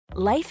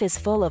Life is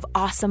full of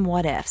awesome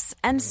what-ifs,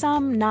 and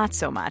some not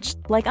so much,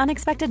 like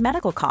unexpected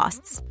medical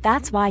costs.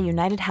 That's why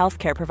United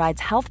Healthcare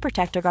provides Health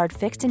Protector Guard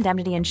fixed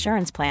indemnity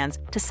insurance plans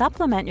to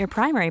supplement your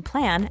primary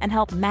plan and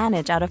help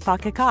manage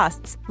out-of-pocket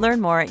costs.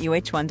 Learn more at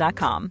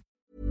uh1.com.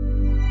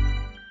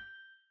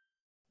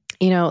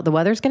 You know, the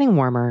weather's getting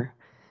warmer,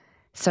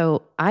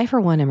 so I, for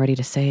one, am ready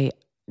to say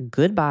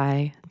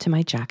goodbye to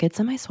my jackets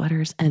and my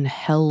sweaters and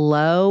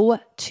hello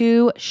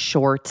to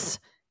shorts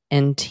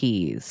and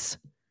tees.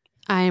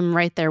 I'm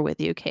right there with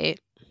you, Kate.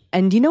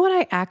 And you know what?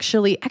 I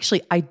actually,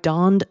 I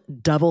donned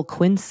double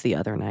quince the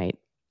other night.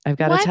 I've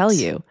got to tell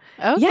you.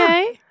 Okay.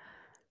 Yeah.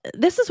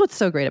 This is what's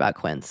so great about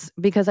quince,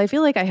 because I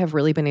feel like I have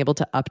really been able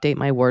to update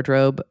my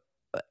wardrobe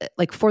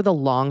like for the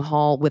long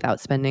haul without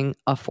spending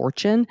a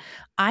fortune.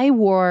 I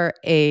wore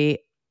a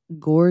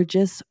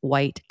gorgeous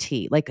white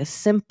tee, like a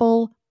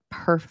simple,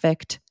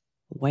 perfect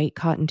white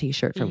cotton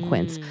t-shirt from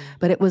Quince,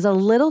 but it was a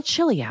little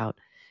chilly out.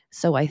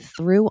 So I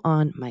threw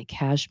on my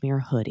cashmere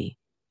hoodie,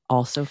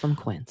 also from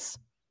Quince.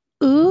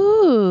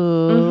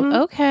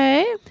 Ooh,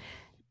 okay.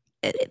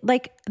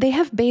 Like, they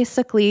have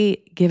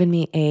basically given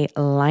me a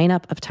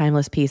lineup of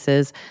timeless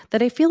pieces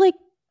that I feel like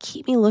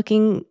keep me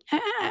looking,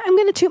 I'm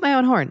going to toot my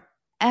own horn,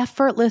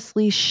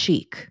 effortlessly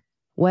chic,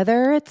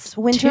 whether it's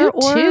winter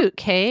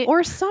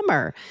or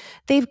summer.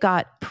 They've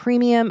got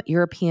premium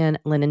European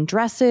linen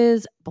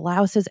dresses,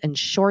 blouses, and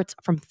shorts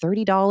from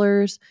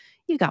 $30.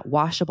 You got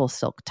washable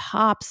silk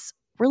tops,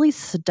 really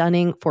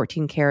stunning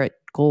 14 karat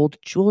gold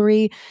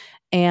jewelry,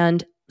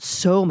 and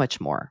so much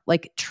more.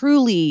 Like,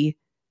 truly,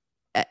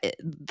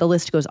 the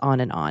list goes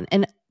on.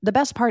 And the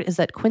best part is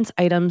that Quince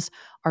items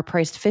are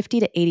priced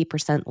 50 to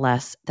 80%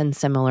 less than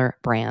similar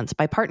brands.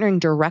 By partnering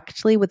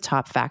directly with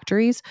top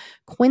factories,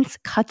 Quince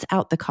cuts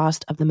out the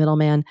cost of the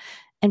middleman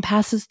and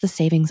passes the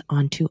savings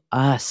on to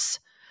us.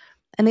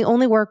 And they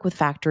only work with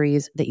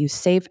factories that use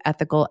safe,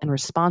 ethical, and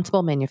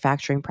responsible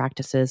manufacturing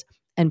practices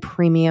and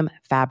premium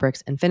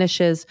fabrics and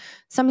finishes,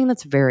 something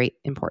that's very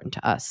important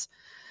to us.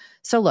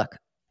 So look,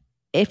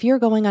 if you're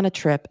going on a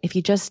trip, if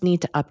you just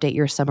need to update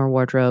your summer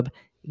wardrobe,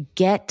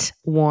 get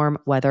warm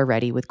weather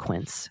ready with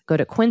Quince. Go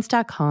to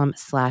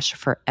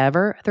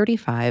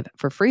quince.com/forever35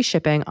 for free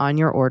shipping on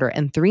your order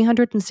and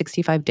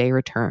 365-day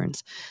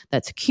returns.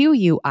 That's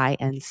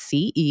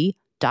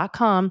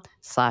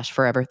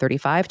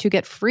QUINCE.com/forever35 to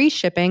get free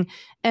shipping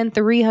and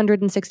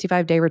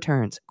 365-day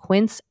returns.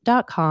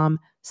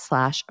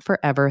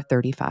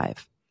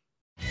 Quince.com/forever35.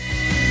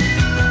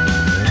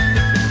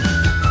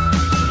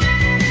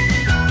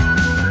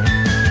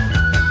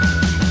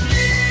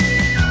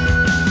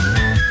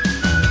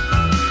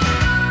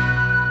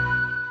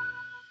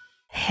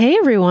 Hey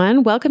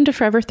everyone, welcome to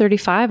Forever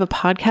 35, a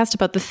podcast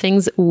about the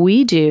things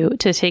we do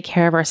to take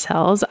care of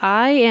ourselves.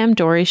 I am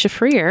Doree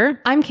Shafrir.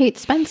 I'm Kate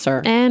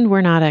Spencer. And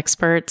we're not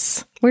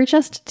experts. We're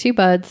just two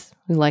buds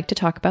who like to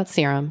talk about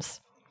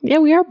serums. Yeah,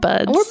 we are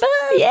buds. We're buds.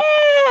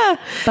 Yeah.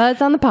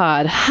 Buds on the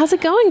pod. How's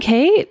it going,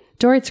 Kate?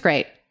 Doree, it's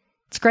great.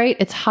 It's great.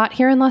 It's hot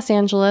here in Los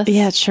Angeles.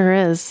 Yeah, it sure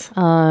is.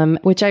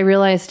 Which I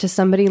realized, to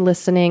somebody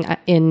listening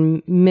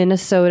in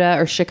Minnesota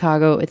or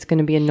Chicago, it's going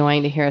to be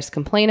annoying to hear us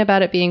complain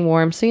about it being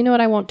warm. So you know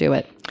what? I won't do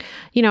it.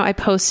 You know, I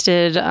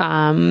posted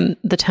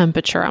the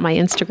temperature on my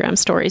Instagram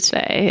story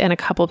today, and a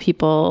couple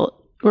people,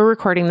 we're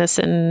recording this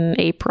in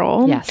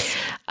April. Yes.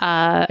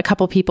 A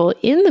couple people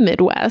in the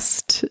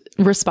Midwest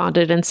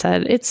responded and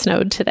said it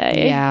snowed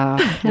today. Yeah.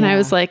 And I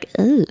was like,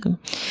 ooh.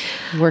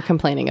 We're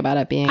complaining about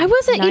it being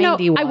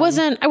 91. I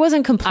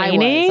wasn't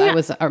complaining. I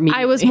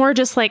was more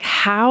just like,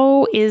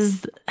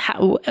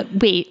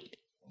 wait,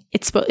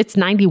 it's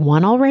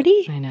 91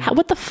 already? I know.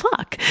 What the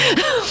fuck?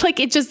 Like,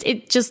 it just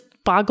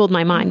boggled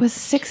my mind. It was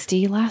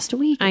 60 last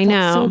week. I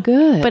know. So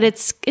good. But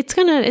it's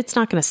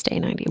not gonna stay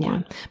 91.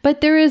 Yeah.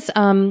 But there is,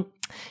 you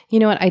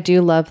know what? I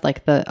do love,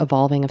 like, the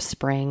evolving of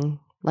spring.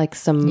 Like,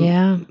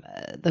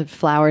 the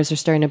flowers are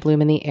starting to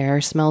bloom and the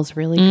air smells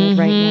really good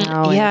right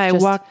now. Yeah, I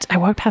walked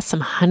past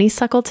some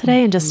honeysuckle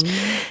today and just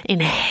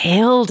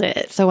inhaled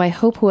it. So I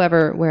hope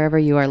wherever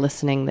you are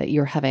listening, that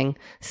you're having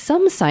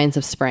some signs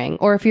of spring,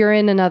 or if you're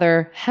in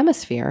another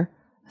hemisphere,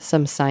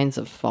 some signs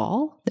of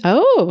fall.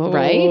 Oh,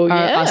 right. Yes.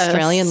 Our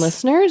Australian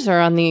listeners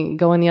are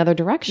going the other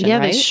direction. Yeah,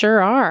 right? They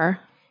sure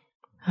are.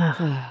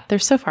 They're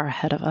so far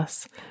ahead of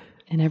us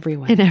in every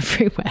way.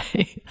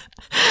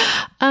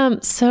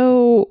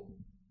 So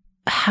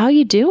how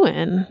you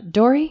doing?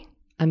 Doree,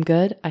 I'm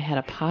good. I had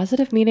a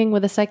positive meeting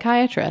with a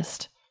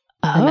psychiatrist.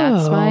 And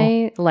that's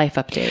my life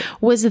update.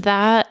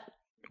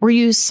 Were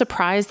you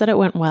surprised that it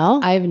went well?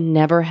 I've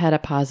never had a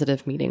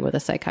positive meeting with a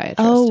psychiatrist.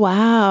 Oh,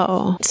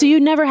 wow. So you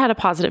never had a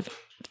positive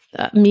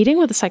meeting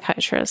with a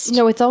psychiatrist?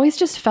 No, it's always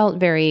just felt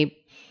very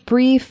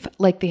brief,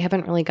 like they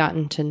haven't really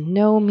gotten to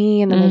know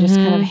me, and then they just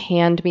kind of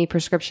hand me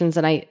prescriptions,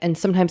 and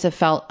sometimes have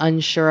felt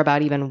unsure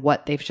about even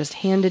what they've just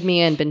handed me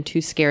and been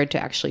too scared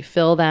to actually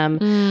fill them.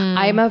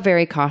 I'm a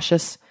very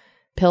cautious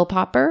pill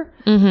popper.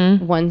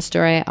 One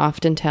story I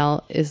often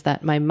tell is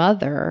that my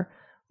mother,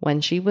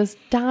 when she was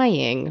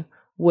dying,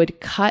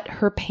 would cut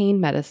her pain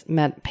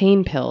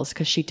pills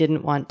because she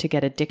didn't want to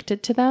get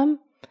addicted to them.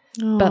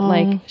 But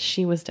like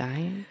she was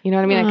dying. You know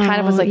what I mean? I kind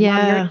of was like,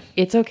 Mom,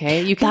 it's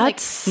okay. You can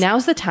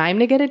now's the time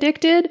to get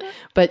addicted.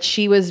 But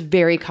she was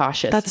very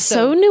cautious. That's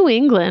so New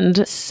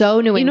England. So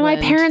New England. You know, my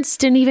parents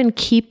didn't even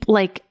keep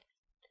like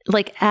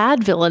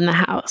Advil in the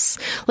house.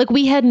 Like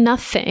we had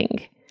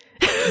nothing.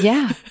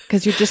 Yeah,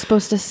 because you're just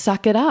supposed to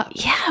suck it up.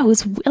 Yeah, it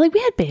was like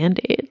we had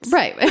Band-Aids.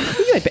 Right.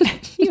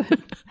 You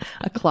had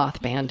a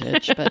cloth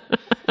bandage, but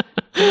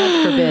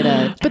God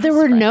forbid but there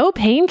were no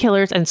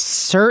painkillers and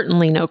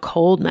certainly no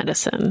cold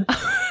medicine.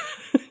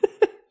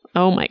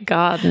 Oh my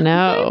God,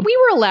 no. We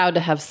were allowed to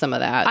have some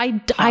of that. I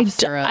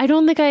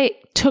don't think I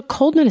took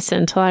cold medicine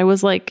until I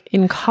was like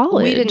in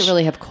college. We didn't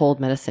really have cold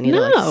medicine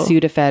either, like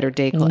Sudafed or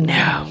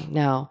Dayquil.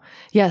 No.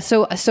 Yeah.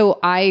 So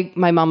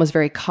my mom was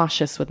very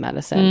cautious with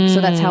medicine. So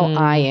that's how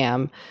I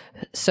am.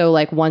 So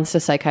like once the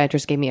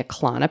psychiatrist gave me a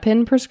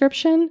Klonopin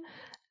prescription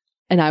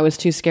and I was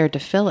too scared to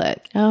fill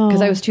it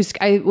because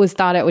I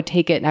thought I would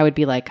take it and I would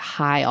be like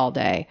high all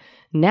day.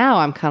 Now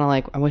I'm kind of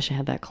like, I wish I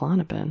had that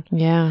Klonopin.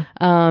 Yeah.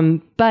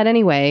 But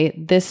anyway,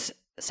 this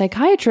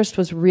psychiatrist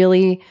was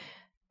really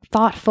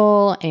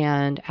thoughtful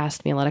and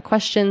asked me a lot of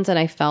questions. And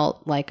I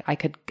felt like I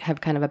could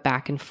have kind of a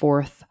back and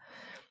forth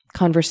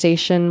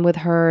conversation with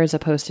her as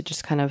opposed to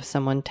just kind of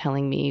someone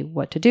telling me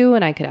what to do.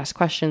 And I could ask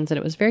questions and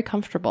it was very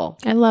comfortable.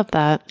 I love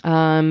that.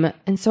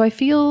 And so I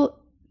feel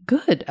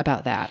good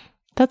about that.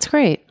 That's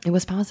great. It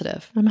was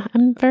positive.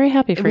 I'm very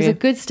happy for you. It was a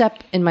good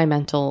step in my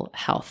mental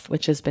health,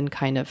 which has been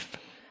kind of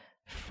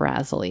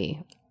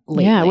frazzly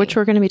lately. Yeah, which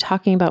we're going to be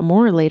talking about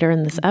more later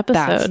in this episode.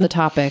 That's the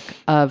topic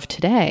of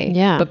today.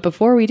 Yeah. But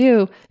before we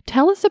do,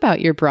 tell us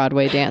about your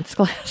Broadway dance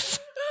class.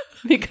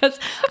 Because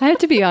I have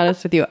to be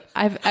honest with you,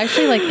 I've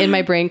actually like in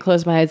my brain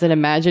closed my eyes and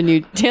imagine you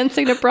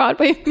dancing to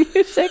Broadway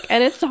music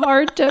and it's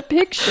hard to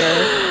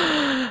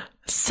picture.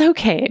 So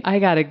Kate, I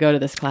got to go to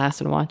this class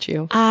and watch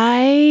you.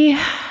 I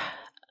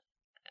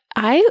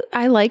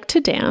like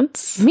to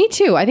dance. Me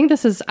too. I think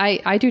this is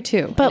I do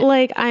too. But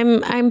like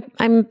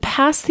I'm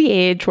past the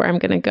age where I'm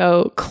going to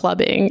go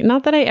clubbing.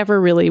 Not that I ever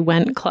really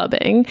went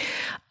clubbing.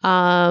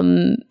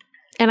 And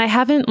I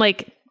haven't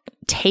like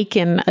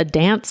taken a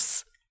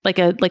dance like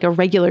a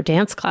regular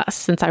dance class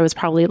since I was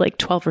probably like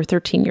 12 or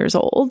 13 years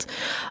old.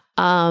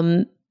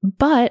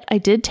 But I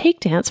did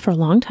take dance for a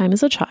long time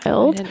as a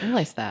child. I didn't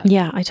realize that.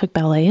 Yeah, I took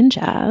ballet and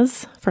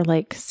jazz for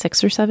like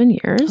 6 or 7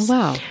 years. Oh,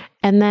 wow.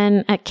 And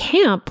then at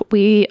camp,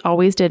 we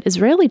always did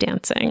Israeli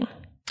dancing.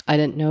 I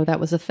didn't know that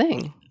was a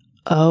thing.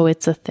 Oh,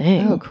 it's a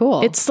thing. Oh,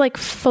 cool. It's like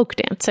folk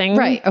dancing.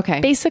 Right,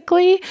 okay.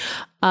 Basically.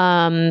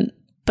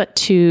 But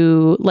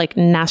to like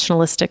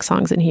nationalistic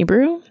songs in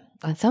Hebrew.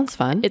 That sounds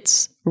fun.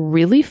 It's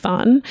really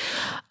fun.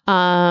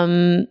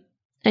 And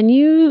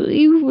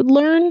you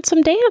learn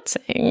some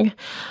dancing.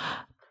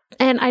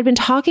 And I'd been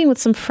talking with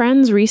some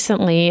friends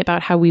recently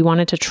about how we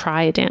wanted to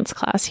try a dance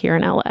class here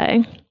in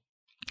LA.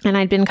 And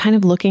I'd been kind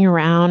of looking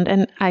around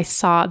and I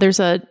saw there's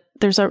a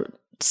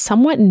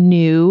somewhat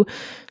new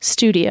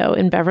studio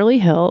in Beverly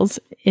Hills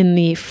in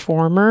the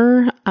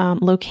former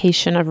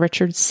location of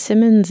Richard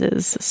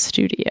Simmons's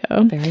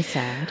studio. Very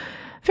sad.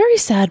 Very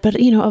sad, but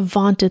a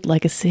vaunted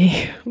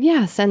legacy.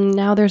 Yes, and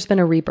now there's been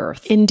a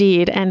rebirth.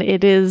 Indeed, and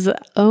it is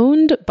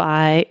owned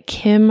by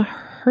Kim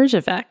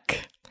Herjavec,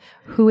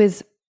 who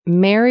is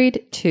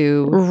married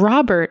to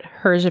Robert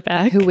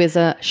Herjavec, who is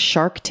a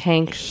Shark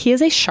Tank. He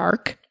is a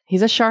shark.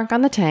 He's a shark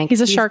on the tank.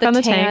 He's a shark on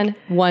the tank.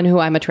 One who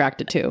I'm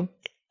attracted to.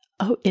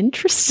 Oh,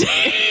 interesting.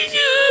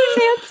 He's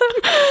handsome.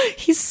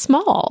 He's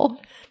small.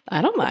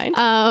 I don't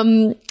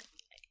mind.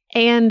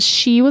 And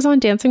she was on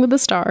Dancing with the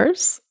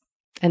Stars.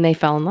 And they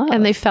fell in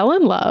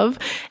love.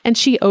 And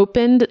she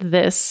opened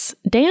this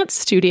dance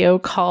studio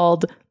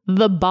called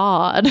The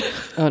Bod.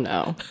 Oh,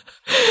 no.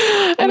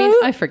 I mean,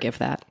 I forgive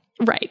that.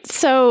 Right.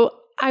 So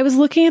I was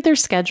looking at their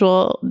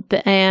schedule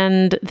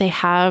and they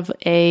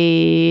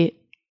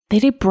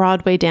did a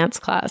Broadway dance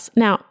class.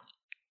 Now,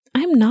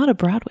 I'm not a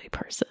Broadway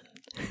person.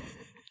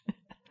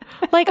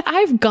 Like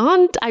I've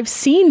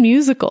seen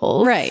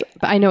musicals. Right.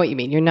 But I know what you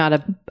mean. You're not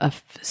a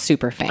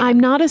super fan. I'm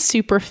not a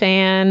super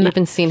fan. You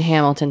haven't seen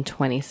Hamilton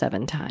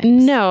 27 times.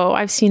 No,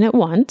 I've seen it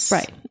once.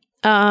 Right.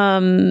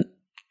 I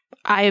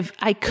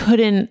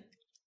couldn't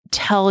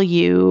tell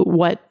you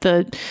what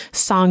the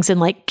songs in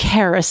like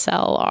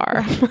Carousel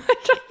are.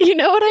 You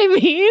know what I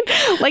mean?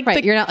 Like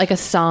right. You're not like a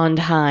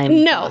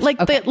Sondheim. No, like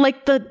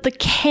the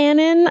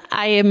canon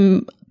I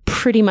am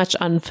pretty much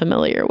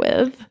unfamiliar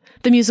with.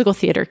 The musical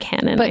theater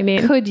canon, but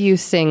could you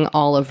sing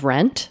all of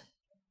Rent?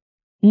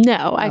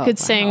 No, I could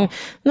sing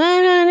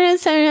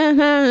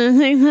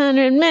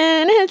 900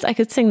 minutes. I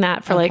could sing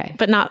that for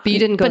but you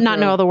didn't go. But not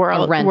know all the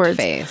Rent words.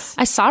 Phase.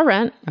 I saw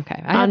Rent.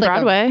 Okay, on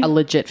Broadway. A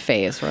legit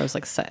phase where I was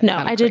like, no,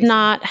 I did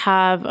not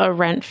have a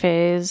Rent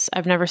phase.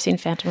 I've never seen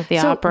Phantom of the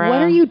Opera.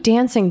 What are you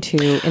dancing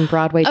to in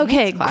Broadway?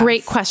 Okay,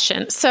 great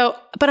question. So,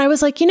 but I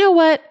was like, you know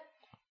what?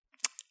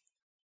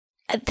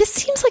 This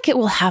seems like it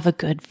will have a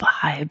good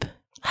vibe.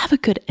 Have a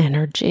good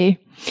energy.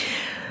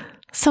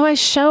 So I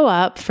show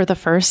up for the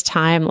first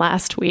time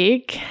last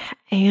week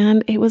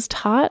and it was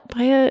taught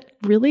by a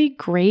really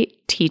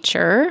great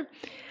teacher.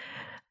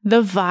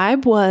 The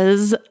vibe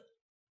was,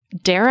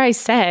 dare I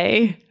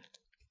say,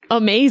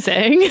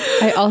 amazing.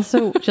 I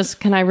also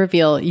can I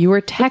reveal, you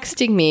were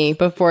texting me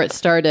before it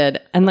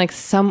started, and like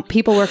some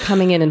people were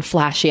coming in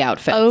flashy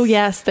outfits. Oh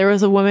yes, there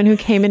was a woman who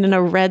came in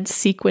a red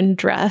sequin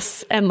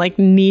dress and like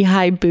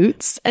knee-high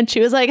boots, and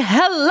she was like,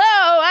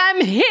 "Hello,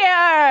 I'm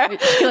here."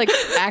 She like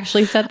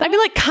actually said that? I mean,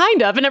 like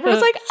kind of, and everyone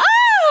was like,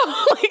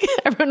 "Oh!" Like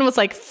everyone was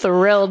like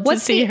thrilled to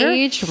see her.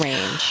 What's the age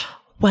range?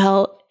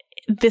 Well,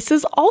 this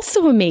is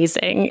also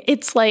amazing.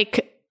 It's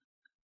like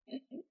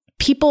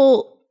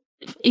people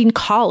in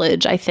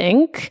college, I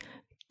think,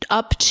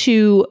 up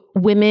to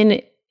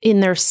women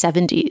in their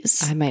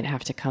 70s. I might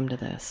have to come to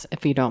this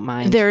if you don't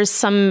mind. There's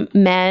some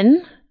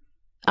men.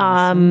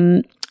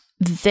 Awesome.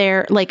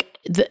 They're like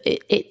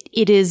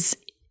it is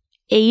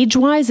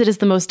age-wise, it is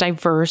the most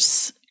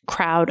diverse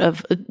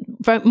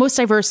most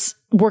diverse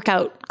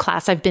workout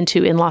class I've been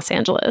to in Los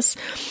Angeles.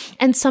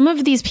 And some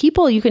of these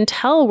people, you can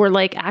tell, were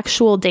like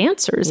actual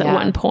dancers at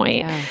one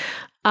point.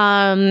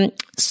 Yeah.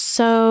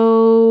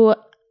 So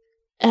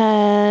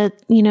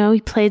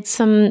he played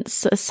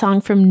a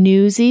song from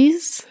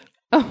Newsies.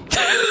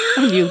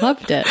 Oh, you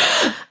loved it.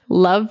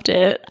 Loved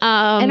it.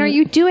 And are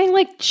you doing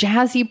like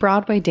jazzy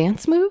Broadway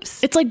dance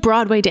moves? It's like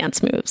Broadway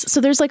dance moves.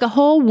 So there's like a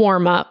whole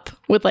warm up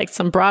with like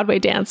some Broadway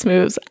dance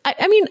moves.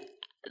 I mean,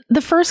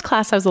 the first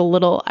class I was a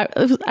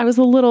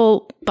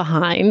little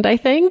behind, I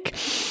think.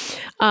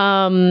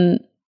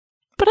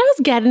 But I was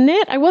getting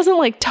it. I wasn't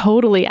like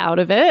totally out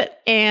of it.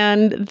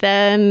 And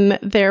then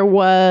there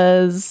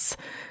was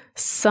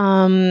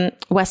some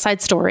West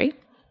Side Story.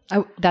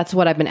 That's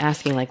what I've been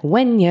asking. Like,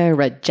 when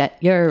you're a jet,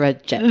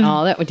 and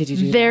all that. What did you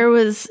do?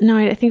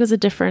 I think it was a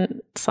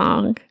different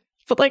song,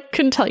 but like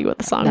couldn't tell you what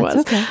the song was.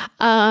 Okay.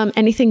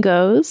 Anything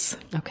Goes.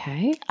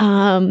 Okay.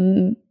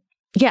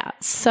 Yeah.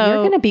 So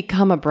you're going to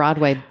become a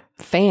Broadway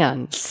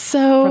fan.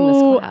 So from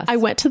this class. I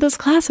went to this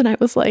class and I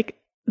was like,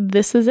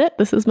 this is it.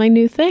 This is my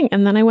new thing.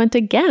 And then I went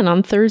again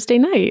on Thursday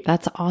night.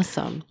 That's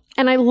awesome.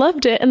 And I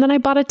loved it. And then I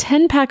bought a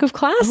 10-pack of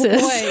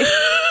classes.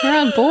 Oh boy. You're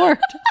on board.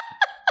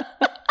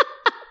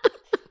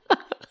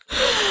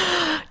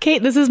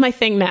 Kate, this is my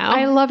thing now.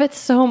 I love it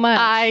so much.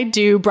 I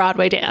do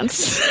Broadway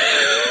dance.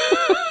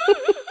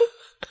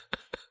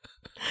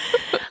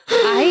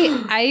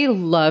 I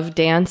love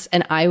dance,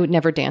 and I would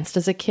never danced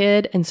as a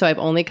kid, and so I've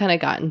only kind of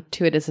gotten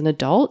to it as an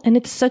adult, and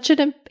it's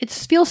it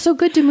feels so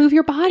good to move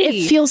your body.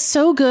 It feels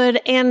so good,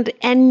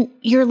 and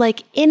you're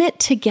like in it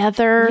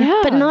together,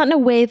 but not in a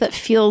way that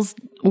feels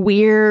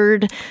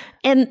weird.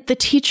 And the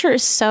teacher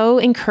is so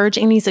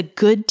encouraging. He's a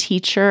good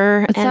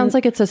teacher. It sounds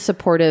like it's a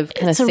supportive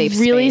kind of safe space.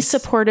 It's a really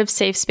supportive,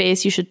 safe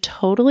space. You should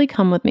totally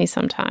come with me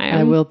sometime.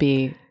 I will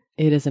be.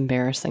 It is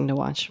embarrassing to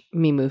watch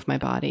me move my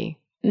body.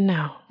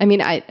 No. I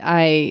mean,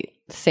 I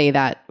say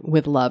that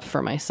with love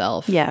for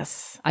myself.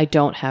 Yes. I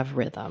don't have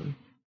rhythm.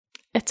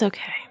 It's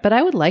okay. But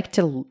I would like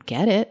to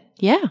get it.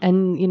 Yeah.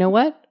 And you know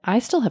what? I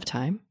still have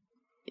time.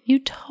 You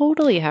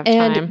totally have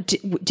time. And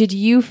did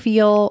you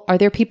feel, are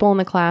there people in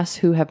the class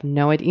who have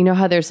no idea? You know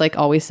how there's like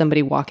always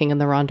somebody walking in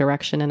the wrong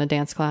direction in a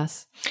dance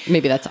class?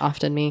 Maybe that's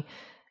often me.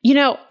 You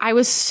know, I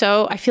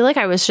feel like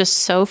I was just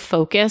so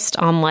focused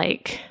on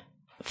like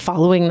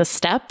following the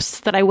steps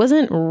that I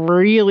wasn't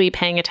really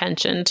paying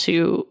attention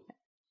to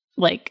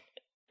like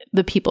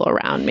the people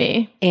around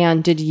me.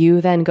 And did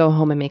you then go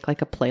home and make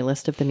like a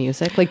playlist of the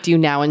music? Like, do you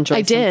now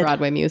enjoy some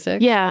Broadway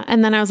music? Yeah.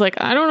 And then I was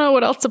like, I don't know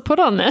what else to put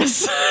on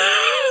this.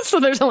 So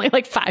there's only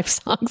like 5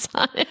 songs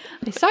on it.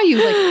 I saw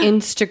you like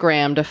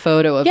Instagrammed a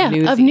photo of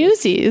Newsies. Of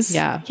Newsies.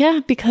 Yeah.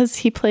 Yeah, because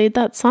he played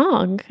that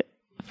song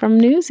from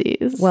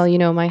Newsies. Well, you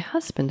know, my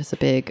husband is a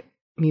big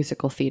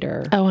musical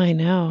theater. Oh, I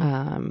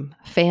know.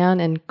 Fan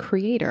and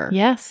creator.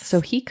 Yes. So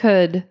he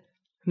could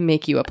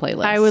make you a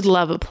playlist. I would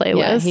love a playlist.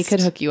 Yeah, he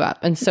could hook you up.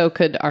 And so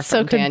could our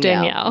friend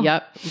Danielle.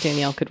 Yep.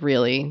 Danielle could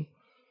really.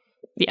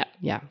 Yeah.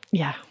 Yeah.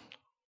 Yeah.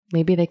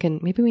 Maybe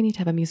we need to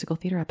have a musical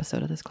theater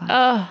episode of this class.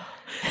 Oh,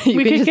 you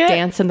could just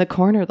dance in the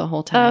corner the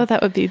whole time. Oh,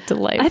 that would be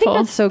delightful. I think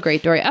that's so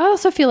great, Dory. I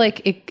also feel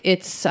like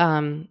it's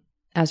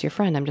as your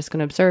friend, I'm just going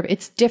to observe,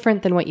 it's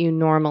different than what you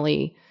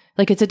normally,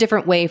 like it's a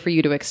different way for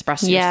you to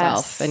express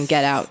yourself and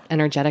get out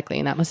energetically.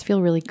 And that must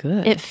feel really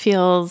good. It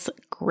feels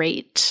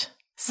great.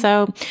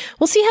 So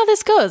we'll see how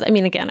this goes. I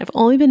mean, again, I've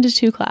only been to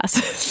 2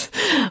 classes,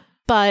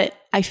 but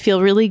I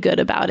feel really good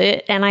about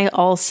it. And I'm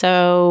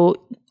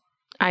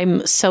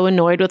so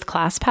annoyed with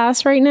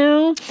ClassPass right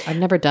now. I've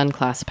never done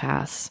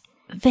ClassPass.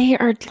 They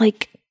are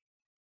like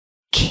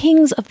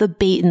kings of the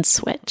bait and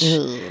switch.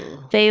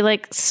 Ugh. They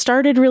like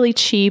started really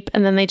cheap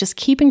and then they just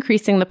keep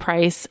increasing the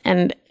price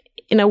and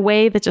in a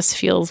way that just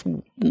feels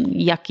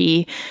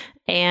yucky.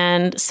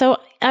 And so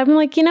I'm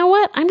like, you know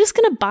what? I'm just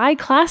going to buy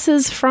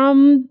classes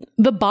from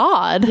the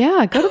BOD.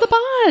 Yeah, go to the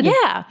BOD.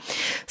 Yeah.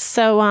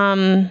 So,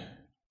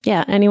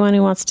 yeah, anyone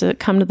who wants to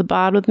come to the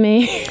BOD with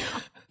me.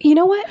 You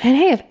know what? And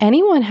hey, if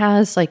anyone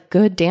has like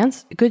good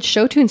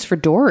show tunes for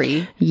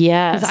Dory.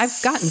 Yes. Because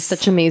I've gotten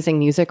such amazing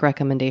music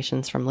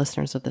recommendations from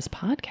listeners of this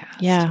podcast.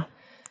 Yeah.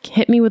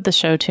 Hit me with the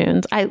show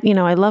tunes. I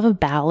love a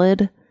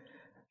ballad,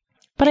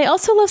 but I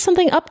also love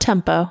something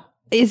up-tempo.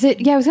 Is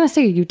it? Yeah, I was going to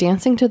say, are you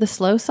dancing to the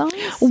slow songs?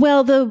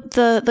 Well,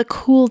 the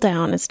cool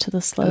down is to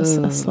the slow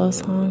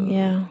song.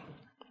 Yeah.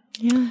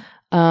 Yeah.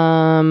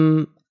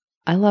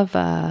 I love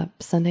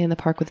Sunday in the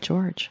Park with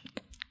George.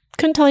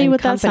 Couldn't tell you And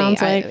what Company. that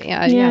sounds like.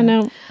 Yeah.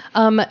 No.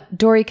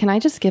 Dory, can I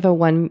just give a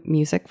one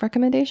music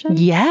recommendation?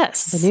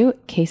 Yes. The new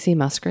Casey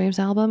Musgraves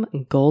album,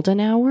 Golden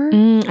Hour.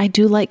 I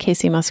do like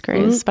Casey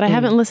Musgraves, but I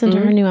haven't listened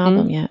to her new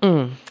album yet.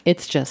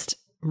 It's just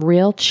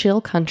real chill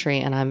country,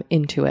 and I'm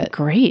into it.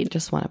 Great.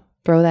 Just want to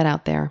throw that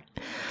out there.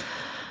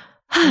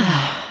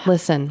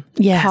 Listen,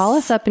 Yes. call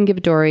us up and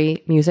give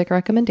Dory music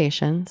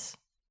recommendations.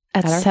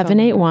 At our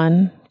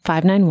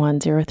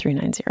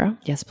 781-591-0390.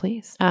 Yes,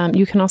 please.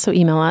 You can also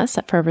email us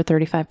at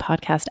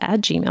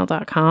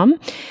forever35podcast@gmail.com.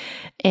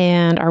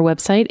 And our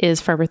website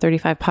is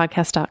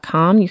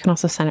forever35podcast.com. You can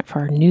also sign up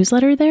for our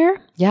newsletter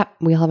there. Yep.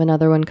 We'll have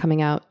another one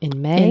coming out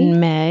in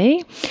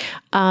May.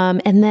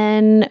 And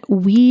then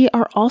we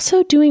are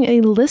also doing a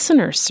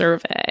listener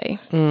survey.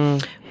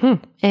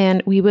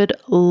 And we would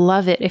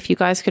love it if you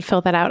guys could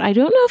fill that out. I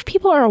don't know if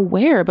people are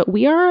aware, but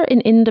we are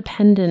an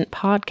independent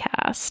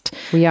podcast.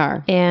 We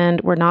are. And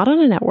we're not on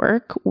a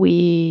network.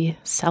 We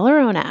sell our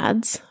own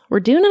ads. We're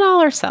doing it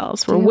all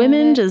ourselves. We're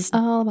women just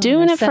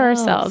doing it for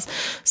ourselves.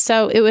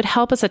 So it would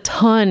help us a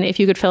ton if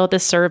you could fill out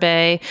this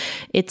survey.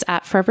 It's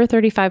at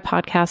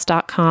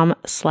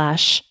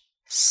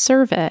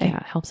forever35podcast.com/survey. Yeah,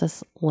 it helps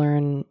us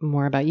learn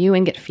more about you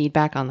and get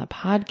feedback on the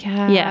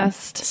podcast.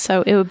 Yes.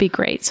 So it would be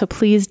great. So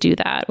please do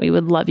that. We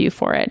would love you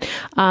for it.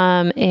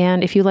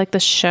 And if you like the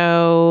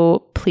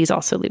show, please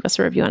also leave us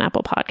a review on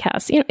Apple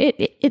Podcasts. You know,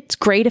 it's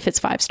great if it's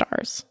 5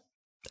 stars.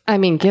 I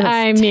mean, give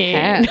us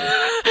 10.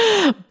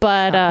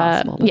 But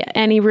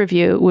any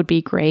review would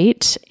be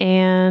great.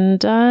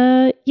 And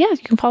you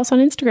can follow us on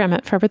Instagram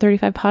at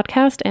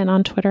Forever35Podcast and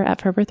on Twitter at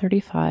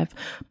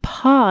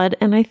Forever35Pod.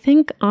 And I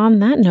think on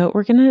that note,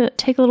 we're going to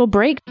take a little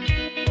break.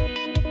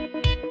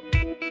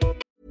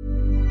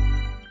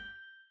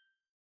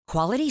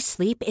 Quality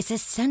sleep is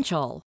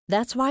essential.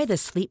 That's why the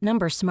Sleep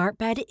Number Smart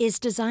Bed is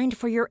designed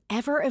for your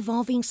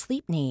ever-evolving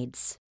sleep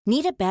needs.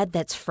 Need a bed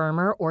that's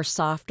firmer or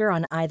softer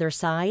on either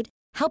side?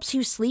 Helps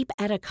you sleep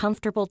at a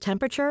comfortable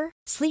temperature?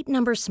 Sleep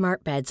Number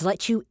Smart Beds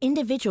let you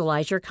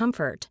individualize your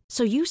comfort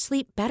so you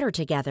sleep better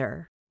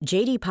together.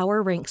 J.D.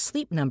 Power ranks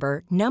Sleep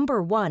Number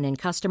number 1 in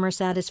customer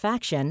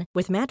satisfaction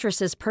with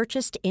mattresses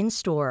purchased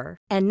in-store.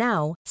 And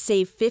now,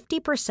 save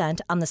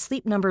 50% on the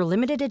Sleep Number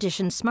Limited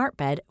Edition Smart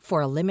Bed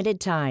for a limited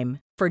time.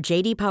 For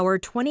J.D. Power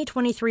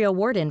 2023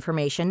 award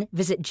information,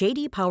 visit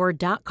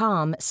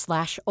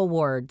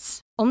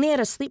jdpower.com/awards. Only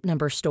at a Sleep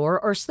Number store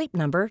or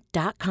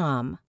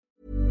sleepnumber.com.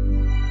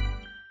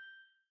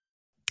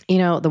 You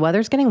know, the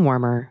weather's getting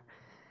warmer.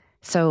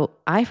 So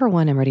I, for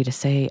one, am ready to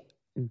say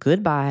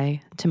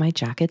goodbye to my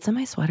jackets and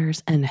my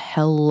sweaters and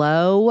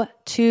hello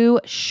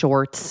to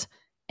shorts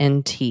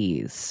and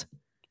tees.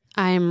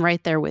 I'm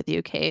right there with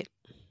you, Kate.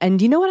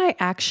 And you know what? I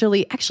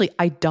actually,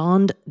 I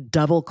donned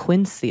double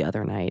quince the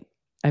other night.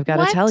 I've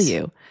got to tell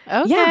you.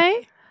 Okay. Yeah.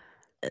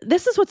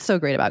 This is what's so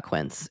great about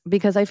quince,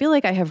 because I feel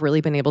like I have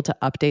really been able to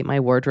update my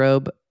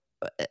wardrobe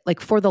like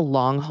for the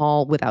long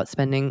haul without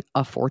spending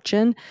a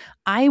fortune.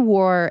 I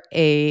wore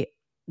a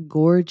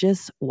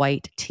gorgeous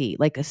white tee,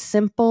 like a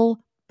simple,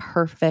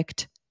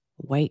 perfect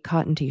white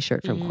cotton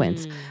t-shirt from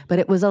Quince, but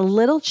it was a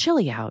little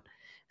chilly out.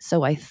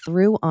 So I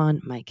threw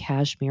on my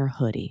cashmere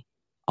hoodie,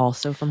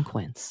 also from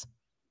Quince.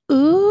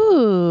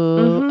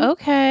 Ooh,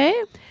 okay.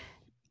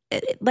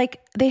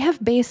 Like they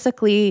have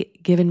basically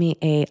given me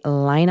a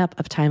lineup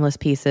of timeless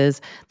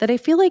pieces that I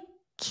feel like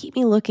keep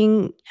me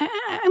looking,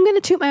 I'm going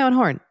to toot my own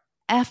horn,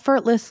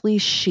 effortlessly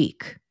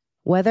chic,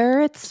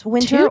 whether it's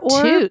winter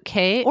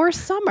or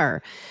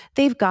summer.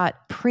 They've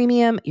got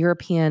premium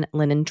European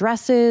linen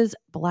dresses,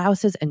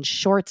 blouses, and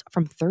shorts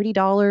from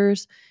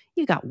 $30.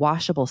 You got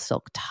washable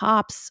silk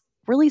tops,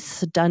 really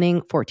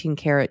stunning 14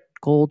 karat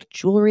gold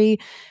jewelry,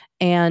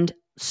 and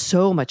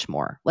so much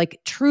more. Like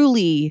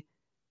truly,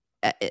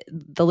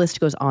 the list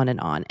goes on and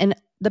on. And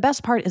the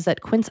best part is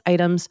that Quince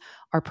items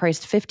are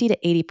priced 50 to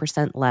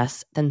 80%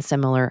 less than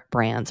similar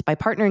brands. By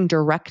partnering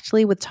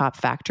directly with top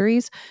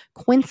factories,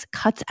 Quince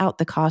cuts out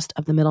the cost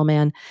of the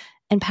middleman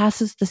and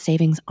passes the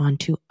savings on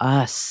to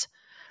us.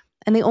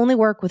 And they only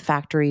work with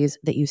factories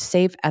that use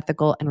safe,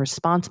 ethical, and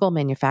responsible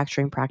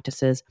manufacturing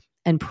practices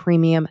and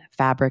premium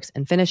fabrics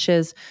and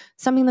finishes,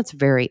 something that's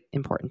very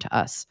important to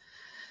us.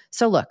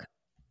 So look,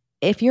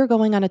 if you're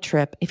going on a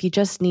trip, if you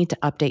just need to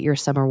update your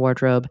summer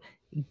wardrobe,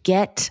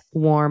 get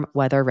warm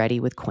weather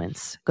ready with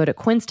Quince. Go to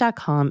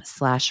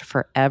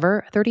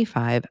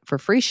quince.com/forever35 for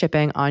free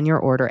shipping on your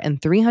order and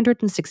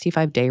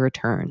 365-day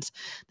returns.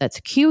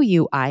 That's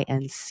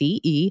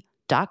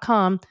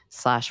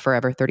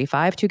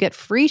QUINCE.com/forever35 to get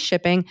free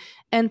shipping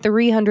and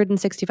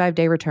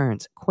 365-day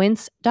returns.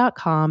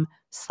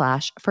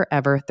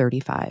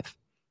 Quince.com/forever35.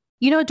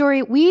 You know,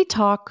 Dory, we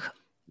talk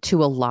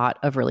to a lot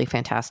of really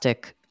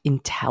fantastic,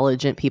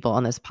 intelligent people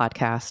on this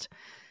podcast.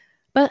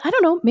 But I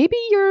don't know, maybe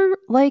you're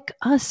like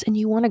us and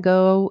you want to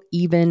go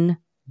even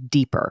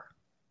deeper.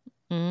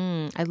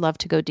 I'd love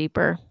to go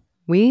deeper.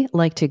 We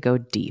like to go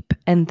deep,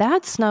 and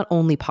that's not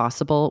only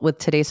possible with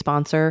today's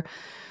sponsor,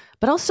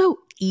 but also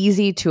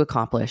easy to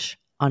accomplish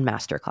on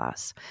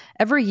Masterclass.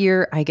 Every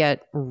year, I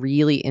get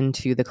really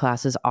into the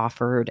classes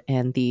offered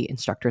and the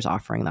instructors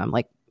offering them.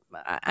 Like,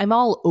 I'm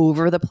all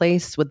over the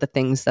place with the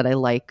things that I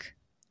like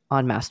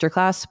on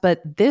Masterclass,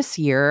 but this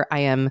year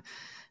I am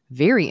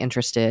very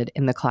interested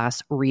in the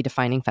class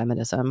Redefining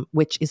Feminism,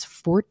 which is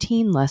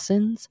 14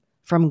 lessons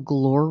from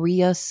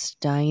Gloria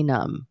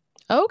Steinem.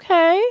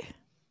 Okay.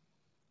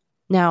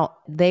 Now,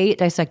 they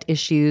dissect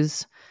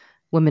issues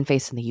women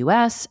face in the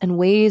US and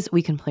ways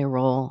we can play a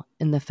role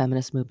in the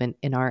feminist movement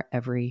in our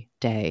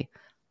everyday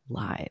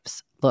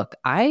lives. Look,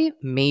 I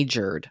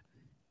majored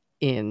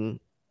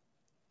in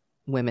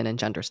women and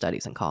gender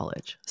studies in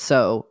college,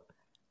 so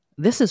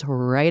this is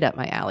right up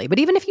my alley. But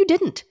even if you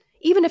didn't,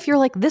 even if you're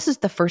like, this is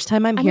the first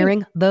time I'm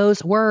hearing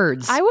those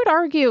words. I would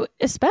argue,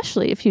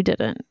 especially if you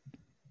didn't.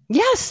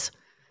 Yes.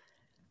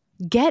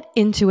 Get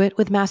into it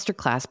with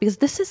Masterclass, because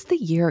this is the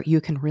year you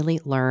can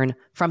really learn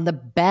from the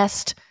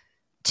best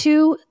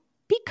to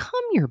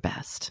become your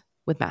best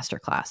with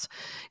Masterclass.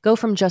 Go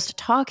from just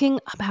talking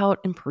about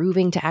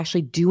improving to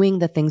actually doing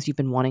the things you've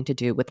been wanting to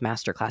do with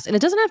Masterclass. And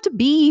it doesn't have to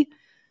be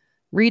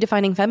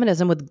redefining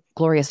feminism with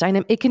Gloria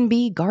Steinem. It can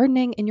be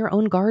gardening in your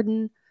own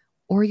garden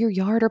or your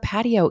yard or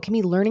patio. It can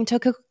be learning to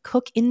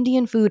cook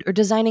Indian food or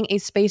designing a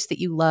space that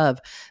you love.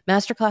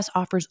 Masterclass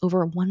offers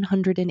over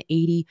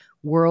 180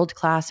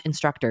 world-class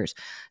instructors.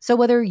 So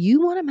whether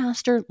you want to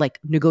master like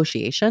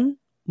negotiation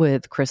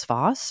with Chris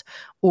Voss,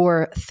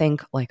 or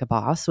think like a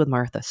boss with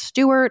Martha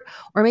Stewart,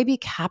 or maybe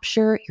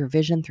capture your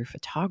vision through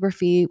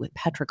photography with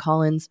Petra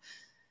Collins,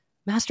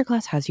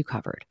 Masterclass has you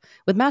covered.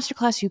 With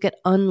Masterclass, you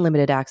get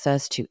unlimited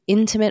access to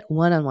intimate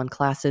one-on-one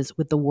classes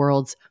with the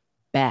world's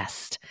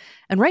best.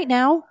 And right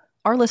now,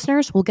 our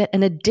listeners will get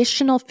an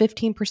additional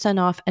 15%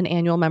 off an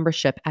annual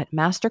membership at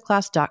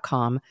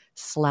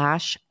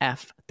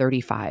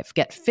masterclass.com/F35.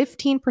 Get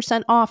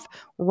 15% off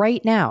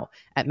right now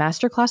at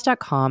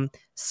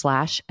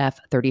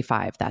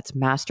masterclass.com/F35. That's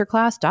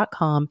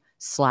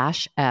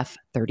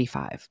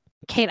masterclass.com/F35.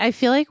 Kate, I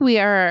feel like we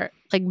are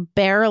like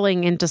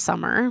barreling into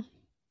summer.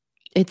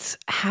 It's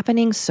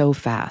happening so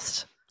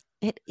fast.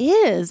 It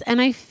is. And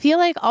I feel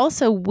like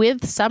also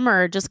with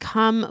summer just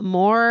come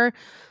more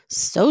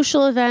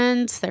social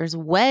events. There's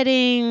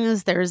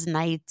weddings, there's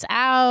nights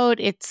out,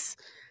 it's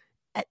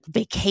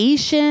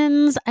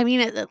vacations. I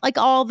mean, like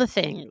all the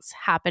things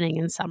happening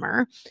in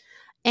summer.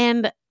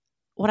 And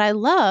what I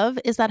love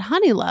is that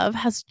Honeylove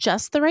has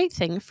just the right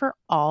thing for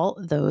all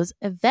those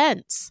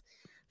events.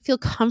 Feel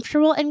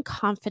comfortable and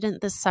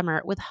confident this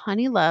summer with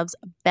Honeylove's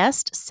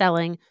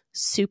best-selling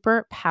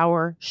Super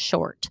Power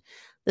Short.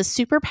 The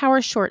Super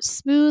Power Short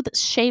smooths,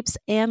 shapes,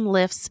 and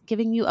lifts,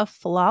 giving you a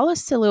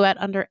flawless silhouette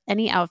under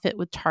any outfit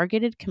with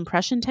targeted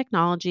compression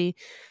technology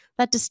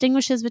that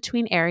distinguishes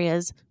between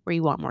areas where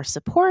you want more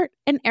support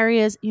and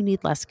areas you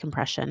need less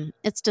compression.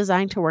 It's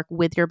designed to work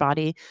with your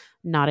body,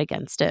 not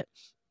against it.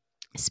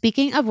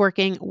 Speaking of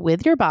working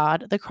with your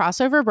bod, the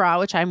crossover bra,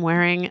 which I'm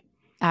wearing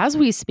as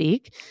we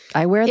speak.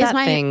 I wear that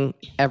thing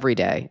every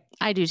day.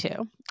 I do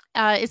too.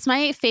 It's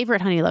my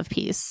favorite Honeylove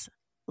piece.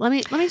 Let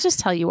me just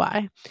tell you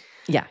why.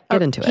 Yeah,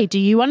 get into it. Okay, do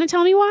you want to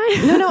tell me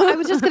why? No, I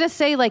was just going to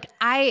say, like,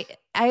 I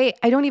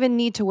don't even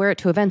need to wear it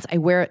to events. I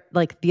wear it,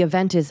 like, the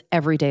event is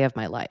every day of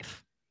my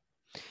life.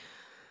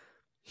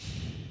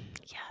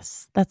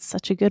 Yes, that's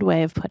such a good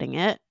way of putting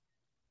it.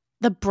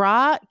 The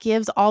bra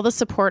gives all the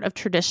support of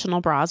traditional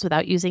bras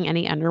without using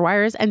any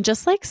underwires. And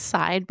just like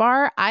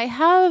sidebar, I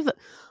have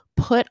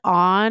put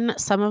on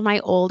some of my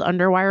old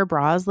underwire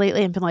bras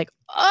lately and been like,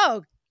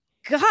 oh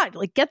God,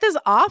 like get this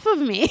off of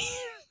me.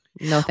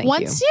 No, thank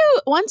once you.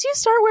 Once you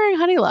start wearing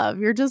Honeylove,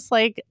 you're just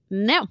like,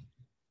 no,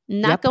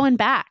 not going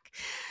back.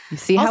 You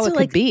see how it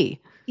could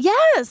be.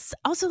 Yes.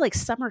 Also, like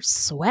summer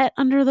sweat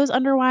under those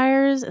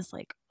underwires is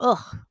like,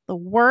 ugh, the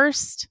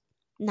worst.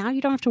 Now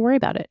you don't have to worry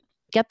about it.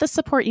 Get the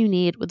support you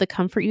need with the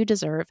comfort you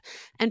deserve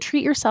and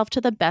treat yourself to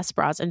the best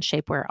bras and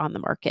shapewear on the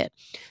market.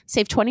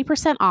 Save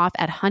 20% off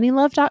at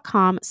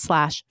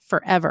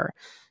honeylove.com/forever.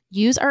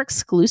 Use our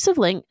exclusive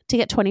link to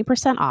get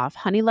 20% off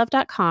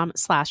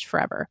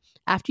honeylove.com/forever.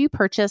 After you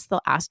purchase, they'll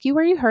ask you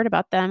where you heard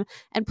about them,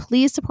 and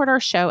please support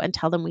our show and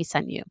tell them we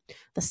sent you.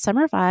 The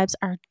summer vibes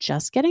are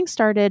just getting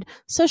started,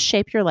 so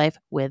shape your life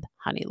with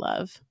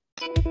Honeylove.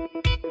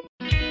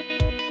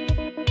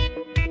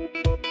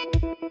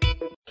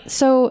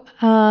 So,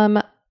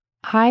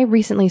 I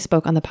recently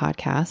spoke on the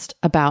podcast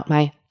about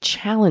my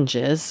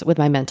challenges with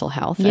my mental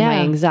health and my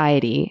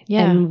anxiety.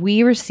 Yeah. And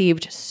we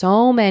received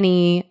so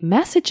many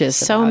messages.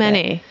 So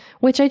many. It,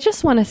 which I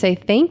just want to say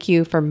thank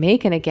you for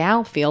making a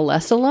gal feel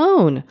less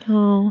alone.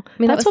 Oh, I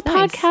mean, that's what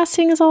nice.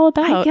 podcasting is all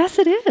about. I guess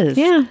it is.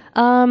 Yeah.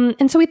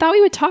 And so we thought we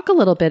would talk a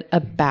little bit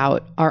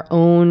about our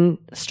own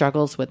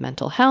struggles with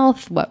mental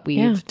health, what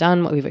we've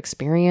done, what we've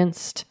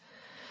experienced.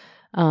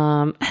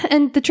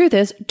 And the truth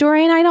is,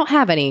 Dory and I don't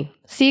have any.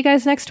 See you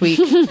guys next week.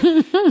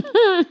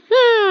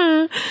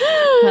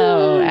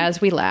 Oh,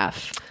 as we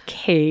laugh.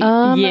 Kate,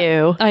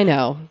 you. I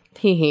know.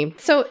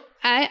 So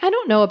I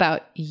don't know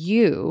about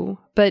you,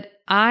 but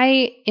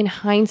in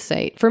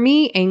hindsight, for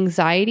me,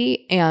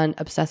 anxiety and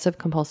obsessive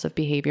compulsive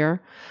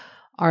behavior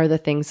are the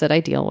things that I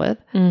deal with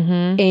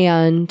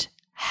and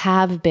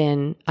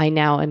I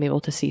now am able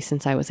to see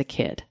since I was a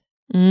kid.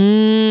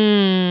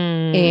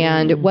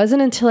 And it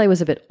wasn't until I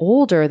was a bit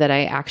older that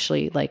I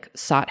actually like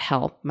sought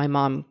help. My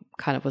mom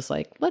kind of was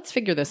like, let's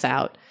figure this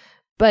out.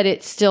 But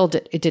it still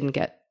it didn't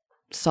get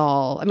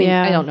solved. I mean,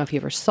 I don't know if you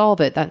ever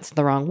solve it. That's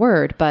the wrong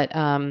word. But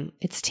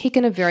it's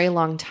taken a very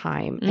long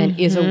time and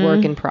is a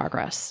work in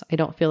progress. I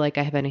don't feel like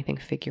I have anything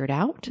figured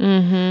out.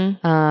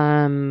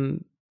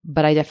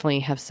 But I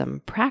definitely have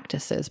some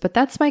practices. But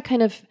that's my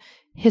kind of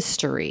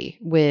history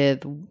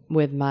with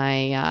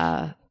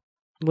my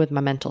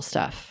mental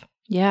stuff.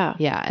 Yeah.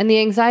 Yeah. And the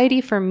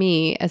anxiety for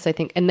me, as I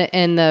think, and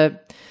the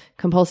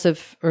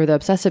compulsive or the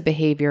obsessive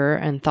behavior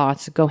and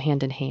thoughts go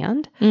hand in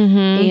hand.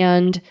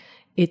 And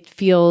it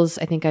feels,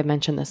 I think I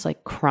mentioned this,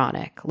 like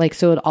chronic. Like,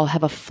 so I'll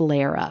have a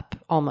flare up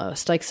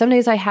almost. Like some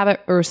days I have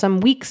it, or some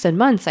weeks and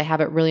months I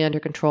have it really under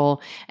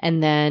control.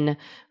 And then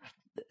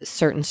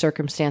certain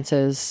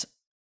circumstances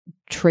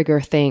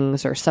trigger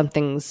things, or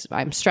something's,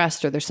 I'm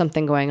stressed, or there's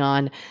something going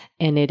on,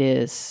 and it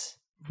is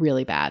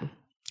really bad.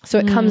 So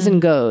it comes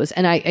and goes,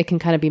 and it can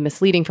kind of be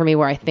misleading for me,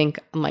 where I think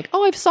I'm like,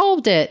 oh, I've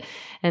solved it.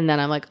 And then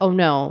I'm like, oh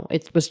no,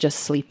 it was just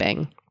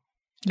sleeping.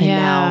 And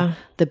now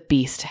the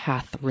beast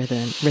hath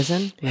risen.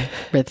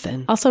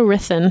 Also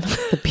risen.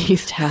 The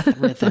beast hath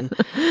risen.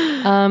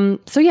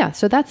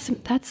 So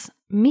that's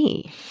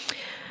me.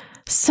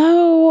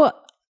 So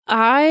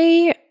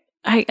I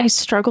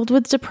struggled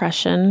with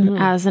depression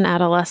as an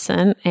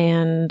adolescent,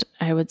 and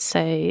I would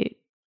say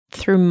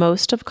through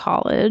most of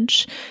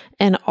college,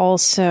 and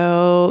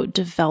also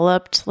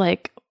developed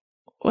like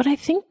what I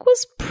think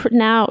was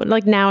now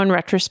in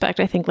retrospect,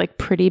 I think like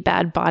pretty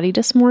bad body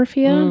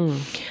dysmorphia.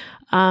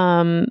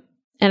 And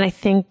I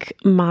think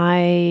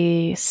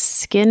my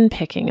skin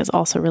picking is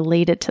also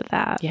related to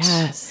that.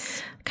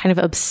 Yes. Kind of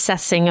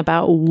obsessing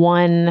about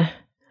one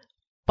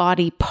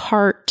body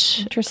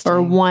part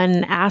or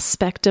one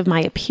aspect of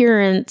my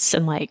appearance,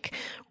 and like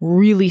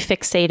really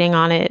fixating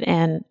on it,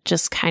 and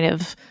just kind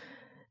of,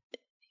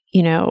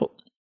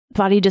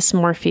 body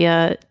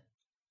dysmorphia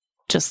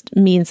just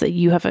means that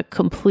you have a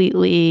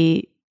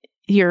completely,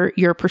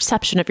 your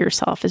perception of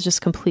yourself is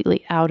just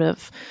completely out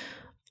of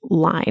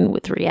line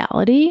with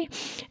reality.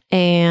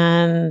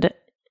 And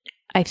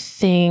I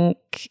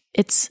think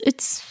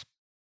it's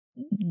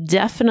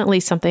definitely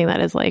something that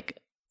is like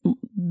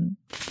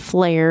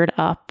flared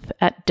up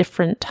at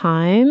different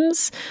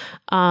times.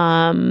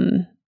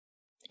 And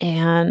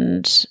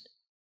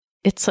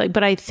it's like,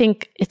 but I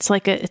think it's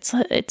like it's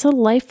a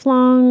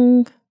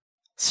lifelong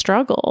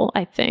struggle,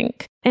 I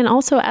think. And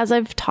also, as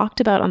I've talked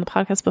about on the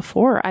podcast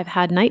before, I've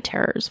had night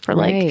terrors for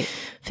like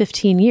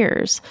 15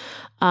 years.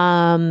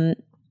 And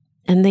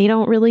they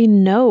don't really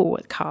know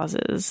what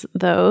causes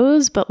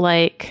those, but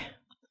like,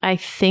 I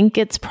think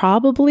it's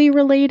probably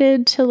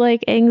related to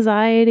like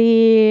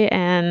anxiety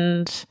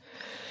and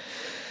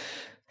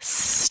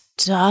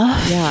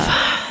stuff.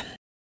 Yeah.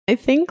 I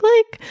think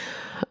like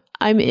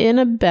I'm in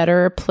a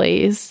better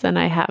place than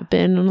I have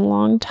been in a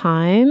long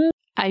time.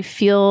 I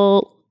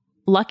feel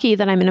lucky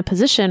that I'm in a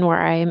position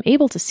where I am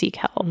able to seek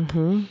help,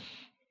 and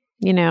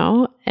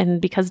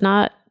because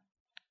not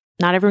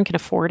everyone can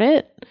afford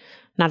it.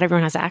 Not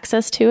everyone has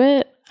access to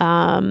it.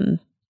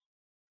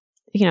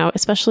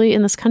 Especially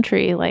in this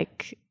country,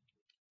 like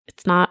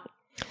it's not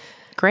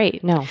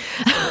great. No.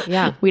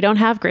 Yeah. We don't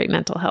have great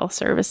mental health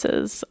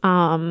services.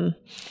 And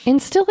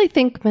still, I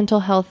think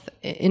mental health,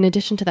 in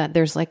addition to that,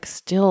 there's like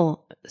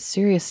still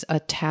serious a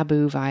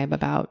taboo vibe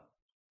about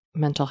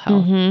mental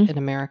health in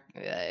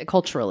America,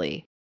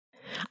 culturally.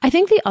 I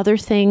think the other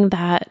thing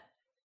that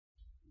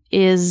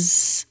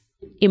is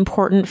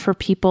important for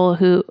people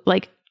who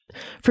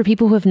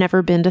have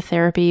never been to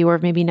therapy, or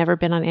have maybe never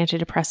been on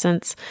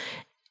antidepressants,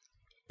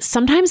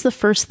 sometimes the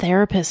first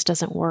therapist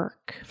doesn't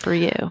work for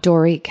you.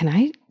 Dory, can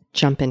I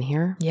jump in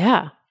here?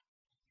 Yeah.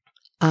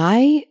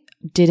 I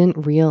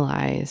didn't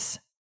realize,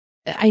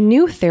 I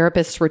knew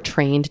therapists were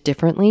trained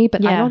differently,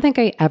 but I don't think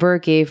I ever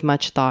gave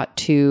much thought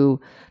to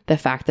the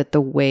fact that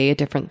the way a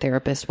different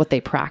therapist, what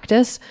they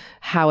practice,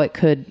 how it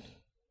could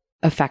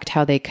affect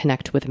how they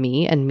connect with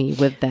me and me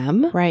with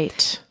them.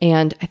 Right.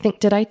 And I think,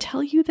 did I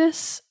tell you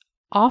this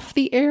off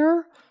the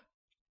air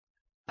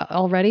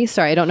already?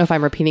 Sorry, I don't know if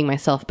I'm repeating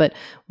myself, but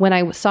when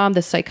I saw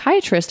the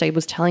psychiatrist, I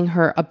was telling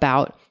her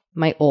about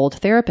my old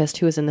therapist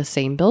who was in the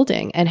same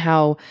building, and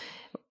how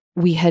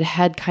we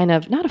had kind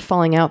of, not a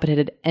falling out, but it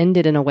had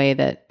ended in a way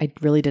that I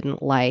really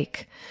didn't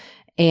like.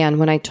 And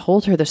when I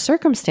told her the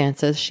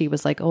circumstances, she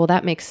was like, oh, well,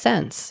 that makes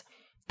sense.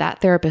 That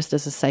therapist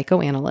is a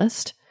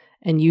psychoanalyst,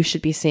 and you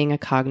should be seeing a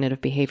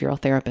cognitive behavioral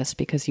therapist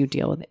because you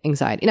deal with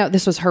anxiety. Now,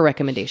 this was her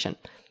recommendation.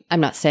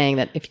 I'm not saying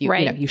that if you,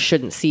 you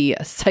shouldn't see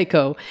a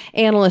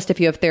psychoanalyst if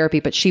you have therapy,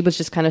 but she was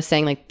just kind of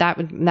saying like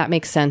that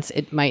makes sense.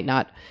 It might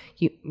not,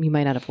 you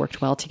might not have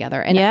worked well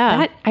together. And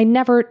that I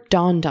never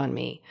dawned on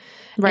me.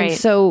 Right. And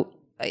so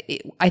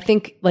I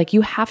think like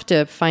you have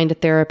to find a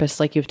therapist,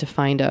 like you have to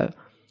find a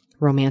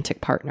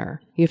romantic partner.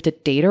 You have to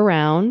date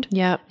around.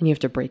 Yep. And you have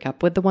to break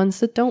up with the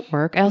ones that don't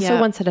work. I also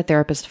once had a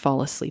therapist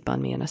fall asleep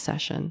on me in a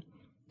session.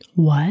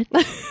 What?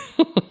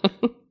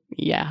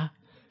 Yeah.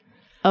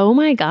 Oh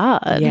my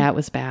God. Yeah, it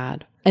was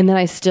bad. And then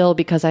I still,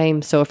 because I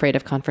am so afraid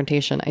of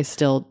confrontation, I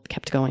still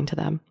kept going to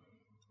them.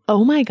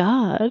 Oh my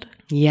God.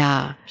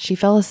 Yeah. She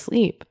fell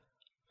asleep.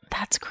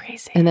 That's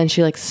crazy. And then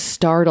she like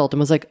startled and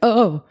was like,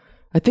 oh,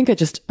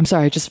 I'm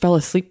sorry, I just fell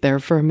asleep there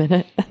for a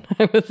minute. And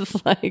I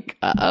was like,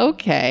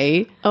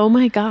 okay. Oh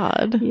my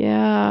God.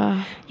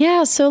 Yeah.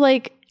 Yeah. So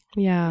like,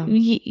 yeah,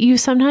 you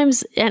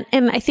sometimes, and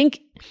I think,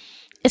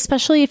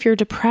 especially if you're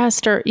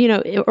depressed or, you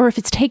know, or if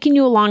it's taking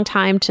you a long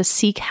time to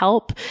seek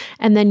help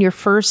and then your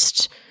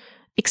first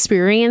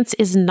experience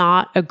is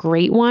not a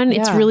great one,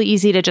 it's really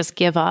easy to just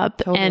give up.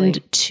 Totally.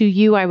 And to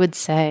you, I would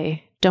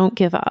say, don't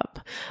give up.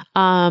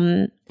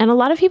 And a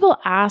lot of people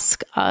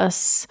ask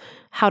us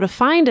how to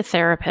find a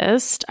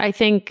therapist. I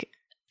think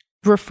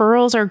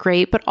referrals are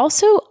great, but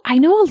also I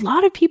know a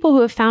lot of people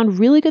who have found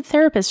really good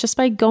therapists just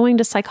by going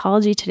to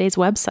Psychology Today's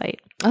website.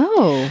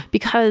 Oh,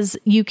 because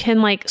you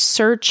can like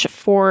search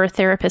for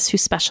therapists who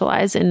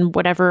specialize in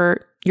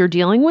whatever you're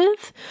dealing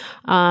with.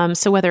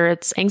 So whether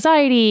it's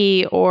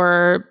anxiety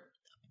or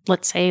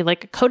let's say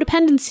like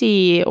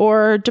codependency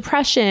or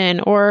depression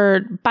or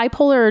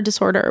bipolar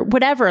disorder,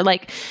 whatever,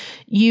 like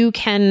you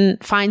can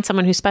find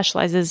someone who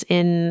specializes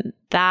in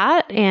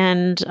that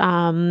and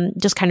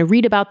just kind of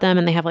read about them.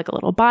 And they have like a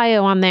little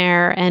bio on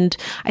there. And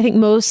I think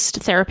most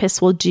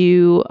therapists will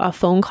do a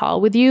phone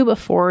call with you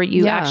before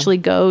you actually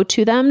go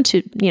to them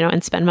to, you know,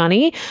 and spend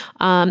money.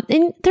 And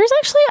there's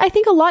actually, I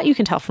think, a lot you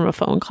can tell from a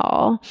phone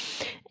call,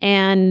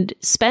 and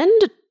spend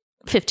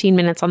 15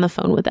 minutes on the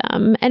phone with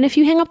them. And if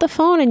you hang up the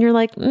phone and you're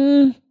like,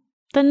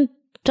 then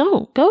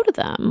don't go to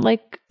them.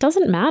 Like,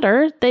 doesn't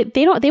matter.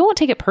 They won't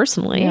take it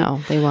personally. No,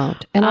 they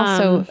won't. And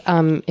also,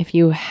 if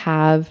you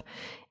have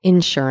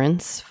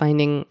insurance,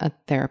 finding a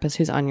therapist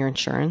who's on your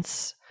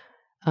insurance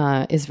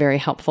is very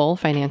helpful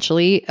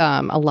financially.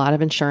 A lot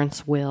of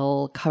insurance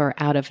will cover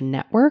out of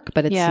network,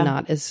 but it's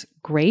not as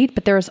great.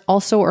 But there's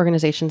also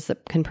organizations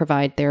that can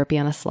provide therapy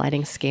on a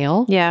sliding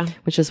scale. Yeah,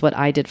 which is what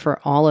I did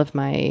for all of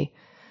my.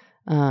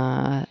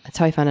 That's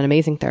how I found an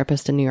amazing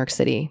therapist in New York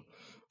City.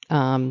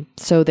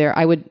 So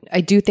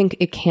I do think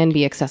it can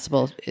be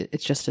accessible.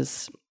 It's just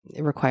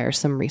it requires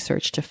some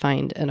research to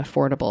find an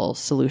affordable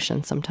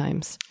solution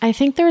sometimes. I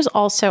think there's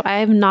also, I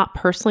have not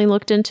personally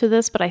looked into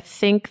this, but I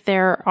think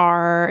there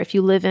are, if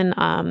you live in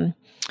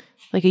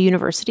like a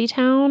university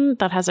town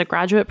that has a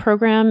graduate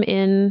program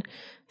in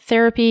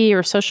therapy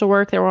or social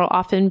work, there will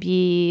often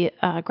be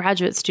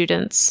graduate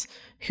students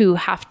who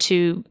have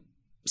to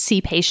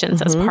see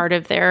patients as part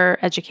of their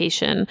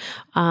education.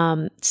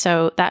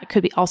 So that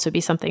could also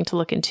be something to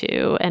look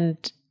into. And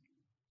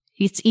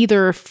it's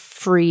either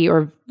free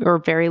or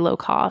very low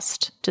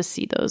cost to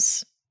see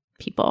those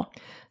people.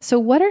 So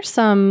what are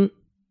some,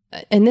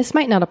 and this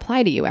might not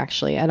apply to you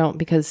actually,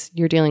 because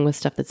you're dealing with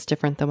stuff that's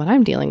different than what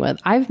I'm dealing with.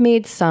 I've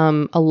made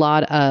a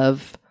lot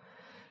of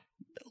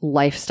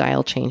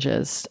lifestyle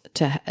changes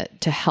to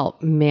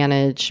help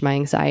manage my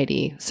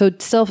anxiety. So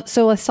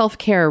a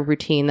self-care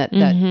routine that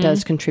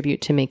does contribute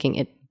to making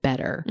it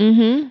better.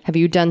 Have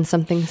you done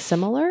something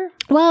similar?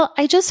 Well,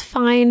 I just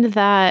find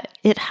that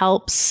it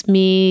helps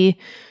me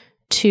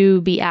to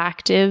be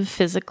active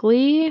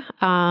physically.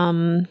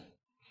 But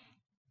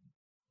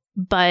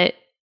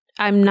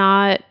I'm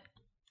not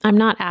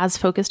as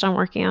focused on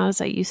working out as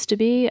I used to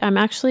be. I'm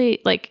actually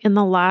like in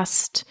the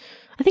last,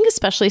 I think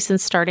especially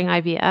since starting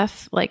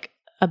IVF, like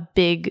a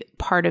big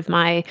part of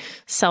my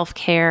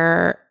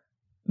self-care,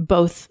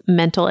 both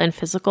mental and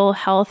physical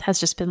health, has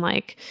just been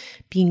like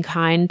being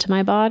kind to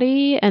my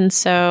body. And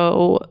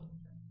so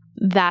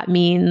that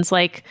means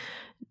like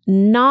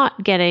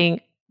not getting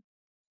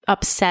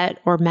upset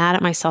or mad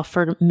at myself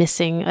for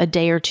missing a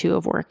day or two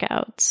of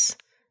workouts.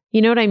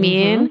 You know what I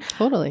mean?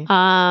 Totally.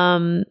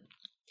 And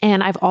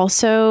I've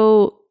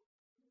also,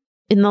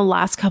 in the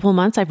last couple of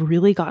months, I've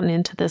really gotten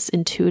into this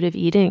intuitive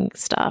eating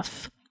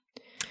stuff.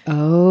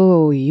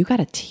 Oh, you got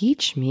to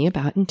teach me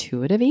about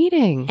intuitive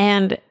eating.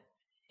 And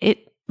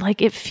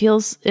it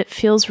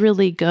feels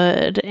really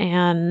good.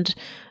 And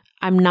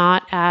I'm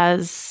not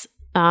as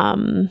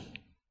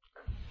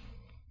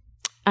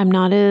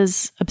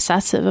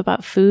obsessive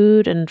about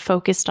food and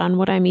focused on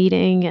what I'm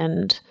eating,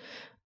 and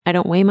I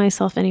don't weigh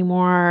myself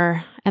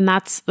anymore. And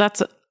that's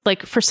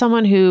like, for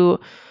someone who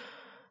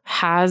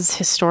has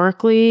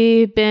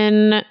historically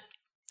been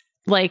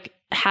like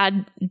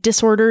had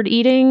disordered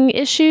eating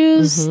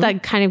issues,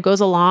 that kind of goes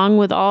along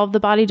with all of the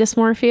body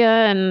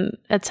dysmorphia and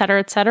et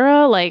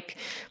cetera, like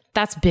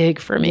that's big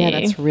for me. Yeah,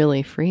 that's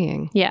really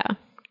freeing. Yeah.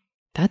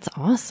 That's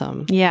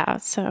awesome. Yeah.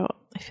 So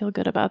I feel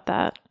good about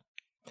that.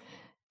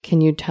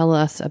 Can you tell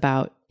us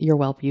about your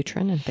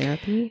Wellbutrin and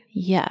therapy?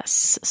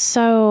 Yes.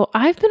 So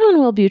I've been on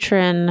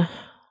Wellbutrin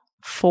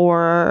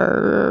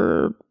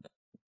for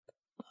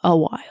a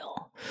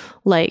while,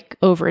 like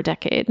over a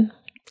decade.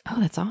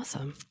 Oh, that's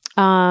awesome.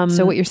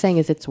 So what you're saying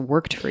is it's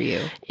worked for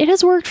you. It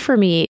has worked for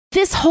me.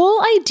 this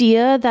whole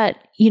idea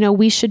that,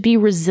 we should be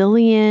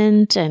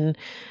resilient and,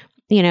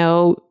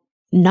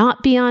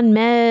 not be on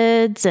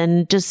meds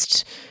and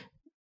just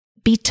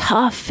be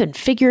tough and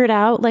figure it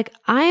out. Like,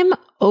 I'm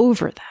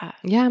over that.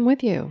 Yeah, I'm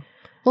with you.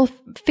 Well,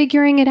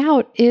 figuring it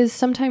out is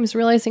sometimes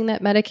realizing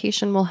that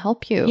medication will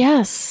help you.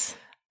 Yes.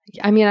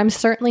 I mean, I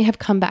certainly have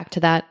come back to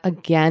that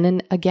again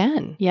and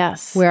again.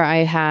 Yes. Where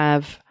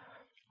I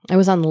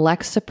was on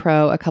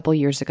Lexapro a couple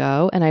years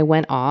ago, and I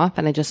went off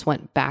and I just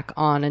went back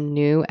on a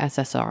new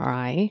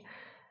SSRI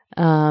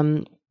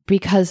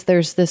because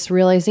there's this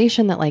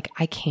realization that like,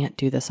 I can't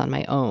do this on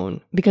my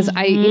own because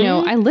I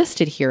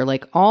listed here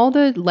like all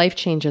the life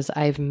changes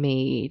I've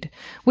made,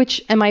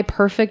 which am I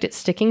perfect at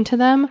sticking to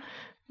them?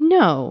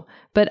 No,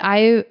 but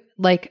I've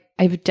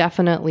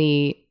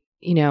definitely,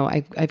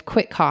 I've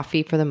quit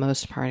coffee for the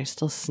most part. I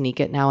still sneak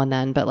it now and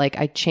then, but like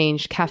I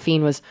changed.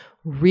 Caffeine was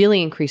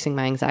really increasing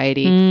my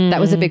anxiety. That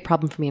was a big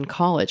problem for me in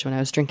college when I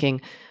was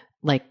drinking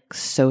like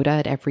soda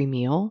at every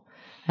meal.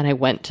 And I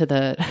went to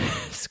the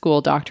school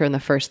doctor, and the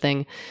first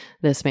thing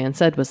this man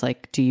said was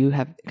like, do you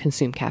have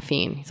consumed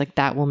caffeine? He's like,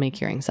 that will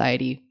make your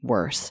anxiety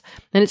worse.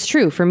 And it's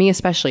true for me,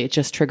 especially, it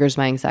just triggers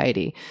my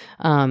anxiety.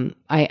 I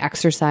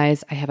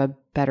exercise, I have a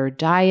better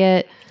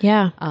diet.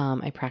 Yeah.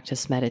 I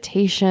practice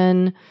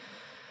meditation.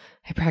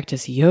 I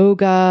practice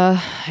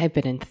yoga. I've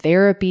been in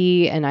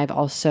therapy, and I've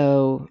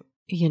also,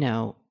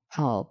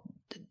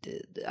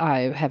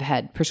 I have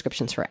had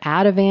prescriptions for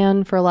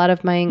Ativan for a lot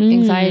of my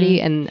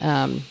anxiety,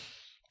 and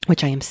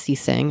which I am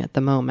ceasing at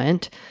the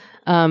moment.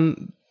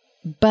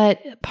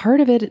 But part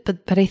of it,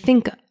 but I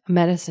think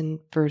medicine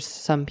for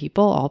some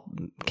people,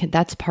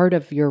 that's part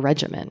of your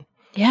regimen.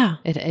 Yeah.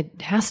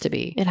 It has to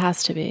be. It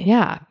has to be.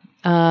 Yeah.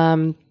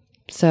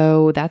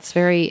 So that's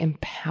very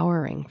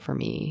empowering for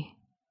me.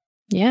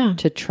 Yeah.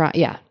 To try.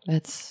 Yeah.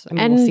 We'll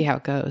see how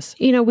it goes.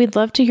 We'd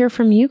love to hear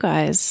from you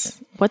guys.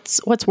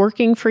 What's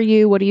working for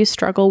you? What do you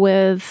struggle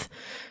with?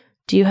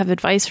 Do you have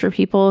advice for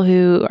people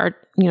who are,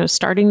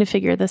 starting to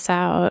figure this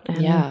out?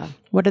 And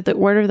what are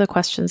the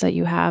questions that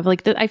you have?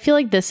 Like, I feel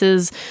like this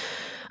is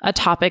a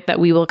topic that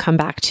we will come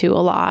back to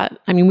a lot.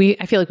 I mean,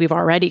 I feel like we've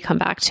already come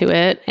back to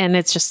it, and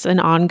it's just an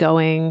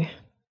ongoing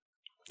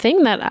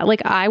thing that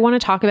like I want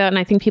to talk about, and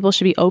I think people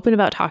should be open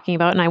about talking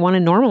about, and I want to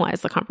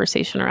normalize the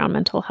conversation around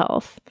mental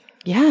health.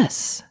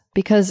 Yes,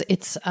 because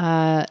it's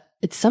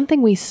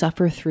something we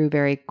suffer through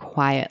very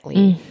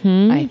quietly,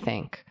 I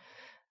think.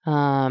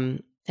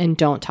 And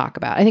don't talk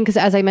about. I think because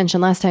as I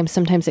mentioned last time,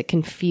 sometimes it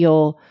can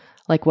feel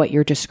like what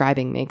you're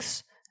describing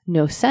makes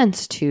no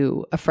sense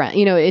to a friend.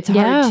 It's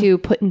hard to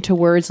put into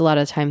words a lot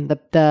of the time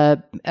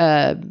the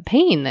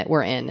pain that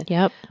we're in,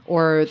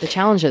 or the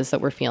challenges that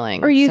we're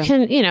feeling. Or you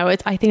can,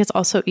 I think it's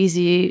also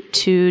easy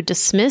to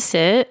dismiss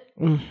it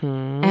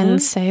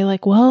and say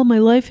like, well, my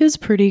life is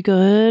pretty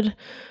good.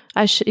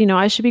 I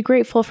should be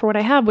grateful for what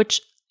I have,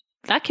 which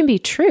that can be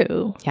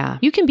true. Yeah.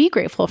 You can be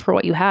grateful for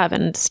what you have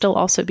and still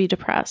also be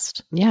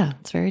depressed. Yeah,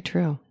 it's very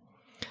true.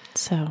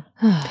 So,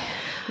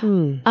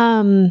 so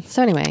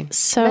anyway,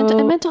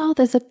 mental health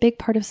is a big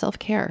part of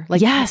self-care.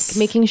 Like, yes,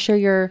 making sure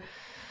your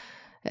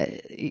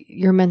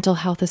mental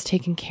health is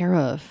taken care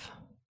of.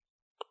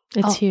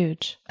 It's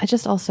huge. I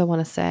just also want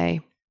to say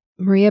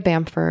Maria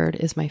Bamford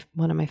is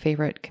one of my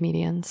favorite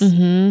comedians.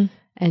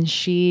 And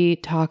she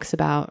talks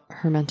about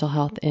her mental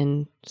health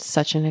in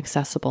such an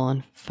accessible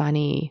and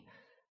funny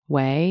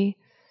way.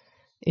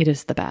 It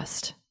is the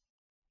best.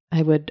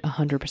 I would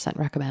 100%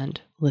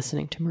 recommend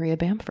listening to Maria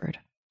Bamford.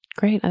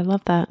 Great. I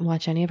love that.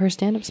 Watch any of her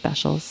stand-up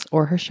specials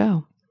or her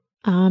show.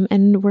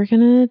 And we're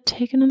going to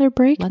take another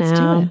break now. Let's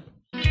do it.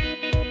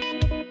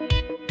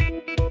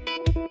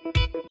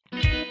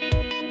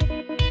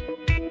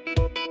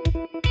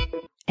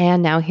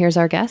 And now here's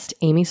our guest,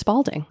 Amy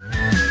Spalding.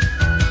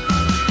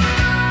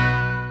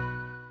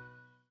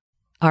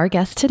 Our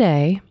guest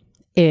today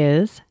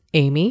is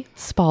Amy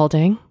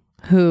Spalding,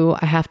 who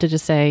I have to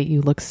just say,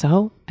 you look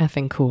so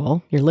effing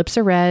cool. Your lips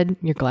are red.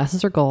 Your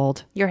glasses are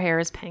gold. Your hair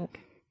is pink.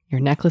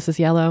 Your necklace is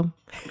yellow.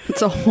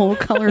 It's a whole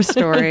color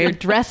story. Your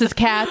dress is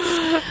cats.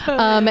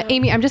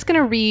 Amy, I'm just going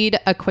to read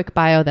a quick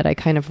bio that I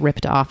kind of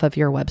ripped off of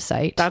your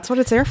website. That's what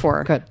it's there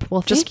for. Good.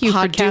 Well, just thank you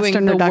for doing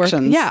the work.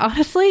 Yeah,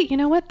 honestly, you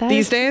know what?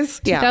 These days?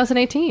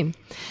 2018.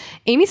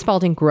 Amy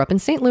Spalding grew up in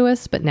St.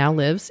 Louis, but now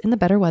lives in the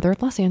better weather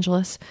of Los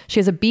Angeles. She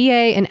has a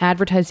BA in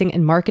Advertising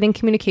and Marketing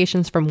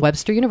Communications from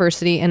Webster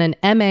University and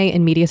an MA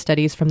in Media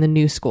Studies from the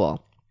New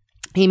School.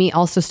 Amy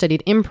also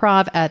studied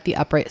improv at the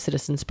Upright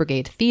Citizens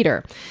Brigade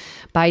Theater.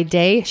 By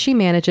day, she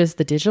manages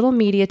the digital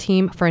media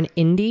team for an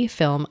indie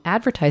film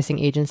advertising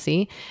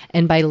agency.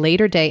 And by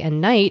later day and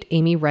night,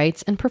 Amy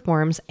writes and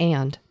performs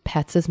and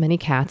pets as many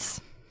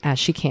cats as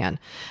she can.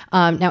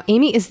 Now,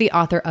 Amy is the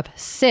author of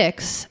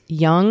 6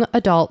 young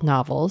adult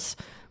novels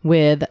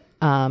with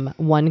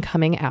one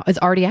coming out. It's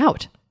already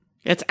out.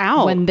 It's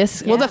out. When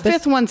this, the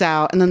fifth one's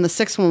out, and then the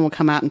sixth one will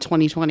come out in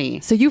 2020.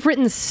 So you've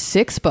written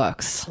 6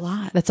 books. A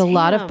lot. That's a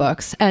lot of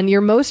books. And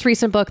your most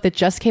recent book that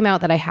just came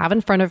out that I have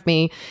in front of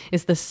me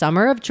is The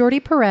Summer of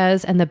Jordi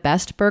Perez and the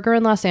Best Burger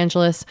in Los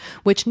Angeles,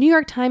 which New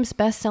York Times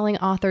bestselling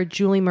author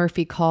Julie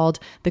Murphy called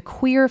the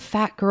queer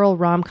fat girl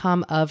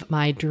rom-com of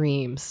my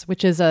dreams,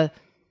 which is a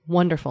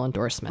wonderful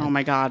endorsement. Oh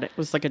my God. It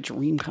was like a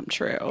dream come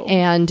true.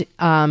 And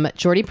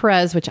Jordi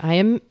Perez, which I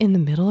am in the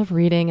middle of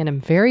reading and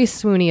I'm very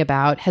swoony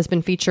about, has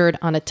been featured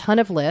on a ton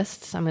of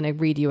lists. I'm going to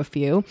read you a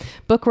few.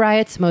 Book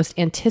Riot's most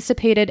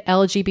anticipated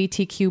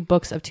LGBTQ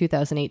books of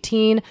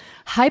 2018,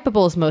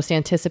 Hypable's most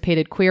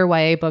anticipated queer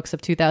YA books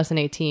of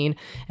 2018,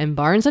 and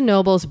Barnes &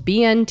 Noble's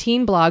BN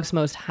Teen Blog's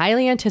most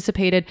highly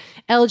anticipated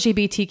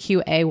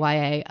LGBTQ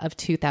AYA of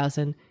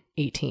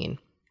 2018.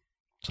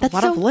 That's a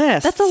lot of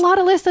lists. That's a lot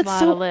of lists. That's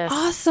so lists.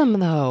 awesome,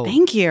 though.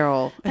 Thank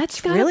you.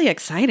 That's really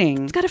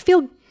exciting. It's got to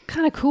feel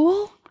kind of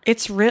cool.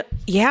 It's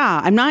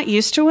yeah, I'm not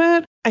used to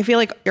it. I feel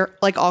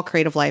like all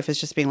creative life is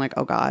just being like,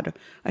 oh God,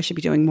 I should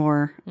be doing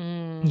more.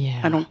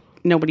 Yeah.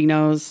 Nobody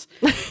knows.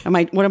 What am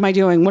I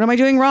doing? What am I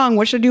doing wrong?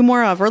 What should I do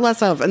more of or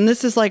less of? And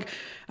this is like,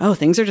 oh,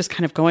 things are just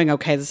kind of going,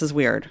 okay, this is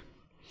weird.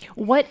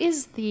 What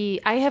is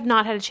I have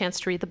not had a chance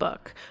to read the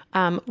book.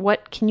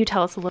 What can you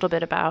tell us a little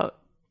bit about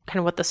kind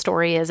of what the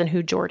story is and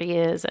who Jordi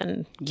is?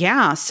 And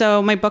yeah,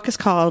 so my book is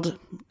called,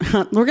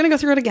 we're going to go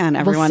through it again,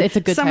 everyone. It's a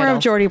good Summer title.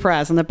 of Jordi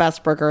Perez and the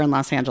Best Burger in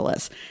Los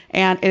Angeles.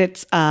 And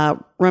it's a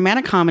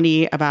romantic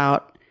comedy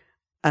about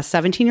a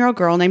 17-year-old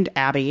girl named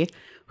Abby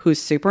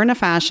who's super into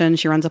fashion.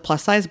 She runs a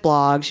plus size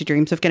blog. She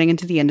dreams of getting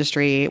into the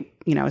industry,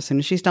 as soon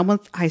as she's done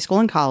with high school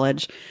and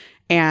college.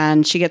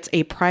 And she gets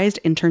a prized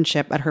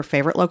internship at her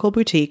favorite local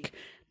boutique.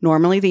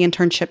 Normally the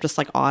internship just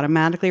like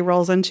automatically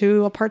rolls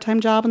into a part-time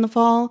job in the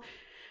fall.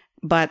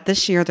 But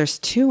this year there's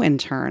 2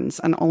 interns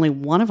and only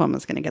one of them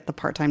is going to get the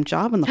part-time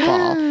job in the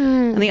fall.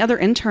 And the other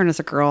intern is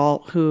a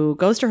girl who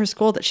goes to her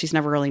school that she's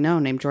never really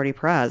known named Jordi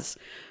Perez,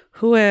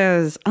 who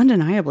is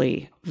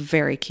undeniably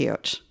very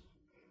cute.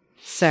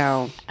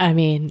 So, I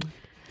mean,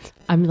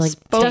 I'm like,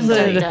 supposed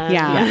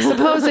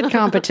supposed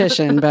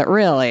competition, but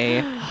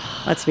really,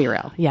 let's be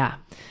real. Yeah.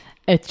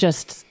 It's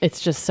just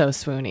so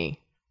swoony.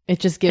 It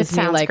just gives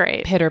me like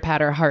great. pitter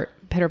patter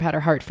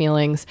heart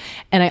feelings.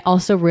 And I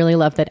also really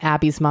love that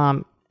Abby's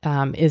mom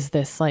is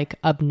this like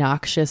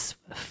obnoxious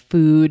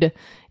food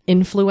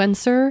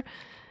influencer,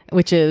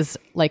 which is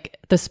like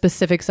the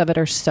specifics of it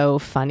are so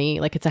funny.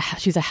 Like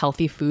she's a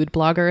healthy food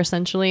blogger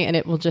essentially. And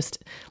it will just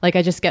like,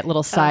 I just get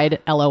little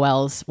side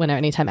LOLs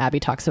anytime Abby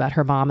talks about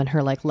her mom and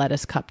her like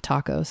lettuce cup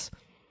tacos.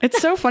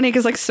 It's so funny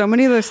because like so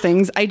many of those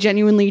things I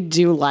genuinely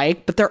do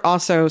like, but they're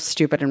also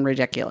stupid and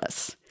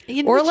ridiculous.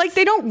 Or like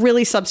they don't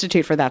really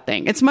substitute for that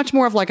thing. It's much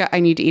more of like I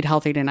need to eat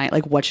healthy tonight.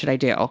 Like what should I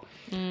do?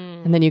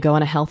 And then you go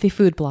on a healthy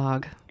food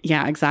blog.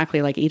 Yeah,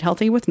 exactly. Like Eat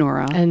Healthy with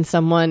Nora. And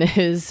someone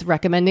is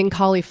recommending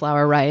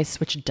cauliflower rice,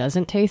 which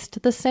doesn't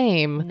taste the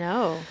same.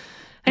 No.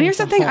 And here's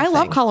the thing. I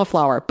love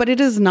cauliflower, but it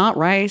is not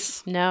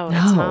rice. No,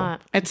 it's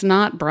not. It's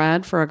not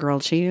bread for a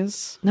grilled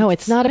cheese. No,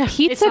 it's not a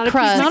pizza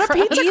crust. It's not a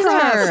pizza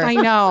crust. I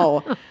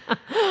know.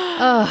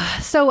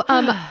 So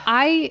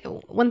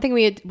one thing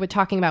we were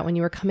talking about when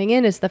you were coming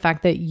in is the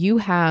fact that you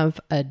have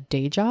a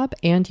day job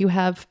and you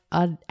have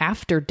an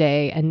after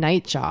day and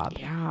night job.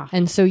 Yeah.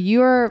 And so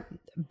you're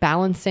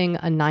balancing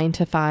a 9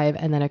 to 5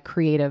 and then a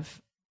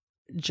creative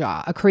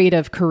job, a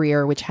creative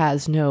career, which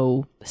has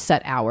no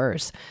set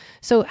hours.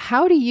 So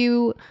how do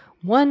you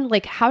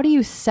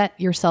set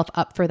yourself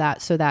up for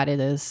that so that it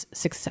is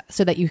success,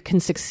 so that you can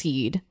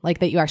succeed, like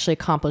that you actually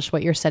accomplish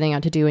what you're setting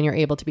out to do and you're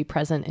able to be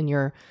present in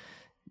your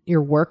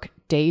work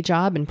day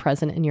job and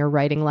present in your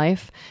writing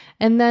life?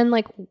 And then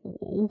like,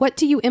 what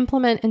do you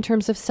implement in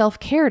terms of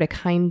self-care to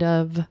kind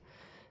of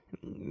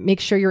make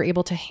sure you're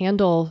able to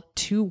handle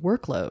 2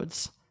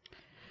 workloads?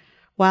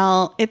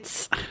 Well,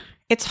 it's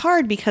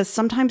hard because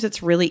sometimes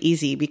it's really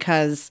easy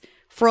because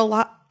for a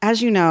lot,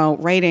 as you know,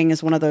 writing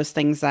is one of those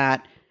things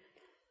that,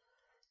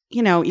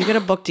 you get a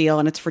book deal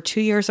and it's for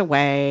 2 years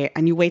away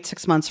and you wait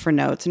 6 months for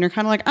notes and you're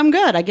kind of like, I'm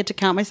good. I get to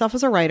count myself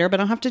as a writer, but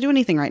I don't have to do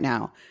anything right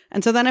now.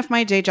 And so then if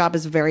my day job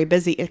is very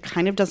busy, it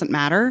kind of doesn't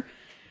matter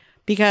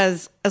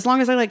because as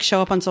long as I like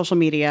show up on social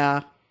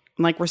media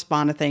and like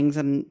respond to things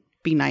and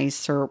be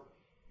nice or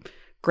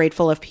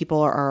grateful if people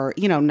are,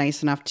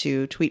 nice enough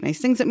to tweet nice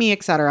things at me,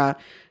 etc.,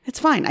 it's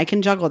fine. I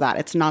can juggle that.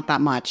 It's not that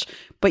much,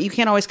 but you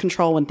can't always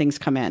control when things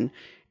come in.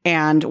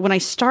 And when I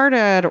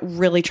started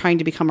really trying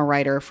to become a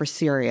writer for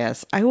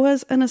serious, I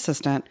was an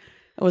assistant.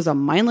 It was a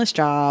mindless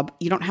job.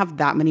 You don't have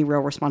that many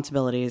real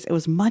responsibilities. It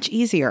was much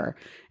easier.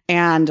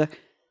 And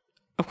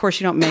of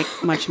course, you don't make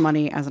much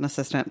money as an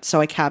assistant.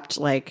 So I kept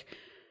like,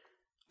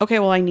 okay,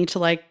 well, I need to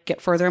like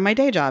get further in my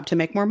day job to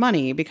make more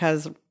money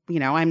because,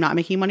 I'm not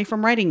making money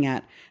from writing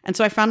yet. And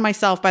so I found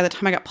myself, by the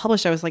time I got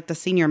published, I was like the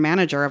senior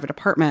manager of a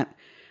department.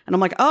 And I'm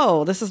like,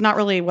 oh, this is not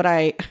really what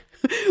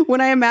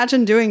when I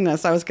imagined doing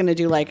this, I was going to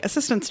do like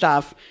assistant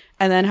stuff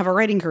and then have a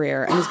writing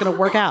career and it's going to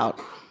work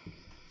out.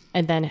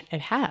 And then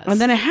it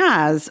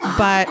has.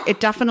 But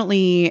it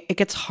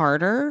gets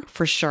harder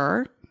for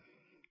sure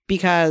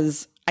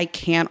because I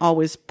can't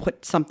always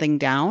put something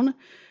down.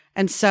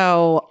 And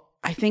so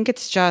I think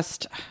it's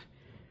just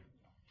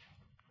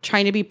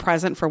trying to be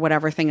present for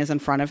whatever thing is in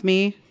front of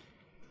me.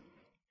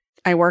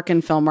 I work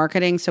in film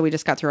marketing, so we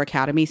just got through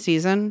Academy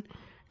season.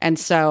 And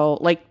so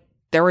like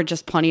there were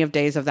just plenty of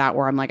days of that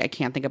where I'm like, I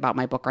can't think about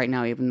my book right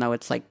now, even though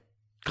it's like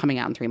coming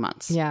out in 3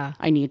 months. Yeah.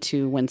 I need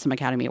to win some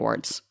Academy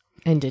Awards.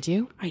 And did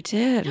you? I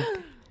did.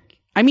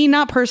 I mean,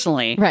 not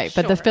personally. Right.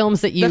 But the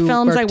films that you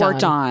I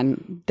worked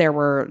on, there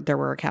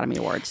were Academy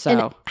Awards. So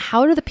And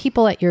how do the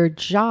people at your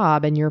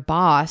job and your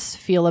boss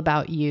feel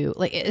about you?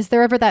 Like, is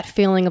there ever that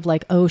feeling of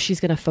like, oh, she's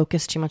going to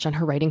focus too much on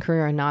her writing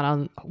career and not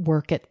on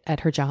work at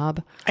her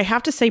job? I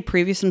have to say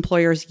previous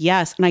employers,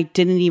 yes. And I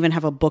didn't even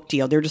have a book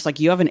deal. They're just like,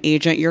 you have an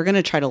agent, you're going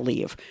to try to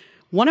leave.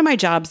 One of my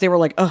jobs, they were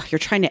like, oh, you're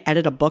trying to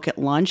edit a book at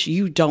lunch.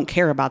 You don't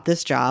care about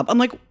this job. I'm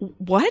like,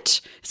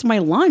 what? It's my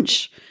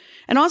lunch.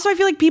 And also, I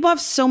feel like people have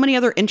so many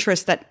other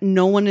interests that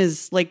no one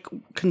is like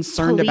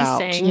concerned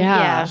about.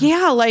 Yeah.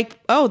 Yeah, like,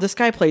 oh, this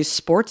guy plays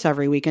sports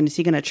every weekend. Is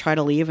he going to try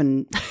to leave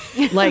and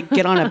like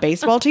get on a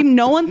baseball team?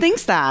 No one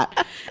thinks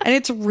that. And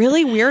it's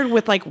really weird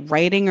with like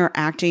writing or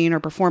acting or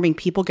performing.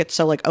 People get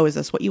so like, oh, is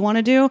this what you want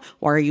to do?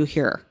 Why are you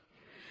here?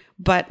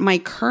 But my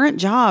current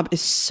job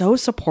is so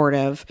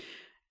supportive.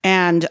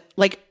 And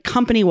like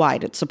company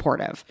wide, it's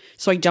supportive.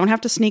 So I don't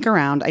have to sneak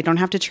around. I don't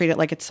have to treat it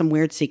like it's some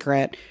weird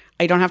secret.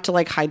 I don't have to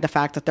like hide the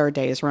fact that there are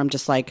days where I'm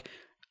just like,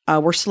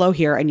 we're slow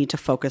here. I need to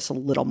focus a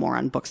little more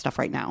on book stuff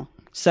right now.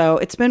 So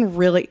it's been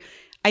really,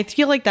 I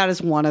feel like that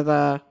is one of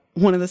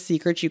the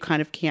secrets you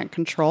kind of can't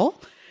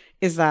control,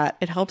 is that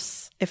it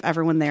helps if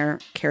everyone there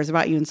cares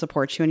about you and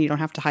supports you and you don't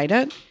have to hide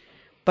it.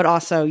 But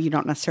also you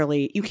don't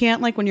necessarily, you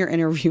can't like when you're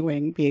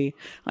interviewing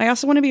I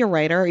also want to be a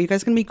writer. Are you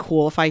guys going to be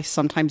cool if I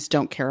sometimes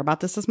don't care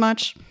about this as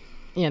much?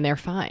 Yeah, and they're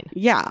fine.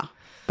 Yeah.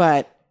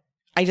 But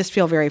I just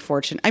feel very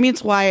fortunate. I mean,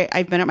 it's why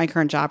I've been at my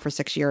current job for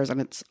 6 years, and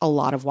it's a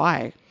lot of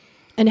why.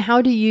 And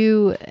how do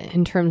you,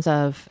 in terms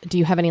of, do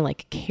you have any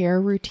like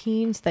care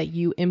routines that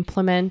you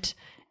implement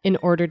in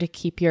order to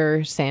keep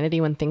your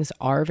sanity when things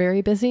are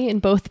very busy in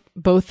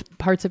both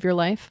parts of your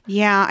life?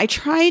 Yeah,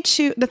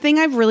 the thing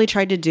I've really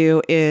tried to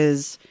do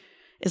is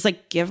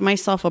like give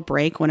myself a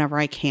break whenever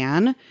I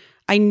can.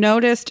 I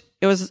noticed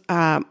it was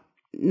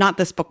not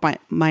this book,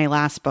 my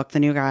last book, The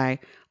New Guy.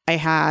 I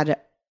had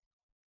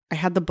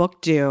the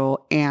book due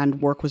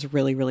and work was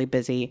really, really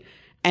busy,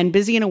 and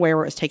busy in a way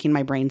where it was taking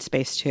my brain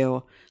space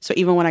too. So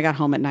even when I got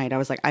home at night, I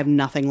was like, I have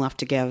nothing left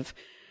to give.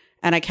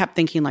 And I kept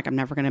thinking like, I'm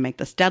never going to make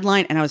this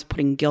deadline. And I was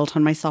putting guilt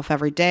on myself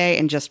every day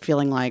and just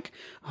feeling like,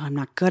 oh, I'm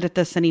not good at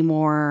this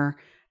anymore.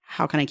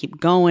 How can I keep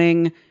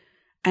going?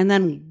 And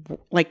then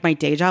like my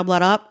day job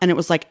let up and it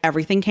was like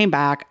everything came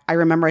back. I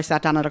remember I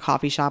sat down at a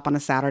coffee shop on a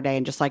Saturday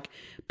and just like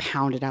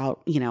pounded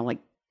out, like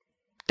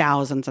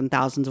thousands and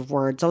thousands of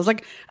words. I was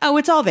like, oh,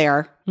 it's all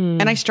there.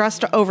 And I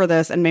stressed over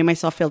this and made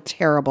myself feel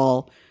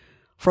terrible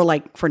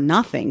for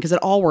nothing because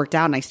it all worked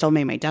out and I still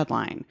made my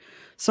deadline.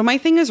 So my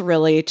thing is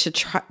really to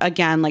try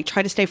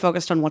to stay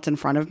focused on what's in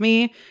front of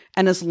me.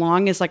 And as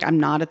long as like I'm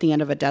not at the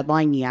end of a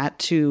deadline yet,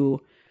 to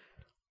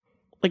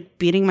like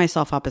beating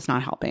myself up is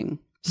not helping.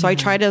 So I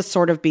try to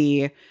sort of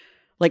be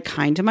like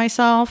kind to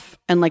myself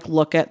and like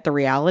look at the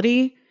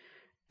reality.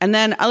 And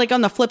then I like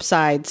on the flip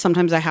side,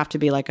 sometimes I have to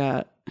be like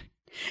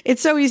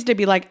it's so easy to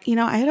be like,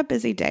 I had a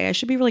busy day. I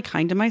should be really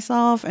kind to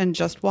myself and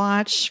just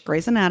watch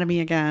Grey's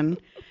Anatomy again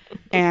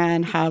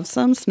and have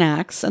some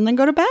snacks and then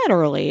go to bed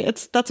early.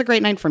 That's a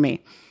great night for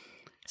me.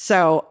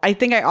 So I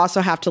think I also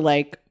have to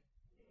like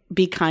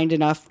be kind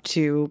enough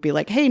to be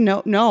like, hey,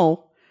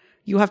 no,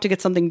 you have to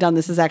get something done.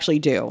 This is actually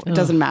due. It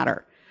doesn't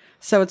matter.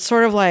 So it's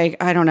sort of like,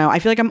 I don't know. I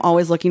feel like I'm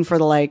always looking for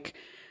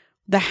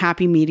the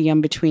happy medium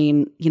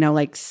between,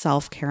 like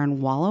self-care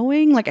and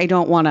wallowing. Like I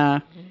don't want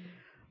to,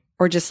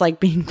 or just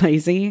like being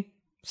lazy.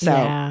 So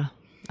yeah,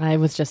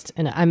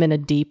 I'm in a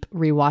deep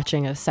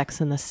rewatching of Sex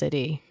and the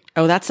City.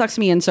 Oh, that sucks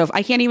me in. So if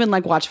I can't even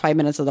like watch 5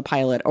 minutes of the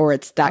pilot, or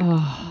it's that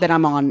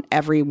I'm on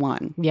every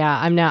one.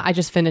 Yeah, I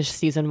just finished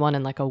season 1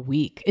 in like a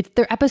week.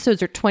 Their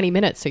episodes are 20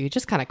 minutes, so you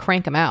just kind of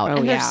crank them out. Oh,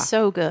 and yeah. they're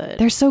so good.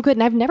 They're so good.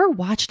 And I've never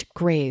watched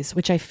Grey's,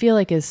 which I feel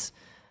like is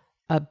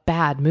a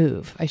bad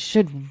move. I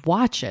should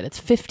watch it. It's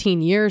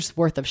 15 years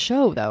worth of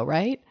show though,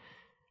 right?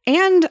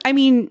 And I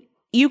mean,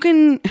 you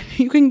can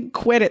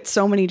quit at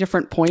so many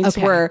different points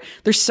where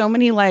there's so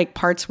many like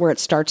parts where it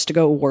starts to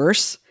go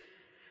worse.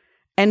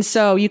 And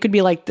so you could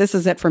be like, this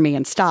is it for me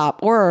and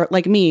stop. Or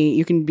like me,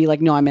 you can be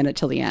like, no, I'm in it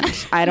till the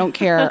end. I don't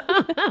care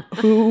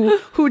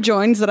who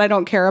joins that I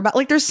don't care about.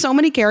 Like there's so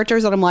many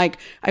characters that I'm like,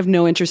 I have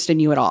no interest in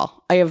you at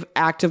all.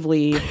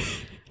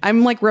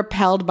 I'm like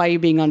repelled by you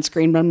being on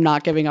screen, but I'm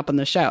not giving up on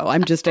the show.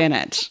 I'm just in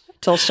it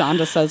till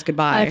Shonda says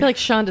goodbye. I feel like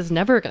Shonda's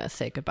never going to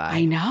say goodbye.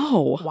 I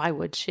know. Why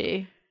would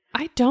she?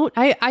 I don't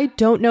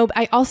know.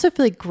 I also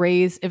feel like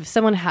Grey's, if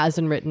someone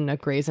hasn't written a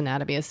Grey's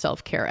Anatomy as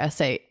self-care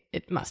essay,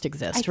 it must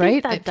exist,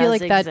 right? I feel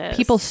like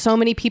that so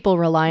many people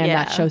rely on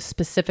that show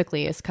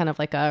specifically as kind of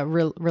like a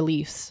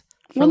relief.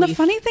 Well, the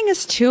funny thing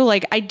is too,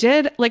 like I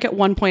did, like at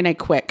one point I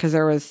quit because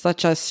there was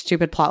such a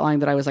stupid plot line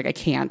that I was like, I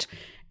can't.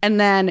 And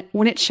then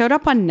when it showed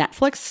up on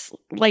Netflix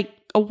like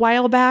a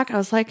while back, I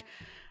was like,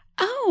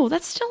 oh,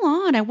 that's still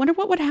on. I wonder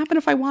what would happen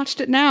if I watched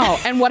it now.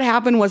 And what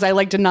happened was I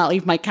like did not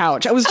leave my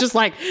couch. I was just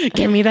like,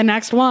 give me the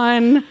next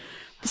one.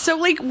 So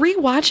like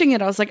rewatching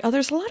it, I was like, oh,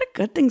 there's a lot of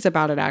good things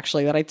about it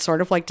actually that I'd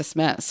sort of like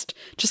dismissed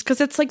just because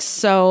it's like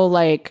so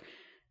like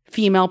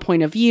female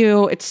point of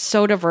view. It's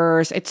so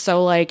diverse. It's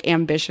so like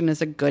ambition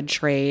is a good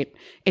trait.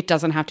 It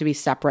doesn't have to be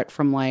separate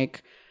from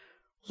like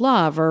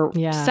love or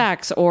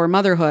sex or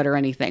motherhood or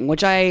anything,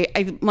 which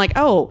I'm like,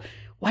 oh,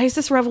 why is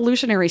this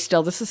revolutionary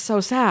still? This is so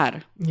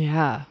sad.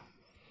 Yeah.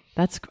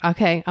 That's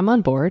okay. I'm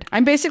on board.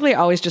 I'm basically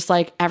always just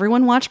like,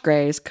 everyone watch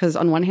Grey's because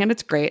on one hand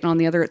it's great and on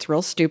the other it's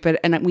real stupid,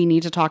 and we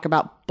need to talk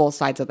about both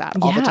sides of that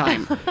all the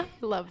time.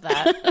 Love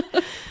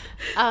that.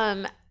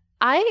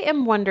 I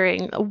am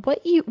wondering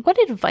what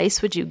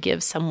advice would you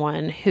give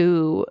someone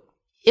who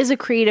is a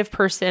creative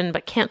person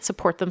but can't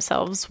support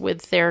themselves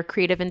with their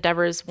creative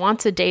endeavors,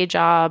 wants a day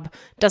job,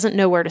 doesn't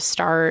know where to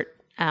start?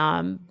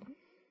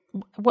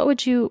 What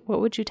would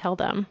you tell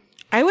them?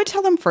 I would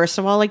tell them, first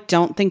of all, like,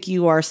 don't think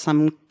you are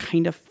some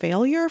kind of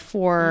failure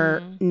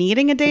for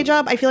needing a day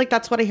job. I feel like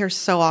that's what I hear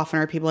so often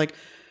are people like,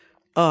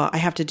 oh, I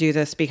have to do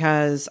this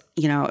because,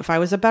 you know, if I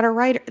was a better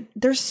writer,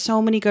 there's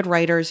so many good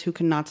writers who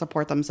cannot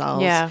support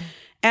themselves. Yeah.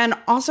 And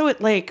also it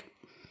like,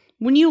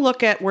 when you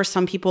look at where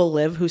some people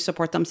live who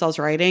support themselves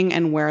writing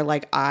and where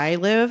like I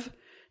live,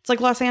 it's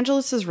like Los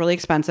Angeles is really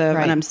expensive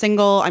and I'm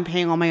single, I'm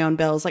paying all my own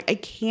bills. Like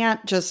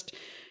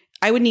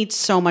I would need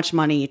so much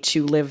money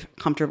to live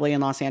comfortably in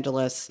Los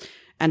Angeles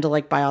and to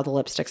like buy all the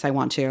lipsticks I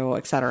want to,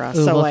 et cetera. Ooh,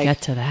 so we'll like,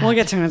 get to that. We'll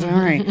get to it. All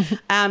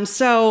right.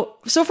 So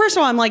first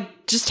of all, I'm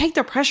like, just take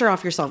the pressure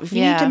off yourself. If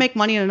you need to make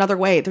money in another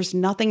way, there's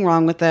nothing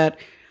wrong with it.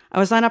 I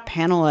was on a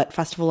panel at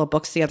Festival of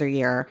Books the other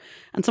year,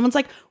 and someone's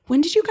like,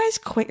 when did you guys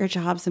quit your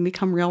jobs and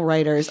become real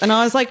writers? And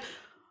I was like,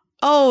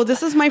 oh,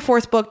 this is my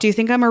 4th book. Do you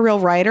think I'm a real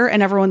writer?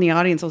 And everyone in the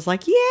audience was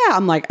like, yeah.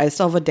 I'm like, I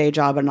still have a day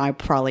job and I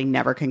probably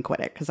never can quit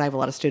it because I have a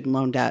lot of student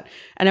loan debt.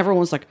 And everyone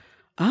was like,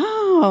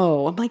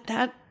 oh, I'm like,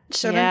 that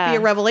shouldn't be a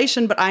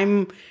revelation, but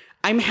I'm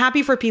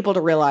happy for people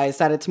to realize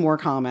that it's more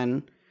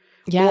common.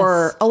 Yes.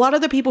 Or a lot of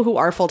the people who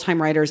are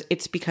full-time writers,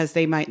 it's because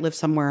they might live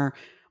somewhere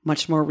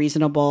much more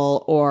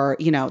reasonable, or,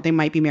 you know, they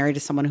might be married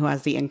to someone who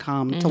has the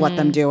income to let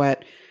them do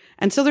it.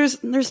 And so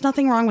there's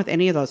nothing wrong with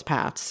any of those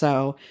paths.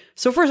 So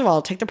first of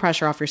all, take the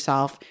pressure off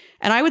yourself.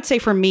 And I would say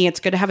for me, it's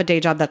good to have a day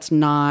job that's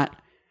not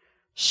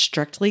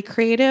strictly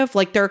creative.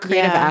 Like there are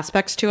creative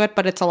aspects to it,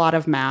 but it's a lot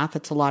of math.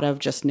 It's a lot of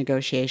just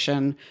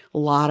negotiation, a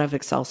lot of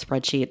Excel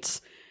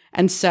spreadsheets.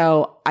 And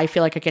so I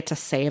feel like I get to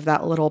save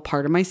that little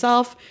part of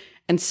myself.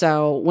 And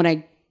so when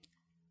I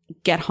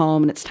get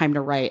home and it's time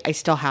to write, I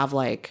still have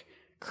like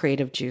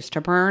creative juice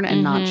to burn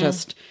and not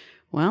just,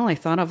 well, I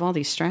thought of all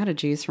these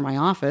strategies for my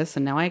office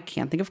and now I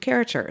can't think of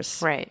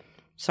characters. Right.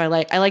 So I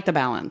like the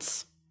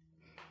balance.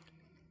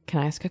 Can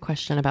I ask a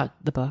question about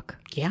the book?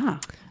 Yeah.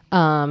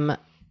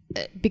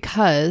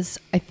 Because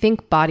I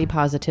think body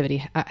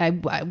positivity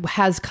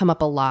has come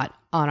up a lot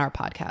on our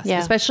podcast,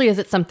 especially as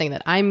it's something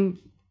that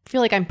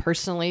feel like I'm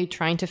personally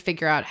trying to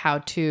figure out how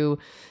to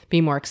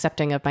be more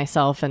accepting of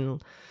myself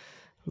and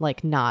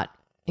like not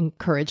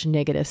encourage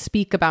negative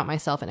speak about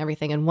myself and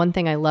everything. And one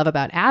thing I love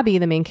about Abby,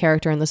 the main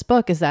character in this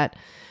book, is that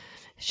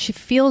she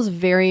feels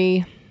there's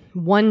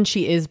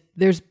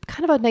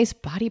kind of a nice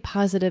body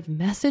positive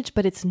message,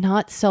 but it's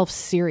not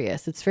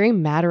self-serious. It's very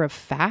matter of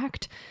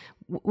fact.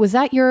 Was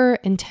that your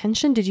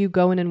intention? Did you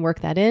go in and work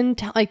that in?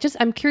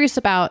 I'm curious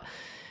about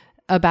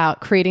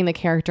creating the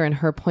character and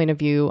her point of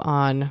view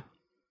on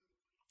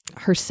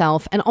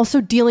herself, and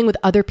also dealing with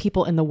other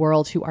people in the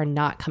world who are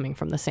not coming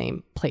from the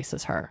same place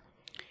as her.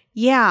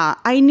 Yeah,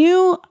 I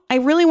knew I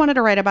really wanted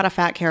to write about a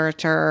fat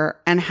character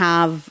and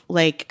have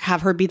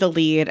her be the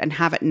lead and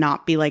have it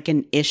not be like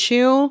an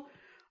issue.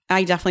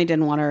 I definitely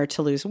didn't want her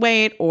to lose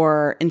weight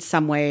or in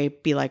some way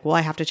be like, well,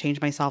 I have to change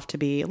myself to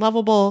be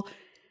lovable.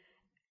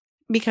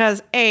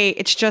 Because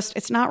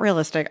it's not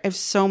realistic. I have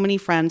so many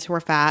friends who are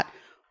fat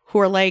who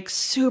are like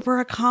super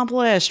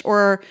accomplished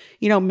or,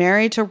 you know,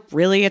 married to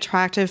really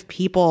attractive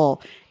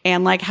people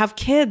and like have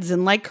kids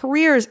and like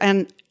careers.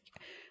 And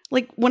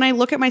like when I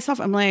look at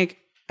myself, I'm like,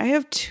 I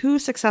have 2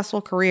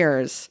 successful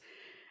careers.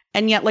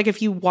 And yet, like,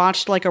 if you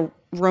watched like a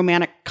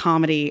romantic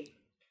comedy,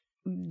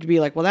 to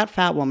be like, well, that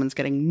fat woman's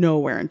getting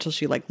nowhere until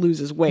she like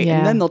loses weight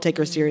and then they'll take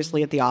her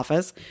seriously at the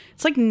office.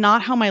 It's like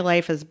not how my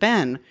life has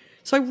been.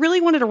 So I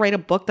really wanted to write a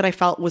book that I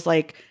felt was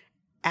like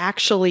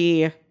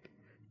actually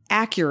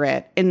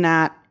accurate in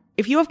that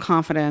if you have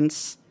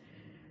confidence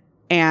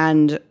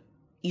and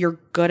you're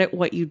good at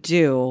what you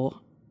do,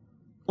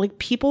 like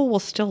people will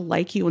still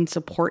like you and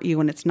support you.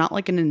 And it's not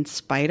like an in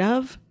spite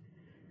of.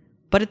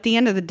 But at the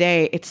end of the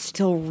day, it's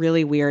still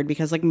really weird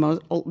because like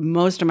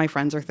most of my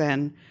friends are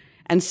thin.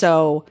 And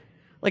so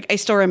like I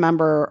still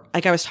remember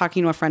like I was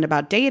talking to a friend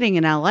about dating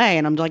in LA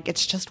and I'm like,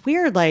 it's just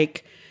weird.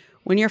 Like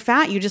when you're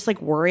fat, you just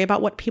like worry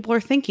about what people are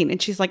thinking.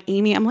 And she's like,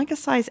 Amy, I'm like a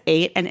size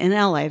 8. And in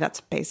LA,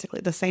 that's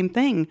basically the same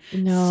thing.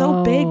 No.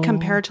 So big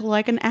compared to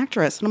like an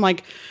actress. And I'm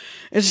like,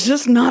 it's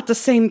just not the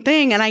same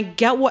thing. And I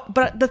get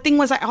but the thing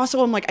was, I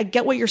also am like, I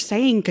get what you're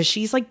saying, because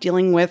she's like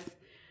dealing with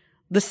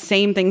the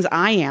same things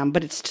I am,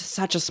 but it's to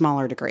such a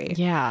smaller degree.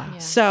 Yeah.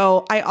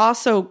 So I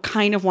also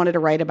kind of wanted to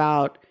write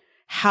about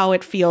how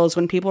it feels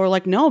when people are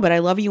like, no, but I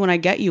love you and I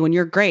get you and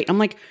you're great. I'm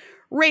like,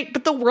 right,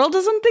 but the world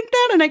doesn't think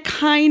that. And I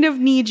kind of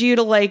need you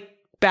to like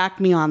back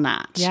me on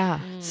that. Yeah.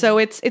 So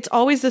it's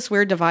always this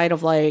weird divide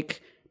of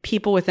like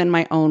people within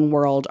my own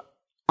world,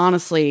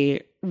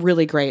 honestly,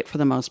 really great for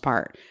the most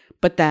part.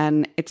 But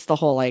then it's the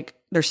whole like,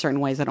 there's certain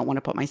ways I don't want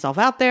to put myself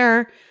out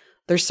there.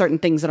 There's certain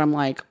things that I'm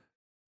like,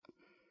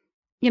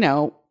 you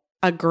know,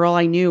 a girl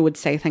I knew would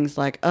say things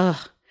like, ugh,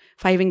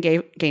 if I even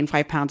gain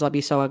 5 pounds, I'll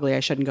be so ugly I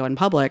shouldn't go in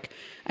public.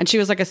 And she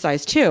was like a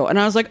size 2. And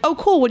I was like, oh,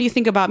 cool. What do you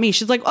think about me?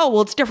 She's like, oh,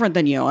 well, it's different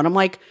than you. And I'm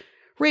like,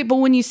 right. But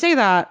when you say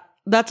that,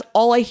 that's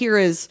all I hear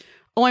is,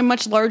 oh, I'm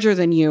much larger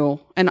than you.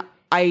 And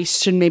I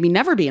should maybe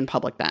never be in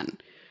public then.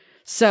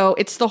 So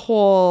it's the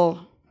whole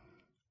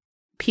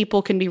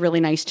people can be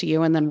really nice to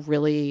you and then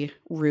really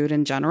rude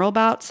in general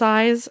about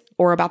size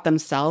or about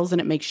themselves.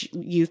 And it makes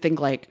you think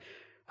like,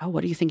 oh,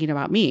 what are you thinking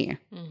about me?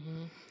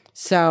 Mm-hmm.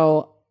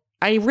 So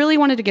I really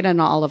wanted to get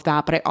into all of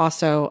that, but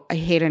I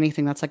hate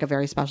anything that's like a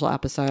very special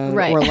episode,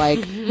 right, or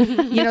like,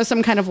 you know,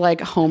 some kind of like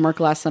homework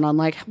lesson on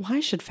like, why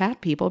should fat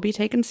people be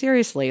taken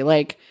seriously?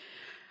 Like,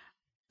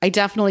 I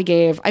felt like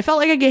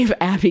I gave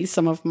Abby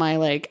some of my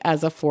like,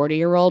 as a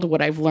 40-year-old,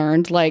 what I've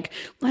learned, like,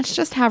 let's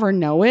just have her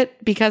know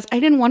it, because I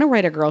didn't want to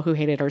write a girl who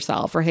hated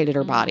herself or hated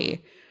her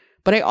body.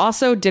 But I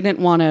also didn't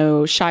want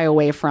to shy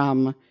away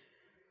from,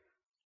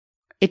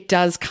 it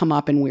does come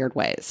up in weird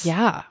ways.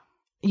 Yeah.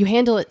 You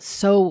handle it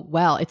so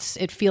well.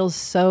 It feels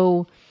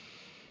so,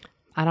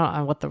 I don't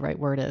know what the right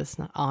word is.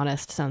 Not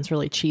honest sounds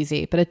really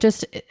cheesy, but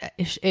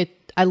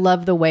I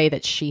love the way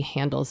that she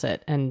handles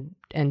it and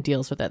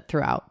deals with it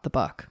throughout the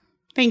book.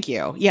 Thank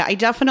you. Yeah,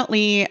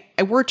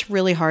 I worked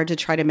really hard to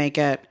try to make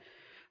it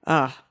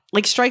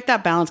like strike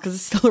that balance, because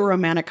it's still a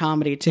romantic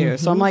comedy too.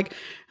 Mm-hmm. So I'm like,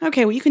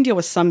 okay, well, you can deal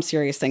with some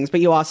serious things,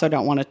 but you also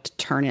don't want it to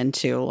turn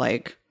into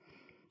like,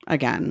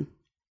 again,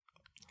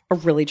 a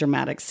really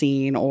dramatic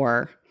scene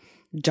or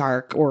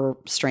dark or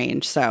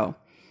strange. So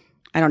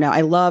I don't know.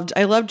 I loved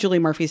Julie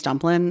Murphy's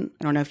Dumplin'.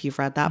 I don't know if you've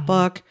read that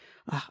book.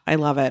 I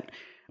love it.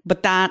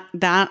 But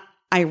that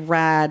I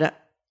read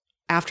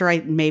after I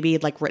maybe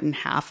like written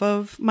half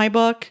of my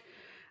book,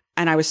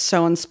 and I was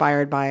so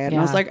inspired by it. Yeah. And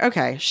I was like,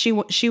 okay,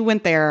 she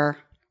went there,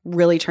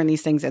 really turned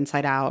these things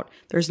inside out.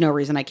 There's no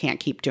reason I can't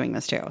keep doing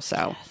this too.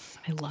 So yes,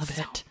 I love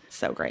it.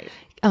 So great.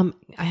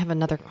 I have a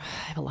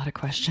lot of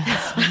questions.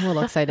 I'm a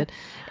little excited.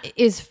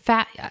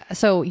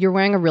 So you're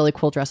wearing a really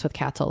cool dress with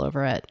cats all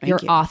over it. Your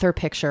author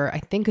picture, I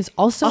think, is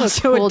also a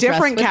cool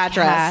different dress cat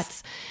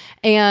dress.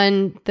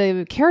 And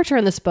the character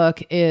in this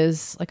book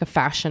is like a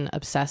fashion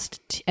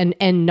obsessed and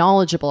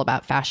knowledgeable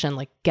about fashion,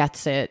 like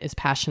gets it, is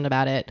passionate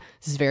about it.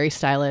 This is very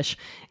stylish.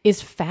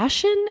 Is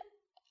fashion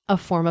a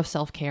form of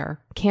self-care?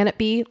 Can it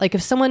be? Like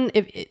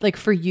if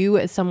for you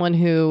as someone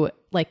who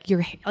like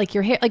your hair,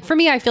 like for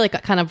me, I feel like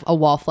kind of a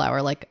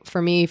wallflower. Like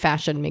for me,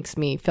 fashion makes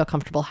me feel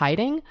comfortable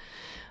hiding,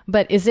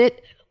 but is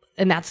it,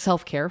 and that's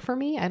self-care for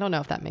me? I don't know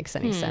if that makes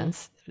any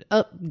sense.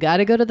 Oh,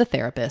 gotta go to the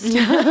therapist.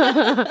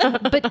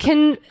 But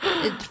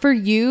for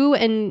you,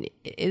 and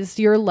is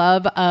your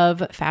love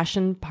of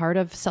fashion part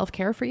of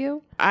self-care for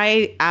you?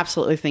 I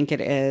absolutely think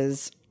it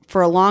is.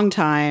 For a long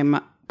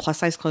time, plus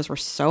size clothes were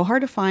so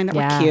hard to find that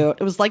were cute.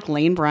 It was like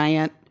Lane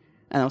Bryant,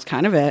 and that was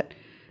kind of it.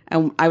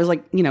 And I was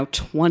like,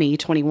 20,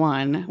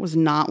 21, was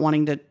not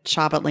wanting to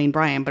shop at Lane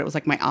Bryant, but it was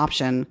like my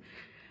option.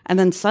 And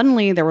then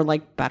suddenly there were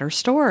like better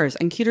stores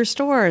and cuter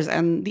stores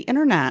and the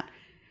internet.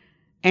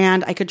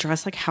 And I could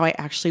dress like how I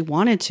actually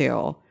wanted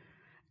to.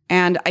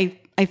 And I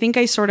think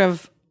I sort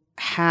of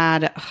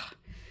had,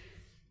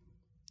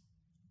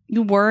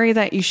 you worry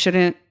that you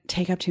shouldn't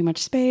take up too much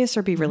space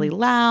or be really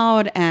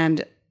loud.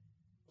 And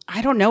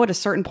I don't know, at a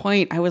certain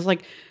point, I was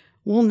like,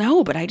 well,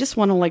 no, but I just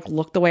want to like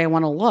look the way I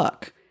want to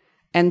look.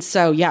 And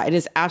so, yeah, it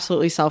is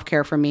absolutely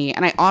self-care for me.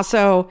 And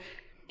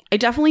I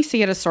definitely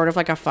see it as sort of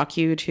like a fuck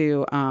you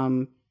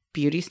to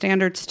beauty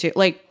standards too,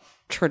 like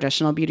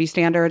traditional beauty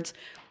standards.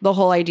 The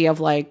whole idea of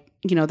like,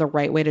 the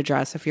right way to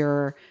dress if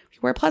you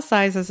wear plus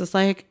sizes is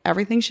like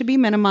everything should be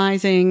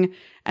minimizing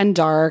and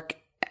dark.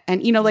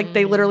 And, like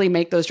they literally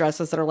make those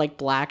dresses that are like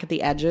black at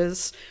the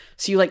edges.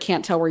 So you like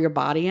can't tell where your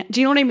body,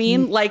 do you know what I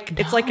mean? Like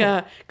it's like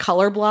a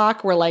color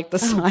block where like the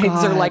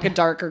sides are like a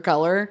darker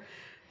color.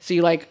 So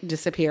you like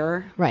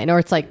disappear. Right. Or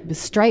it's like the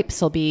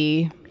stripes will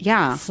be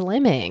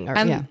slimming.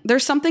 And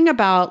there's something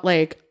about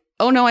like,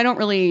 oh no, I don't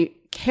really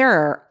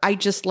care. I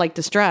just like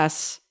this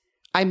dress.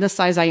 I'm the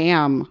size I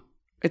am.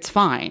 It's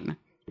fine.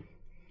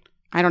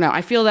 I don't know.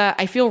 I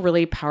feel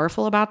really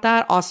powerful about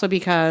that. Also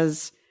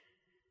because,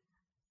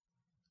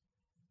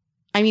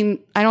 I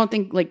don't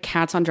think like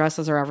cats on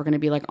dresses are ever going to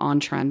be like on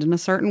trend in a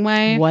certain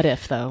way. What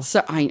if though?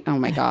 So oh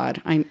my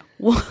God.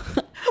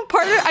 Part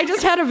I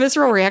just had a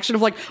visceral reaction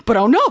of like, but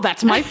oh no,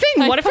 that's my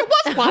thing. What if it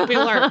was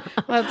popular?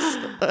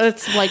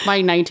 That's like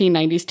my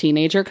 1990s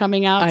teenager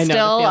coming out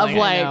still of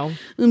like,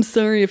 I'm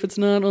sorry if it's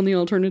not on the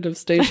alternative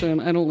station.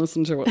 I don't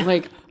listen to it.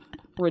 Like,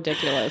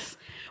 ridiculous.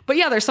 But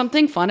yeah, there's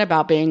something fun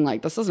about being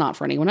like, this is not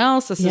for anyone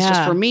else. This is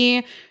just for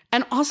me.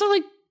 And also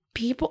like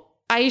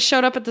I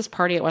showed up at this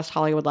party at West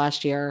Hollywood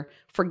last year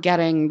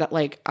forgetting that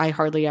like I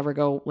hardly ever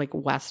go like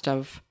west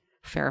of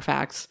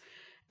Fairfax.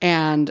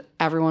 And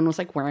everyone was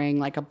like wearing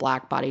like a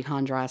black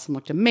bodycon dress and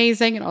looked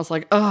amazing. And I was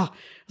like, oh, I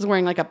was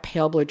wearing like a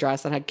pale blue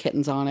dress that had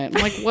kittens on it.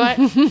 I'm like, what?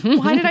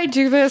 Why did I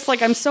do this?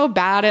 Like, I'm so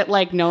bad at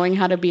like knowing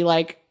how to be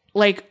I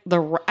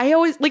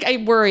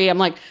worry. I'm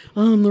like,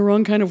 oh, I'm the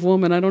wrong kind of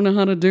woman. I don't know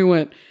how to do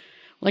it.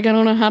 Like, I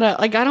don't know how to,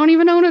 like, I don't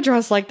even own a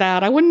dress like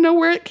that. I wouldn't know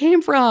where it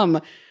came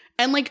from.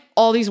 And like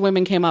all these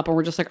women came up and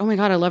were just like, oh my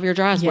God, I love your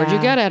dress. Where'd you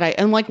get it?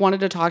 And like wanted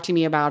to talk to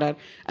me about it.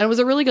 And it was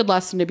a really good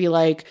lesson to be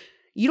like,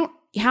 you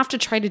have to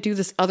try to do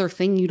this other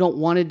thing you don't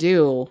want to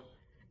do.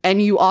 And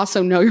you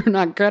also know you're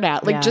not good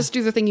at. Like, just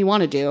do the thing you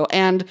want to do.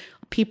 And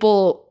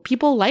people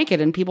like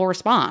it and people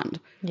respond.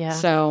 Yeah.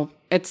 So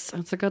it's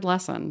a good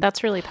lesson.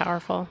 That's really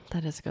powerful.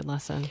 That is a good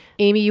lesson.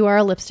 Amy, you are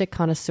a lipstick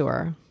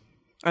connoisseur.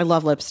 I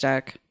love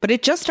lipstick, but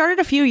it just started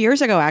a few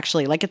years ago,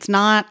 actually. Like, it's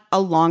not a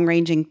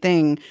long-ranging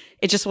thing.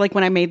 It's just like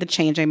when I made the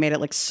change, I made it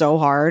like so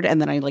hard and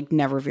then I like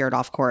never veered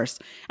off course.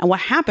 And what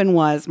happened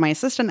was my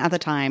assistant at the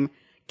time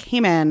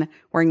came in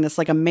wearing this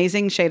like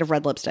amazing shade of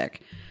red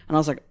lipstick. And I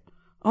was like,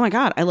 oh my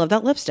God, I love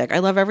that lipstick. I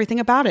love everything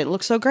about it. It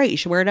looks so great. You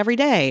should wear it every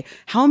day.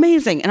 How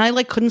amazing. And I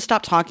like couldn't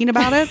stop talking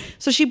about it.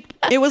 So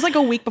it was like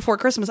a week before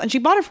Christmas and she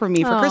bought it for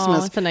me for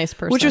Christmas. That's a nice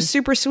person. Which was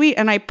super sweet.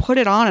 And I put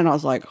it on and I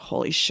was like,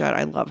 holy shit,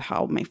 I love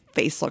how my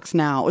face looks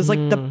now. It was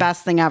like the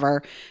best thing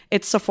ever.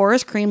 It's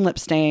Sephora's cream lip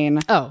stain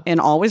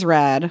in Always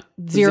Red.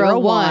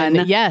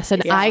 01. Yes,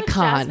 an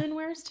icon. Jasmine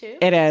wears too?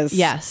 It is.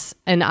 Yes.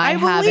 And I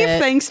have believe it.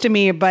 Thanks to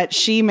me, but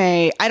she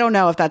may, I don't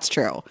know if that's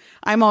true.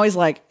 I'm always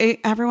like,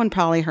 everyone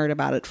probably heard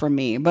about it from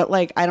me, but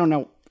like, I don't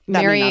know.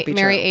 That may not be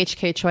Mary true.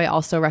 H.K. Choi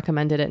also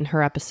recommended it in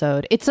her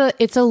episode. It's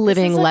a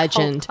living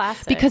legend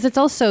because it's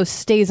also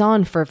stays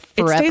on for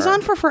forever. It stays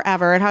on for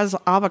forever. It has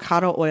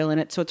avocado oil in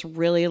it, so it's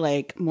really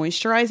like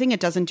moisturizing. It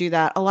doesn't do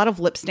that. A lot of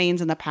lip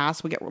stains in the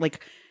past would get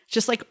like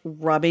just like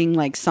rubbing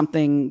like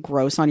something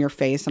gross on your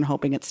face and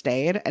hoping it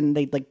stayed, and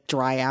they'd like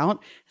dry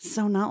out. It's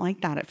so not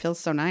like that. It feels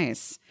so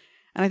nice,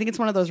 and I think it's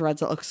one of those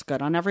reds that looks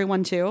good on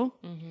everyone too.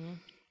 Mm-hmm.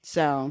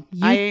 So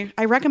I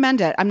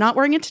recommend it. I'm not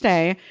wearing it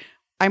today.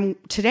 I'm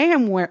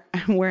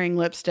wearing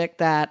lipstick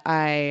that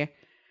I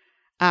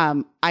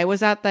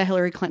was at the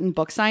Hillary Clinton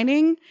book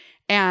signing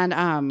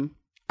and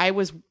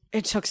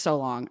it took so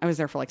long. I was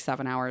there for like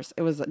 7 hours.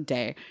 It was a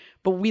day.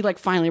 But we like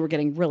finally were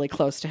getting really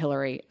close to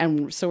Hillary.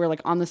 And so we're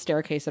like on the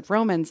staircase at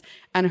Romans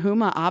and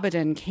Huma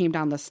Abedin came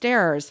down the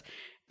stairs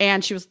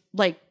and she was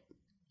like,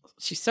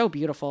 she's so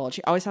beautiful.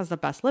 She always has the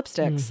best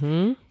lipsticks.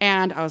 Mm-hmm.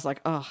 And I was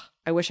like, oh,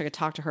 I wish I could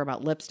talk to her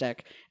about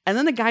lipstick. And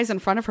then the guys in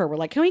front of her were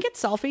like, can we get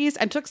selfies?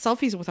 And took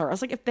selfies with her. I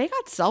was like, if they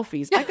got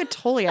selfies, I could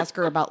totally ask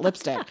her about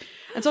lipstick.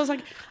 And so I was like,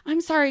 I'm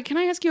sorry, can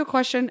I ask you a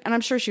question? And I'm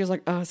sure she was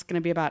like, oh, it's going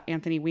to be about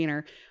Anthony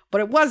Weiner.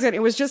 But it wasn't.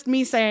 It was just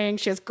me saying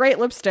she has great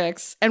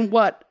lipsticks. And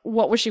what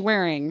was she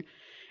wearing?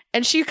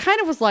 And she kind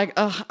of was like,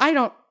 I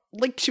don't,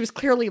 like, she was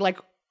clearly like,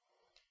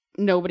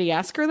 nobody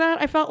asked her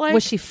that. I felt like,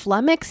 was she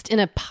flummoxed in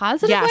a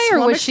positive way,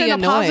 or was she in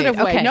annoyed? A positive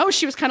way? Okay. No,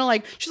 she was kind of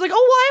like, she's like, oh,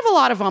 well, I have a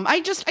lot of them.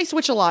 I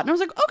switch a lot, and I was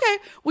like, okay,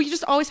 well, you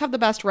just always have the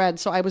best red.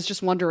 So I was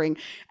just wondering,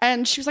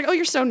 and she was like, oh,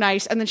 you're so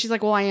nice, and then she's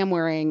like, well, I am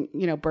wearing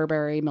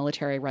Burberry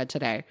military red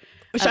today.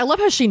 Which I love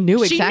how she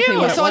knew exactly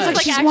what it was. So I was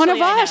like, she's one of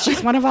us.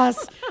 She's one of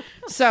us.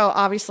 So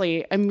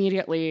obviously,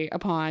 immediately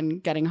upon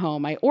getting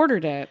home, I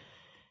ordered it.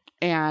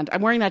 And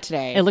I'm wearing that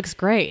today. It looks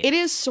great. It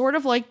is sort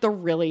of like the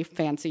really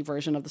fancy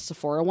version of the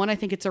Sephora one. I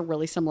think it's a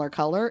really similar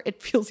color.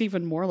 It feels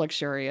even more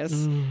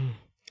luxurious.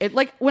 It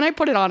like when I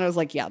put it on, I was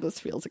like, yeah, this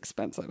feels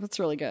expensive. It's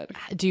really good.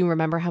 Do you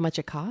remember how much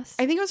it cost?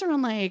 I think it was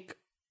around like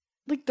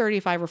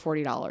 $35 or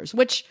 $40,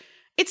 which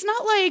it's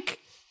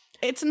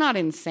not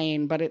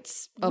insane, but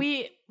it's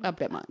a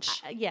bit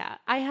much. Yeah.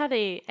 I had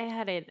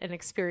an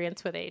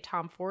experience with a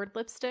Tom Ford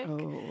lipstick.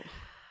 Oh.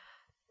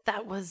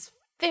 That was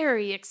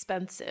very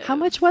expensive. How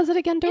much was it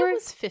again, Dory? It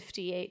was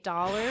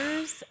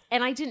 $58.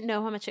 And I didn't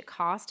know how much it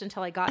cost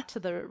until I got to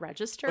the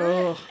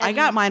register. I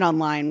got mine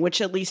online,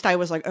 which at least I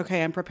was like,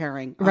 okay, I'm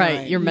preparing.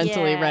 Right. You're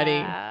mentally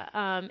ready.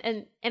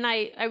 And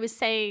I was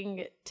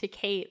saying to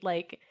Kate,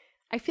 like,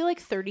 I feel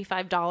like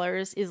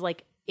 $35 is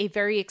like a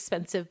very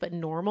expensive but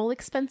normal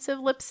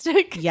expensive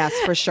lipstick. Yes,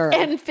 for sure.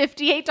 And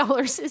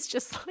 $58 is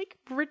just like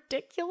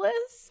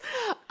ridiculous.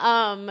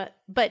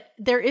 But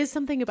there is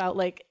something about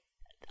like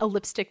a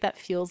lipstick that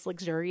feels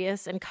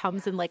luxurious and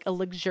comes in like a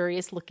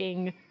luxurious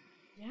looking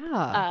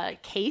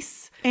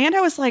case. And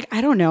I was like,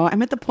 I don't know.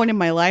 I'm at the point in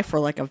my life where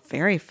like a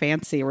very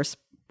fancy,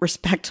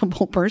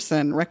 respectable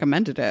person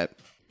recommended it.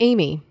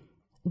 Amy,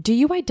 do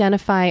you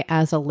identify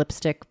as a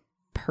lipstick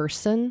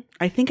person?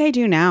 I think I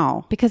do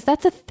now. Because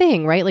that's a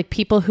thing, right? Like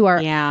people who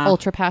are Yeah.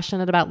 ultra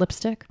passionate about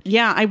lipstick.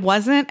 Yeah, I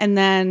wasn't. And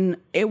then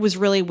it was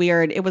really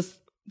weird. It was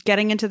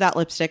getting into that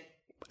lipstick.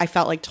 I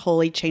felt like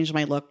totally changed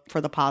my look for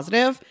the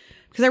positive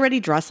because I already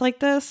dressed like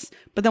this.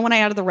 But then when I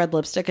added the red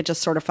lipstick, it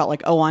just sort of felt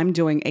like, oh, I'm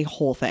doing a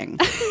whole thing.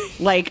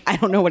 Like, I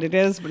don't know what it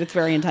is, but it's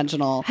very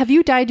intentional. Have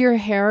you dyed your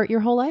hair your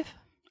whole life?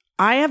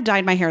 I have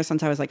dyed my hair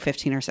since I was like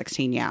 15 or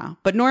 16. Yeah.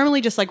 But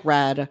normally just like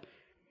red.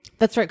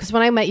 That's right. Because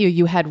when I met you,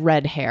 you had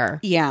red hair.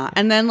 Yeah.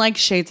 And then like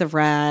shades of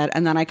red.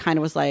 And then I kind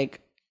of was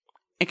like,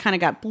 it kind of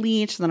got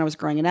bleached. And then I was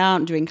growing it out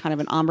and doing kind of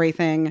an ombre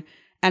thing.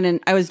 And then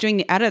I was doing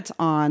the edits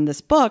on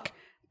this book.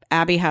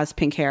 Abby has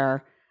pink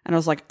hair. And I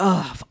was like,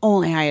 oh, if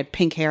only I had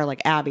pink hair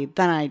like Abby,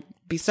 then I'd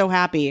be so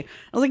happy. I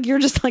was like, you're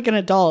just like an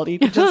adult. You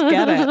can just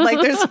get it. Like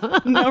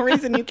there's no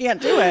reason you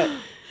can't do it.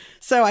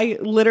 So I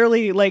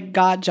literally like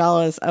got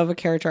jealous of a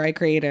character I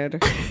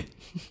created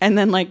and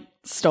then like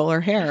stole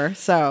her hair.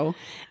 So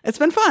it's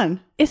been fun.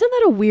 Isn't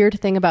that a weird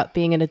thing about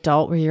being an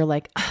adult where you're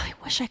like, oh, I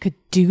wish I could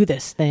do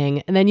this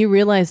thing. And then you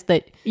realize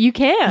that You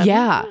can.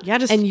 yeah. Yeah,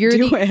 just and you're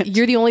do the, it.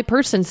 You're the only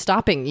person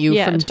stopping you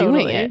Yeah, from doing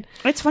totally. it.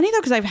 It's funny though,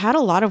 because I've had a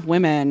lot of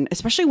women,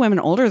 especially women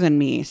older than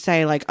me,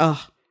 say like,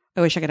 oh,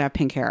 I wish I could have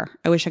pink hair.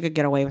 I wish I could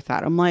get away with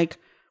that. I'm like,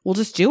 well,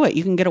 just do it.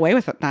 You can get away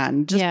with it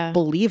then. Just Yeah.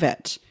 believe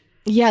it.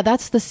 Yeah,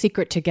 that's the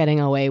secret to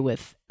getting away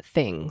with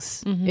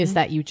things is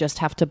that you just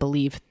have to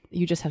believe,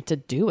 you just have to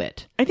do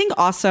it. I think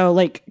also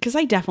like, because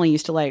I definitely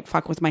used to like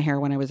fuck with my hair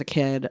when I was a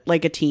kid,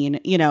 like a teen,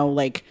 you know,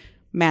 like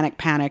manic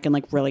panic and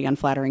like really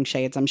unflattering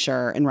shades, I'm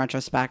sure, in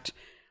retrospect.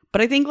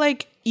 But I think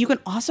like you can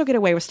also get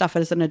away with stuff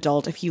as an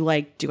adult if you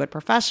like do it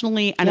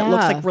professionally and it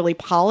looks Yeah. like really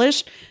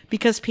polished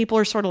because people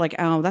are sort of like,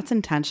 oh, that's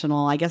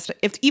intentional. I guess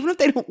even if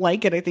they don't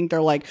like it, I think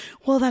they're like,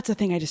 well, that's a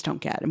thing I just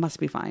don't get. It must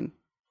be fine.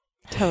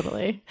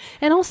 Totally.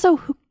 And also,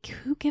 who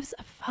gives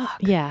a fuck?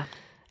 Yeah.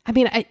 I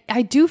mean,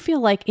 I do feel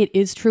like it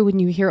is true when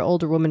you hear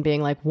older women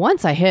being like,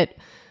 once I hit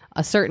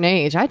a certain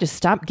age, I just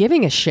stopped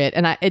giving a shit.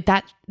 And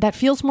that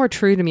feels more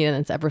true to me than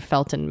it's ever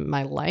felt in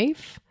my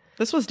life.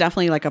 This was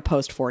definitely like a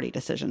post 40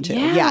 decision too.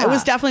 Yeah. Yeah, it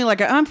was definitely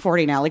like, I'm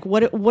 40 now. Like,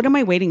 what am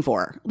I waiting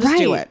for? Just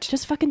do it.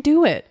 Just fucking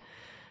do it.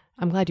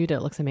 I'm glad you did.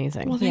 It looks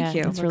amazing. Well, thank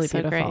you. It's really looks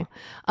so beautiful.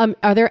 great.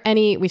 Are there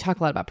any, we talk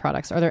a lot about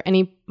products. Are there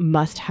any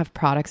must-have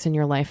products in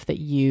your life that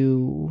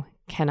you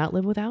cannot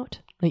live without,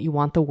 that you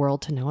want the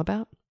world to know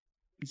about?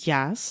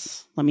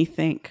 Yes. Let me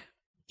think.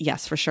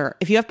 Yes, for sure.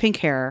 If you have pink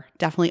hair,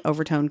 definitely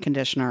Overtone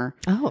conditioner,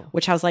 Oh.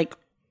 which has like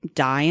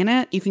dye in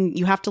it.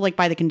 You have to like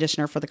buy the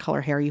conditioner for the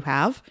color hair you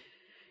have.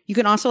 You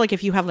can also like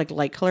if you have like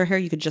light color hair,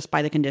 you could just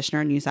buy the conditioner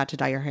and use that to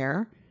dye your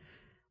hair.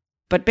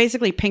 But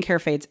basically pink hair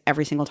fades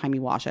every single time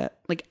you wash it.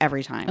 Like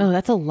every time. Oh,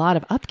 that's a lot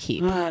of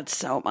upkeep. It's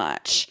so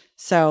much.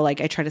 So like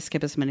I try to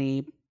skip as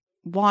many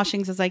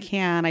washings as I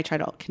can. I try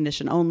to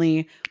condition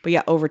only. But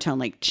yeah, Overtone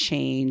like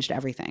changed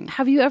everything.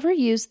 Have you ever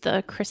used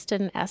the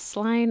Kristen S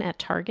line at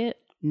Target?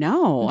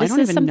 No, I This don't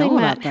is even something know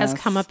that about has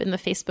this. come up in the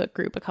Facebook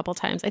group a couple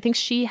times. I think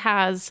she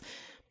has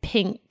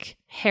pink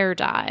hair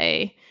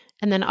dye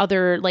and then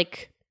other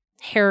like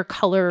hair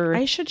color.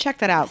 I should check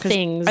that out because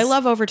things. I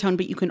love Overtone,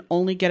 but you can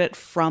only get it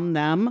from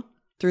them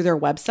through their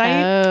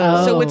website.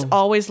 Oh. So it's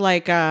always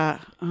like, I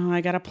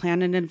got to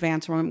plan in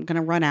advance or I'm going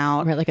to run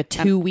out. Right, like a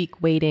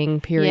 2-week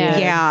waiting period.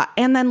 Yeah.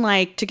 And then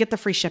like to get the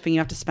free shipping, you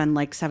have to spend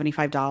like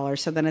 $75.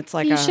 So then it's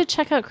like You should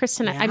check out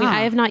Kristen. I mean, Yeah. I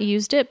have not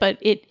used it, but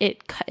it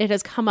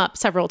has come up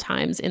several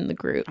times in the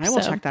group. I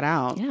will so, check that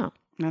out. Yeah.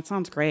 That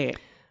sounds great.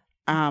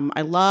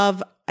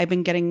 I've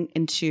been getting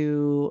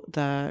into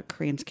the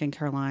Korean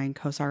skincare line,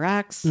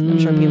 COSRX. I'm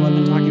sure people have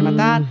been talking about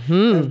that.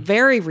 They're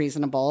very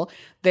reasonable.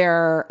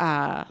 Their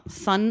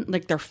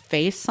their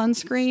face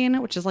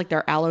sunscreen, which is like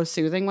their aloe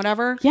soothing,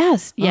 whatever.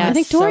 Yes. Yes. I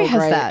think Dory So has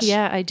great. that.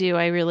 Yeah, I do.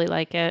 I really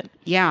like it.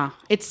 Yeah.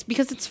 It's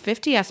because it's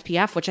 50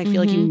 SPF, which I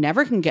feel like you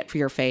never can get for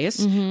your face,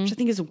 which I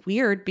think is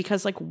weird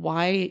because like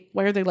why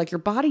are they like your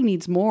body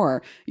needs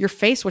more? Your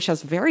face, which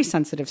has very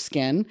sensitive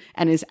skin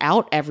and is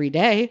out every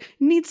day,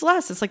 needs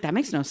less. It's like that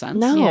makes no sense.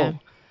 No. Yeah.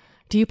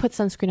 Do you put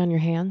sunscreen on your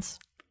hands?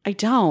 I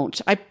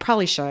don't. I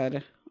probably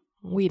should.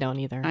 We don't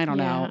either. I don't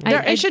Yeah. know.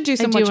 I should do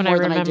so much when more I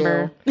than I do.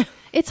 remember.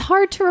 It's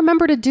hard to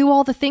remember to do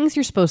all the things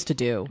you're supposed to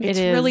do. It's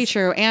It is. really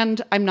true. And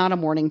I'm not a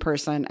morning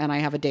person and I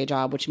have a day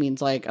job, which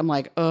means like I'm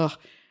like, ugh,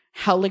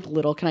 how like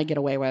little can I get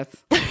away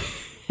with?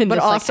 in But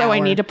this, like, also I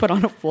hour. need to put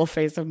on a full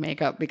face of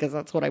makeup because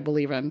that's what I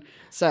believe in.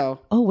 So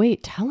Oh,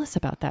 wait. Tell us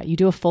about that. You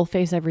do a full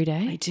face every I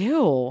day?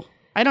 do.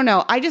 I don't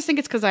know. I just think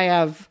it's because I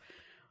have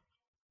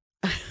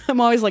I'm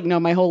always like, no,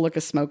 my whole look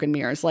is smoke and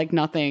mirrors. Like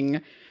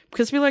nothing.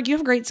 Because people are like, you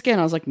have great skin.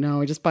 I was like,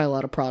 no, I just buy a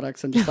lot of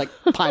products and just like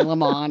pile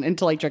them on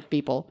until I trick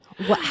people.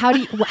 How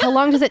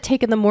long does it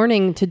take in the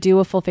morning to do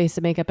a full face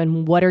of makeup,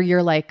 and what are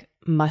your like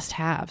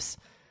must-haves?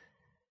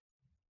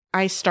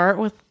 I start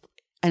with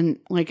an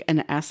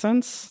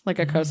essence, like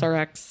a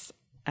COSRX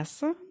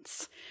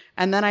essence.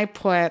 And then I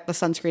put the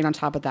sunscreen on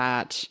top of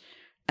that.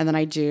 And then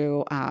I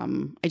do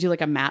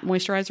like a matte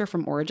moisturizer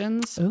from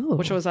Origins, Ooh.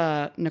 which was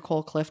a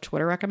Nicole Cliff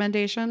Twitter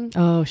recommendation.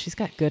 Oh, she's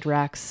got good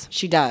racks.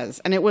 She does.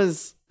 And it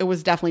was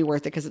definitely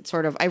worth it because it's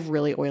sort of, I have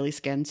really oily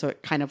skin. So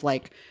it kind of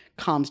like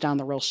calms down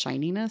the real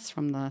shininess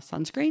from the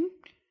sunscreen.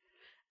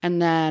 And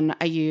then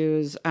I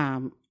use, I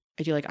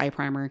do like eye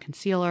primer and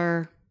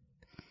concealer.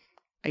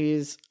 I'm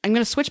going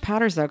to switch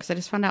powders though, because I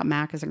just found out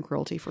MAC isn't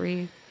cruelty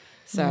free.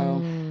 So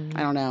I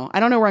don't know. I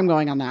don't know where I'm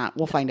going on that.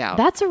 We'll find out.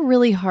 That's a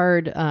really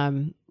hard,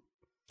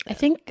 I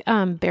think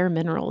Bare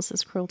Minerals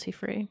is cruelty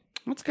free.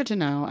 That's good to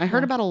know. I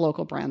heard about a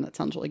local brand that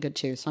sounds really good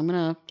too. So I'm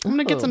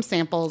gonna get some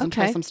samples and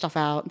try some stuff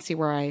out and see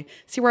where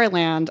I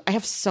land. I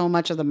have so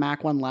much of the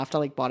MAC one left. I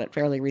like bought it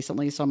fairly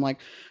recently, so I'm like,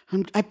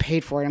 I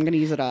paid for it. I'm gonna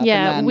use it up.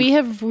 Yeah, we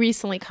have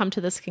recently come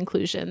to this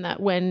conclusion that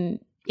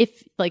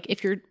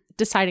if you're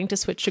deciding to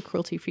switch to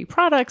cruelty free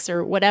products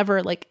or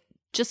whatever, like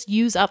just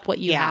use up what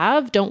you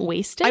have. Don't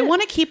waste it. I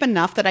want to keep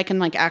enough that I can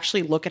like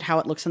actually look at how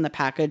it looks in the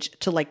package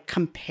to like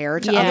compare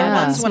to other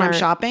ones when I'm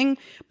shopping.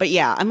 But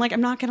yeah, I'm not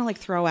going to like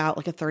throw out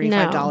like a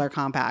 $35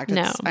 compact.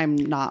 I'm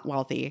not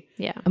wealthy.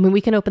 Yeah. I mean,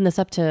 we can open this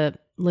up to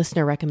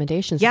listener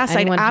recommendations. Yes,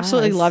 I'd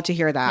absolutely love to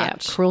hear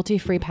that. Yeah.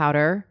 Cruelty-free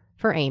powder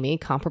for Amy,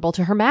 comparable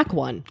to her MAC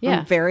one. Yeah.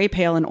 I'm very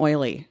pale and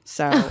oily.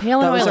 So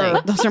oily.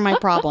 Those are my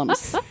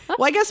problems.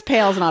 Well, I guess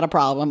pale is not a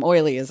problem.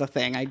 Oily is a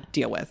thing I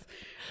deal with.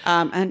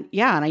 And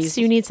I use.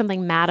 So you need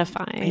something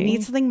mattifying. I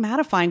need something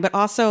mattifying, but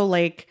also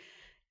like,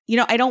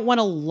 I don't want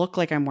to look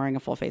like I'm wearing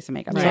a full face of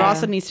makeup. So it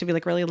also needs to be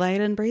like really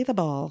light and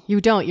breathable. You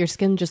don't. Your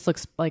skin just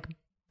looks like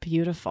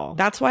beautiful.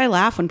 That's why I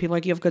laugh when people are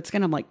like, you have good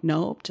skin. I'm like,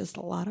 nope, just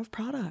a lot of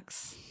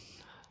products.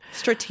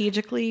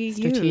 Strategically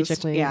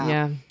used.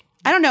 Yeah.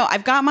 I don't know.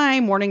 I've got my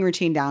morning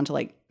routine down to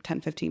like 10,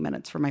 15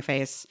 minutes for my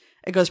face.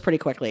 It goes pretty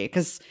quickly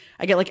because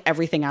I get like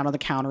everything out on the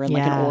counter in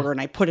like an order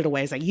and I put it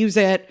away as I use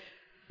it.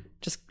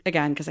 Just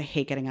again, because I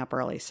hate getting up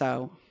early.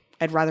 So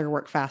I'd rather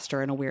work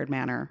faster in a weird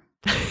manner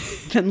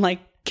than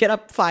like get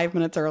up 5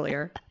 minutes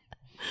earlier.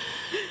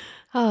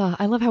 Oh,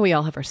 I love how we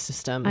all have our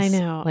systems. I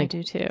know. I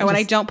do too. And when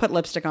I don't put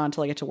lipstick on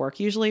until I get to work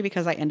usually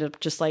because I end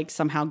up just like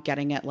somehow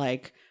getting it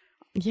like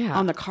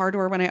on the car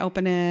door when I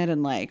open it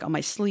and like on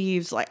my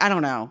sleeves. Like, I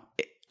don't know.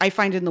 I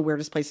find it in the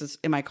weirdest places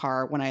in my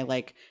car when I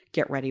like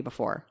get ready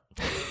before.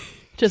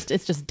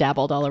 It's just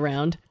dabbled all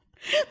around.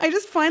 I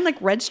just find like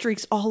red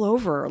streaks all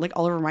over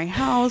my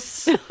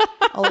house,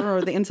 all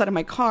over the inside of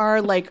my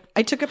car. Like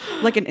I took an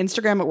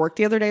Instagram at work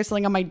the other day,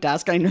 something on my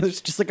desk, and I know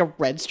there's just like a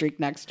red streak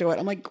next to it.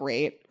 I'm like,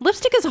 great.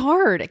 Lipstick is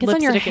hard. It gets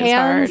on your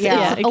hands.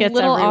 Yeah, it gets a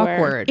little everywhere.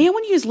 Awkward. And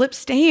when you use lip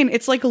stain,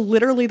 it's like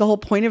literally the whole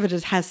point of it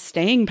is has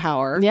staying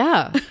power.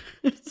 Yeah.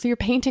 So you're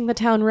painting the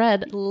town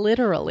red,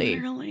 literally.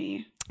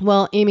 Literally.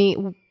 Well, Amy,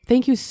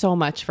 thank you so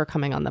much for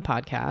coming on the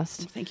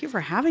podcast. Thank you for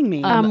having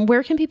me.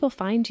 Where can people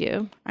find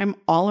you? I'm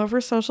all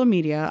over social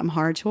media. I'm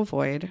hard to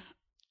avoid.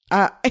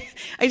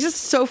 It's just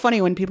so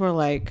funny when people are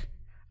like,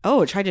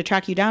 oh, I tried to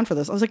track you down for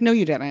this. I was like, no,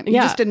 you didn't. You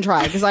just didn't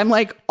try because I'm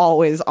like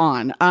always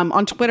on.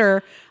 On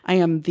Twitter, I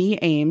am the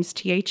Ames,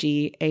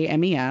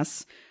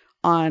 TheAmes.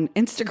 On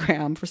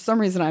Instagram, for some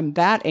reason, I'm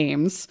that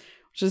Ames,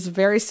 which is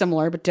very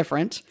similar but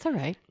different. It's all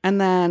right.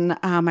 And then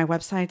my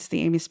website's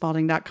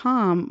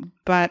theamyspalding.com.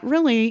 But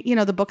really,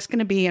 the book's going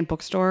to be in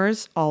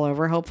bookstores all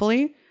over,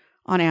 hopefully,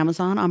 on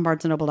Amazon, on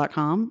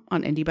barnesandnoble.com,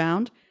 on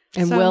IndieBound.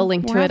 And we'll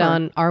link to it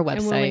on our website.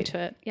 And we'll link to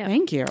it. Yeah.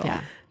 Thank you.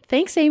 Yeah.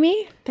 Thanks,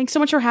 Amy. Thanks so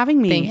much for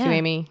having me. Thank you,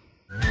 Amy.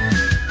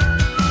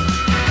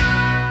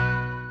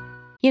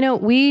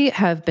 We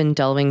have been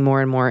delving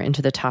more and more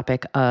into the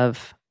topic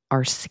of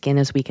our skin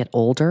as we get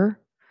older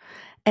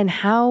and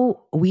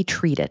how we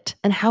treat it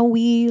and how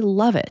we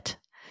love it.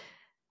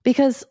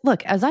 Because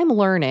look, as I'm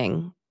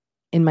learning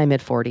in my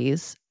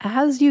mid-40s,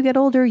 as you get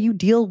older, you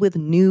deal with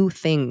new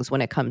things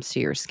when it comes to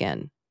your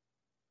skin.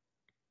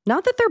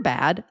 Not that they're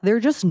bad, they're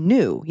just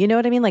new. You know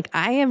what I mean? Like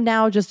I am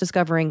now just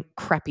discovering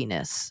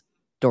crepiness,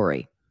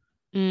 Dory.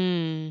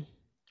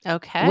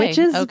 Okay. Which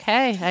is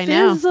I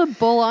know.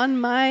 visible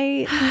on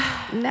my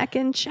neck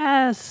and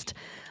chest.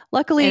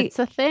 Luckily, it's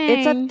a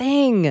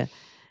thing.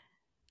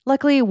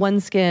 Luckily,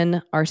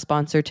 OneSkin, our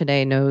sponsor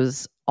today,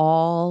 knows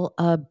all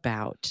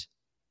about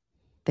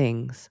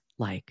things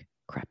like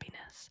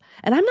crepiness.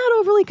 And I'm not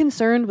overly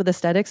concerned with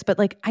aesthetics, but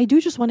I do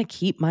just want to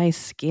keep my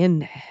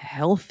skin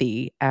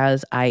healthy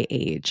as I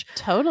age.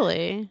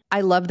 Totally.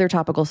 I love their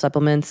topical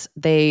supplements.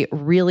 They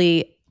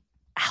really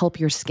help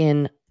your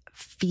skin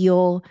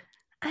feel,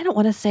 I don't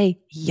want to say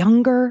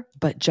younger,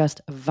 but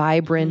just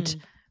vibrant,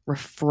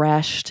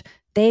 refreshed.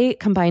 They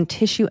combine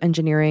tissue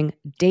engineering,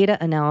 data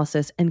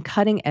analysis, and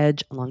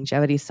cutting-edge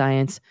longevity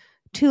science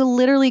to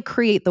literally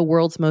create the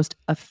world's most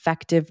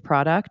effective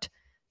product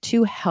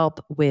to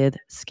help with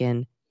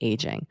skin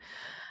aging.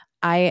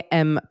 I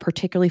am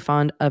particularly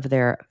fond of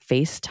their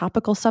face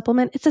topical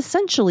supplement. It's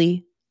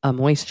essentially a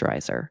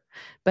moisturizer,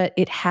 but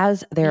it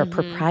has their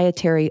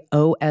proprietary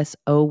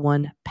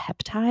OS01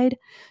 peptide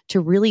to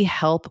really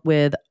help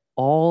with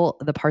all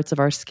the parts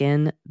of our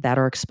skin that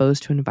are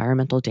exposed to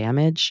environmental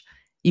damage.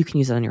 You can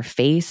use it on your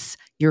face,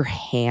 your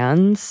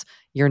hands,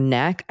 your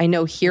neck. I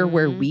know here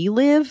where we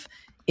live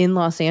in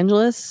Los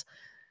Angeles,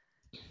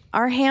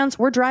 our hands,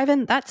 we're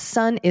driving, that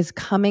sun is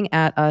coming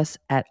at us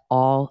at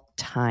all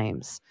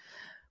times.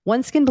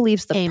 OneSkin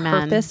believes the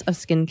purpose of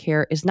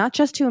skincare is not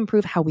just to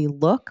improve how we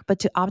look, but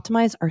to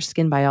optimize our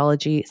skin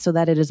biology so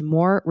that it is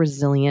more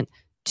resilient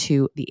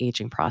to the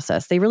aging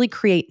process. They really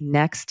create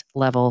next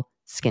level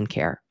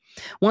skincare.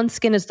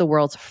 OneSkin is the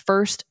world's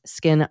first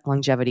skin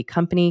longevity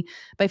company.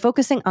 By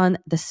focusing on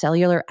the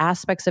cellular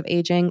aspects of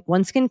aging,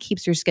 OneSkin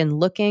keeps your skin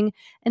looking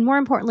and, more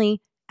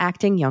importantly,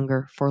 acting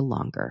younger for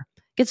longer.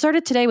 Get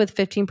started today with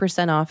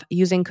 15% off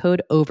using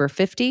code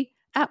OVER50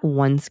 at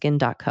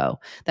oneskin.co.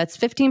 That's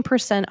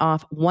 15%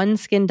 off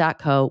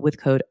oneskin.co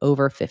with code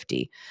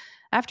OVER50.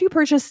 After you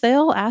purchase,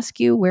 they'll ask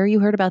you where you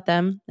heard about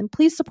them, and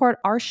please support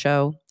our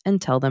show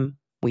and tell them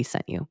we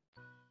sent you.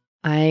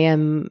 I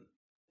am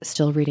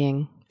still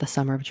reading The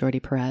Summer of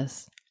Jordi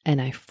Perez,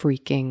 and I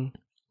freaking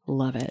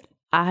love it.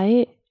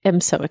 I am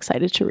so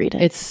excited to read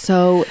it. It's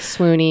so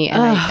swoony,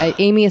 and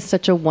Amy is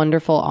such a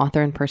wonderful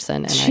author in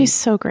person. And she's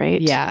so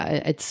great.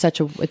 Yeah,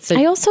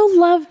 I also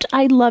loved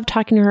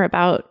talking to her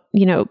about,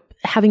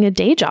 having a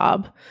day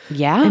job.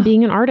 Yeah. And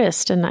being an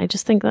artist. And I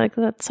just think like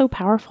that's so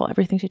powerful,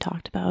 everything she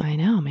talked about. I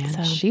know, man.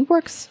 So, she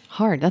works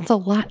hard. That's a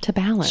lot to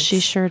balance. She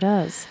sure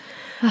does.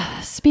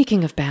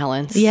 Speaking of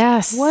balance.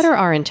 Yes. What are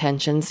our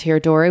intentions here,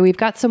 Dory? We've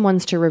got some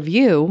ones to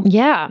review.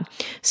 Yeah.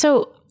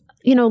 So,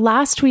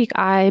 last week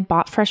I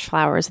bought fresh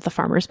flowers at the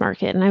farmer's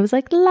market and I was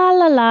like, la,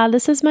 la, la,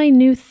 this is my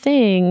new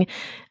thing.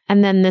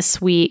 And then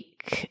this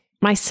week,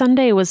 my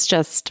Sunday was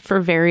just, for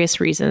various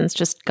reasons,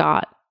 just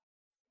got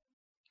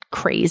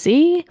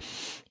crazy.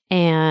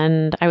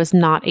 And I was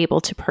not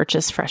able to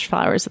purchase fresh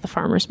flowers at the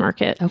farmer's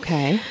market.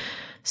 Okay.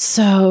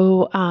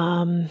 So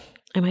I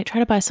might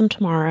try to buy some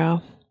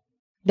tomorrow.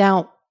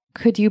 Now,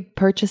 could you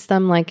purchase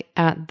them like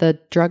at the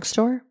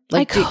drugstore?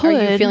 Like, I could.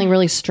 Are you feeling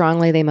really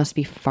strongly they must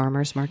be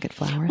farmer's market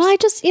flowers? Well, I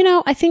just,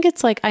 I think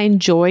it's like I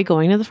enjoy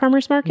going to the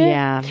farmer's market.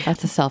 Yeah,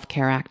 that's a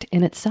self-care act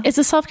in itself. It's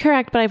a self-care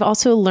act, but I've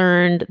also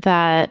learned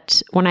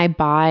that when I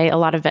buy a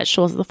lot of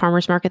vegetables at the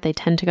farmer's market, they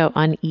tend to go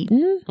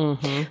uneaten.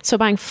 Mm-hmm. So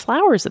buying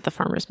flowers at the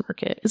farmer's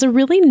market is a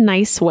really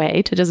nice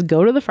way to just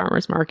go to the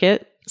farmer's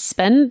market,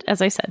 spend,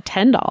 as I said,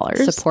 $10.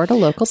 Support a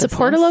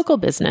local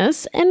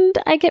business. And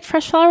I get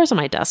fresh flowers on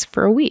my desk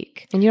for a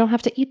week. And you don't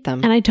have to eat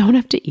them. And I don't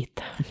have to eat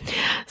them.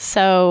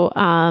 So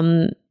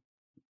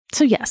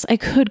yes, I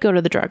could go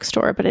to the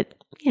drugstore, but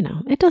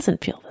it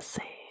doesn't feel the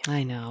same.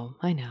 I know.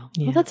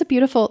 Yeah.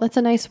 Well, that's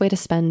a nice way to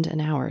spend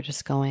an hour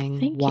just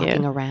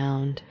walking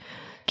around.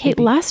 Kate,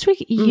 last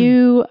week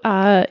you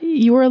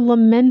were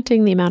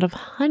lamenting the amount of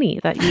honey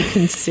that you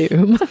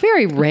consume. It's a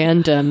very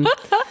random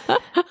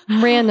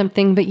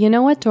thing. But you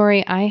know what,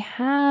 Dory? I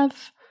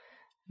have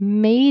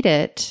made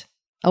it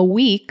a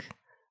week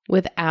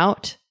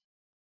without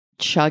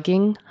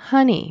chugging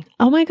honey.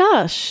 Oh my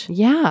gosh.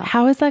 Yeah.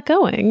 How is that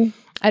going?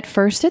 At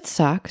first it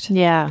sucked.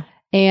 Yeah.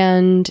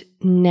 And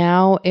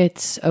now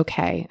it's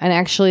okay. And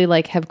actually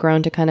have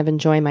grown to kind of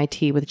enjoy my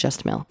tea with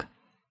just milk.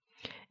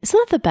 Isn't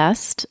that the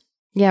best?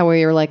 Yeah, where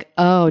you're like,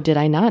 oh, did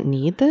I not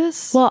need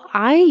this? Well,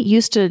 I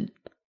used to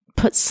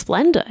put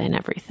Splenda in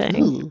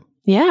everything. Ooh.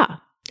 Yeah.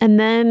 And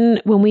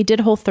then when we did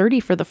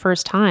Whole30 for the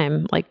first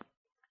time, like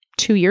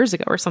 2 years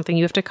ago or something,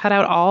 you have to cut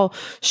out all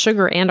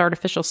sugar and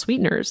artificial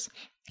sweeteners.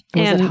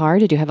 Was it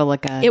hard? Did you have a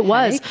It headache?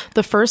 was.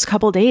 The first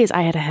couple of days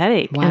I had a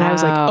headache. Wow. And I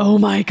was like, oh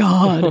my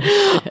God.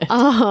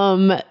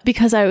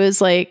 Because I was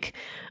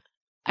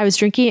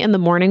drinking it in the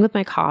morning with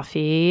my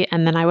coffee,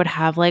 and then I would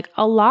have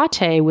a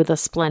latte with a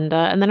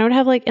Splenda, and then I would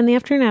have in the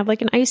afternoon I have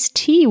an iced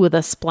tea with a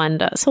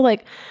Splenda. So I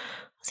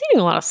was eating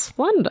a lot of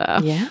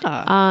Splenda.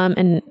 Yeah.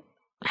 And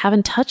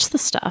haven't touched the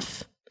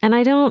stuff. And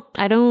I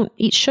don't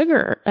eat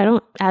sugar. I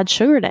don't add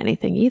sugar to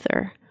anything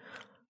either.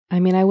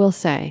 I mean, I will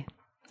say,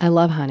 I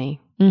love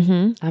honey.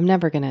 Mm-hmm. I'm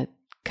never going to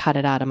cut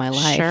it out of my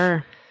life.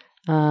 Sure.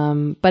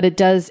 But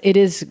it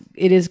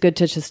is good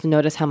to just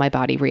notice how my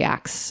body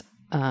reacts.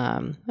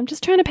 I'm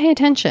just trying to pay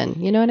attention.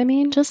 You know what I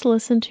mean? Just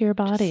listen to your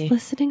body. Just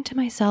listening to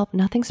myself.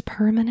 Nothing's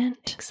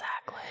permanent.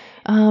 Exactly.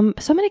 So I'm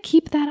going to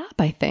keep that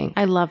up, I think.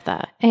 I love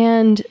that.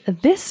 And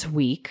this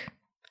week,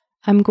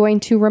 I'm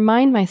going to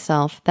remind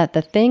myself that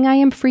the thing I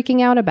am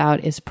freaking out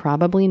about is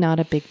probably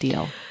not a big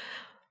deal.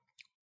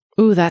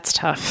 Ooh, that's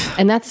tough.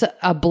 And that's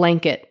a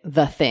blanket,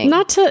 the thing.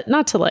 Not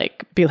to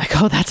be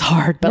like, oh, that's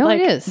hard. But No,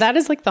 it is. That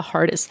is the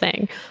hardest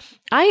thing.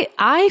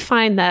 I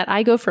find that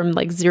I go from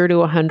 0 to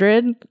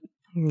 100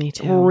 Me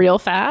too. real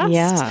fast.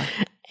 Yeah.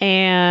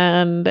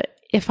 And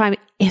if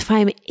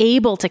I'm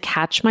able to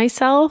catch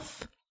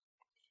myself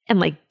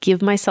and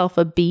give myself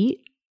a beat,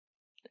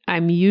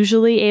 I'm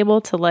usually able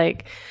to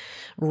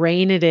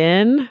rein it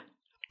in.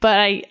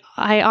 But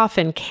I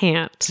often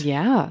can't.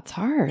 Yeah, it's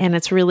hard. And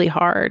it's really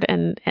hard.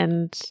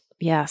 And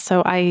yeah,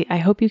 so I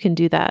hope you can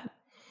do that.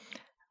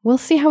 We'll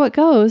see how it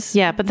goes.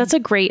 Yeah, but that's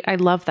I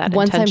love that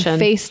Once intention. I'm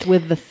faced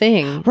with the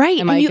thing, right?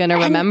 am I going to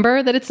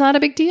remember that it's not a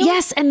big deal?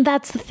 Yes, and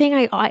that's the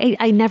thing.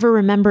 I never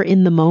remember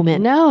in the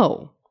moment.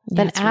 No. Yeah,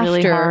 Then it's after,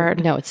 really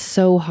hard. No, it's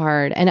so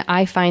hard. And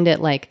I find it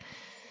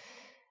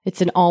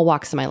It's in all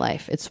walks of my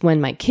life. It's when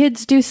my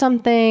kids do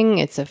something.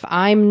 It's if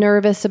I'm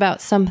nervous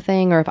about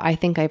something, or if I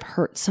think I've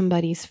hurt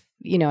somebody's,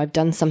 I've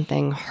done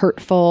something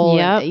hurtful.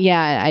 Yep.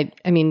 Yeah.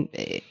 I mean,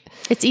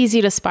 it's easy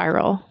to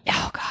spiral.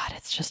 oh God,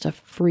 it's just a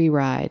free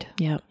ride.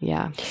 Yep.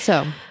 Yeah.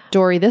 So,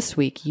 Dory, this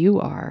week you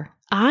are.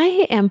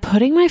 I am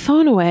putting my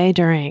phone away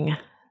during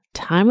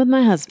time with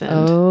my husband.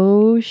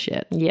 Oh,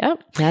 shit.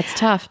 Yep. That's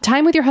tough.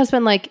 Time with your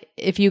husband, like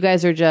if you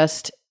guys are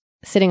just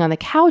sitting on the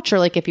couch, or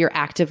like if you're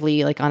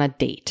actively like on a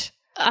date?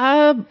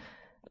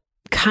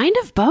 Kind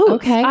of both.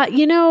 Okay.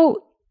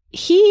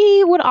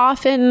 He would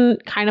often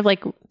kind of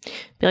like be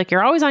like,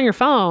 you're always on your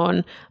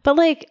phone. But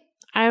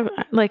I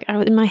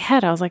in my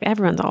head, I was like,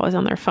 everyone's always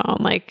on their phone.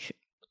 Like,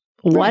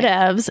 Right.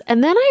 whatevs.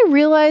 And then I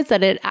realized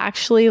that it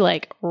actually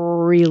like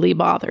really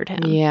bothered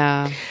him.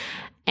 Yeah.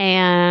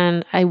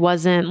 And I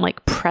wasn't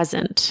like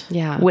present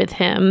Yeah. with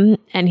him.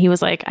 And he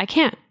was like, I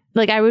can't.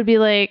 Like, I would be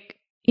like,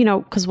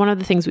 because one of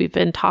the things we've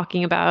been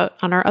talking about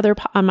on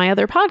my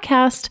other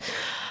podcast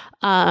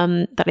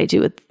that I do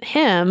with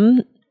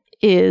him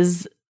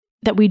is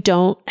that we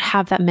don't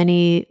have that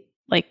many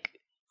like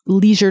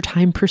leisure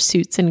time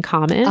pursuits in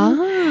common.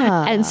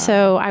 And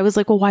so I was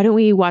like, well, why don't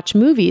we watch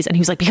movies? And he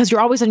was like, because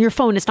you're always on your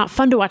phone. It's not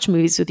fun to watch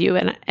movies with you.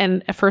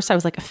 And at first I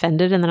was like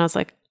offended. And then I was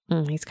like,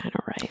 he's kind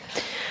of right.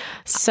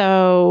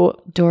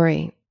 So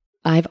Dory,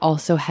 I've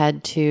also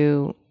had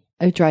to,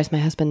 it drives my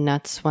husband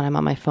nuts when I'm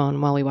on my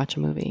phone while we watch a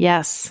movie.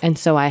 yes. And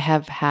so I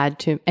have had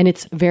to, and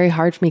it's very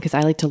hard for me because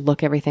I like to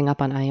look everything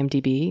up on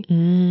IMDb,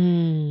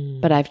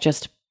 but I've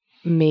just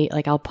made,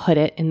 like, I'll put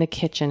it in the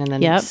kitchen and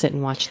then Yep. sit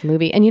and watch the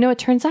movie. And it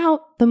turns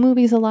out the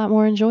movie's a lot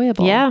more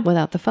enjoyable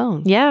without the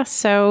phone. Yeah.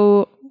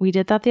 So we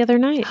did that the other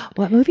night.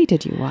 What movie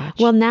did you watch?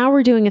 Well, now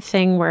we're doing a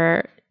thing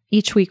where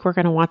each week we're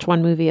going to watch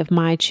one movie of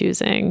my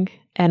choosing.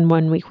 And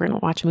one week we're going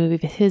to watch a movie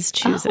of his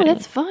choosing. Oh,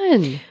 that's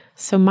fun.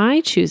 So my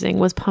choosing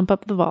was Pump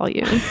Up the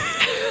Volume.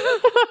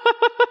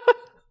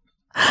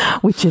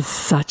 Which is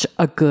such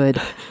a good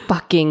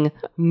fucking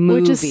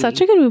movie. Which is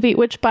such a good movie,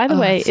 which, by the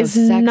way, so is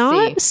sexy.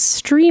 not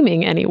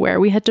streaming anywhere.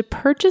 We had to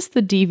purchase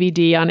the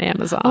DVD on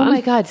Amazon. Oh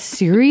my God,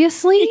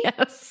 seriously?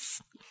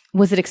 Yes.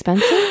 Was it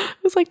expensive?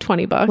 It was like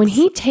 $20. When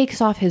he takes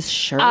off his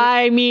shirt.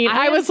 I mean,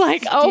 I was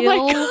like, oh my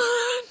still- God.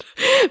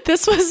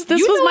 This was You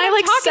know my what I'm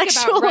like talking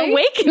sexual about, right?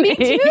 awakening.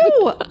 Me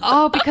too.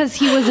 Oh, because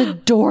he was a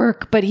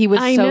dork, but he was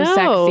I so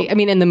know. sexy. I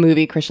mean, in the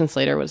movie, Christian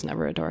Slater was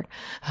never a dork.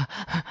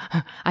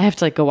 I have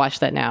to go watch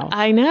that now.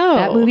 I know.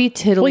 That movie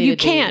titillated Well, you me.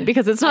 can't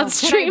because it's not Oh,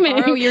 can I streaming.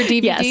 borrow your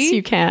DVD? Yes,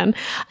 you can.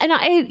 And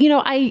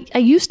I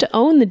used to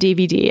own the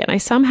DVD and I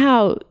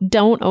somehow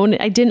don't own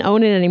it. I didn't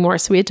own it anymore,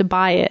 so we had to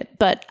buy it.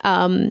 But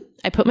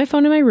I put my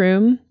phone in my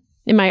room,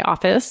 in my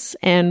office,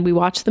 and we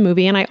watched the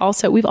movie. And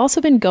we've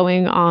also been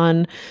going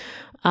on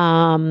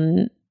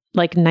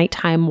like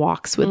nighttime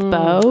walks with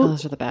Bo.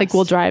 those are the best. Like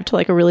we'll drive to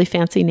like a really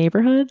fancy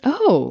neighborhood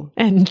Oh,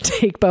 and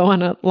take Bo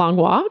on a long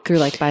walk through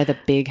like by the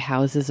big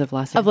houses of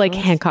Los Angeles. of like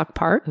Hancock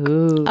Park.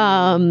 Ooh.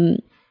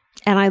 And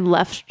I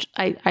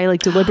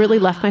like deliberately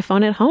left my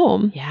phone at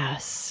home.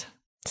 Yes.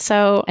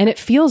 So And it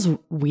feels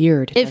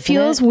weird. it doesn't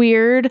feels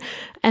weird.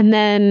 And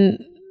then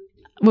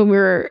when we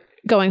were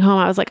going home,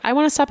 I was like, I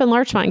want to stop in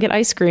Larchmont and get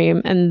ice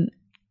cream. And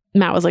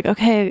Matt was like,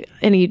 okay.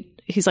 And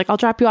he's like, I'll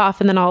drop you off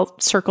and then I'll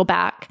circle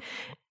back.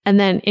 And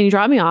he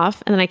dropped me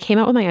off. And then I came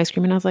out with my ice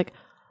cream and I was like,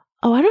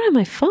 oh, I don't have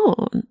my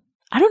phone.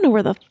 I don't know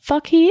where the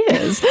fuck he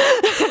is.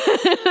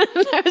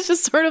 I was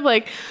just sort of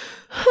like,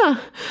 huh,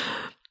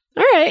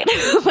 all right.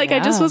 Like I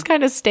just was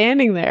kind of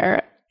standing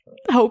there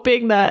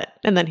hoping that,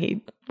 and then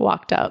he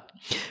walked up.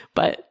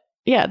 But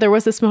yeah, there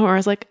was this moment where I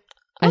was like,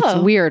 It's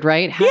oh, weird,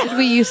 right? How did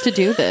we used to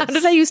do this? how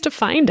did I used to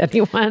find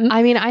anyone?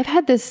 I mean, I've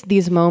had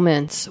these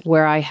moments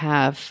where I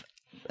have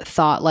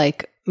thought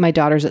like my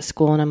daughter's at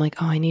school and I'm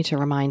like, oh, I need to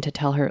remember to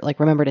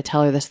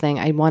tell her this thing.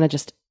 I want to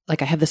just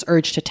like, I have this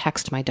urge to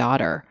text my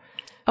daughter.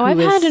 Oh, I've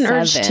who is had an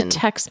urge to 7.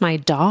 text my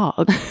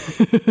dog.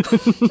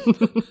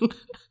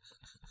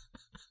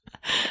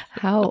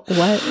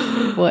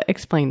 What?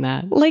 Explain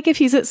that. Like if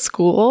he's at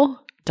school,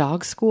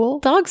 Dog school?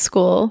 dog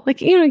school, like,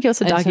 he goes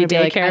to I just doggy wanna be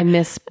like, daycare. I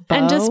miss Bo.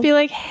 And just be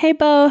like, hey,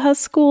 Bo, how's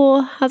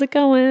school? How's it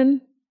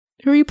going?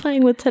 Who are you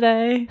playing with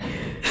today?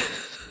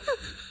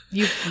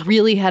 You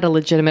really had a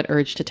legitimate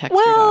urge to text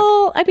your dog.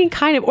 Well, I mean,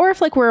 kind of. Or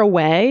if like we're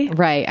away.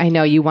 Right. I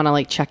know. You want to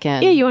like check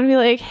in. Yeah, you want to be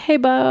like, hey,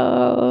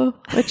 Bo,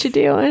 what you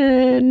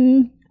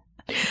doing?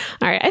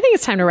 All right, I think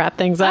it's time to wrap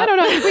things up. I don't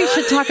know. I think we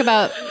should talk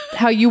about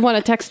how you want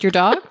to text your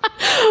dog.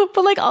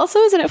 But like, also,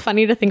 isn't it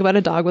funny to think about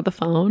a dog with a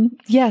phone?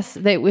 Yes.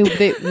 They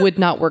would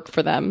not work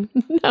for them.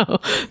 No,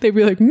 they'd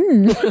be like,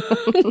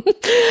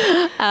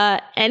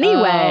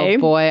 Anyway, Oh,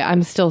 boy.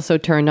 I'm still so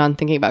turned on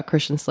thinking about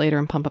Christian Slater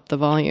and Pump Up the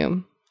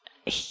Volume.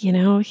 he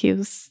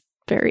was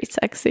very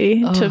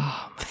sexy to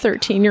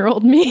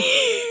 13-year-old me.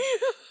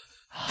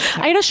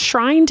 I had a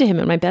shrine to him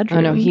in my bedroom.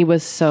 Oh, no. He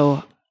was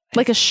so...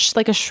 like a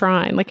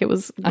shrine. Like it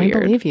was I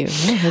weird. believe you.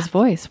 Yeah, his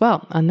voice.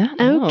 Well, on that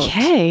note.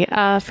 Okay.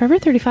 Forever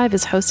 35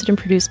 is hosted and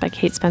produced by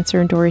Kate Spencer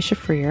and Dory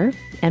Shafrir,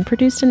 and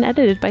produced and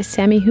edited by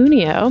Sammy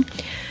Junio.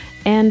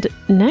 And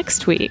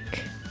next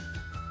week,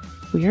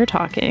 we are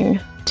talking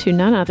to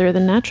none other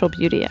than natural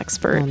beauty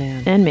expert Oh,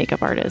 man. and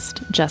makeup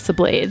artist, Jessa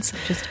Blades.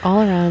 Just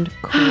all around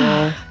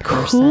cool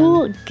person.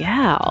 Cool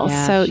gal.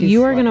 Yeah, So she's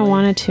you are going to lovely.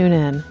 want to tune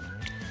in.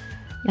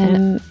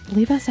 And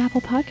leave us Apple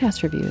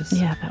Podcast reviews.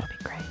 Yeah, that would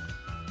be great.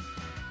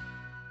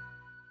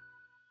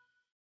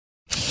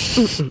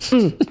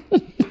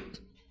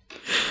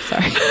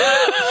 Sorry.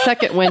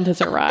 Second wind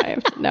has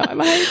arrived. Now I'm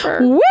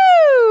hyper. Woo!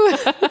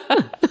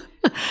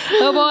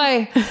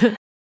 Oh boy.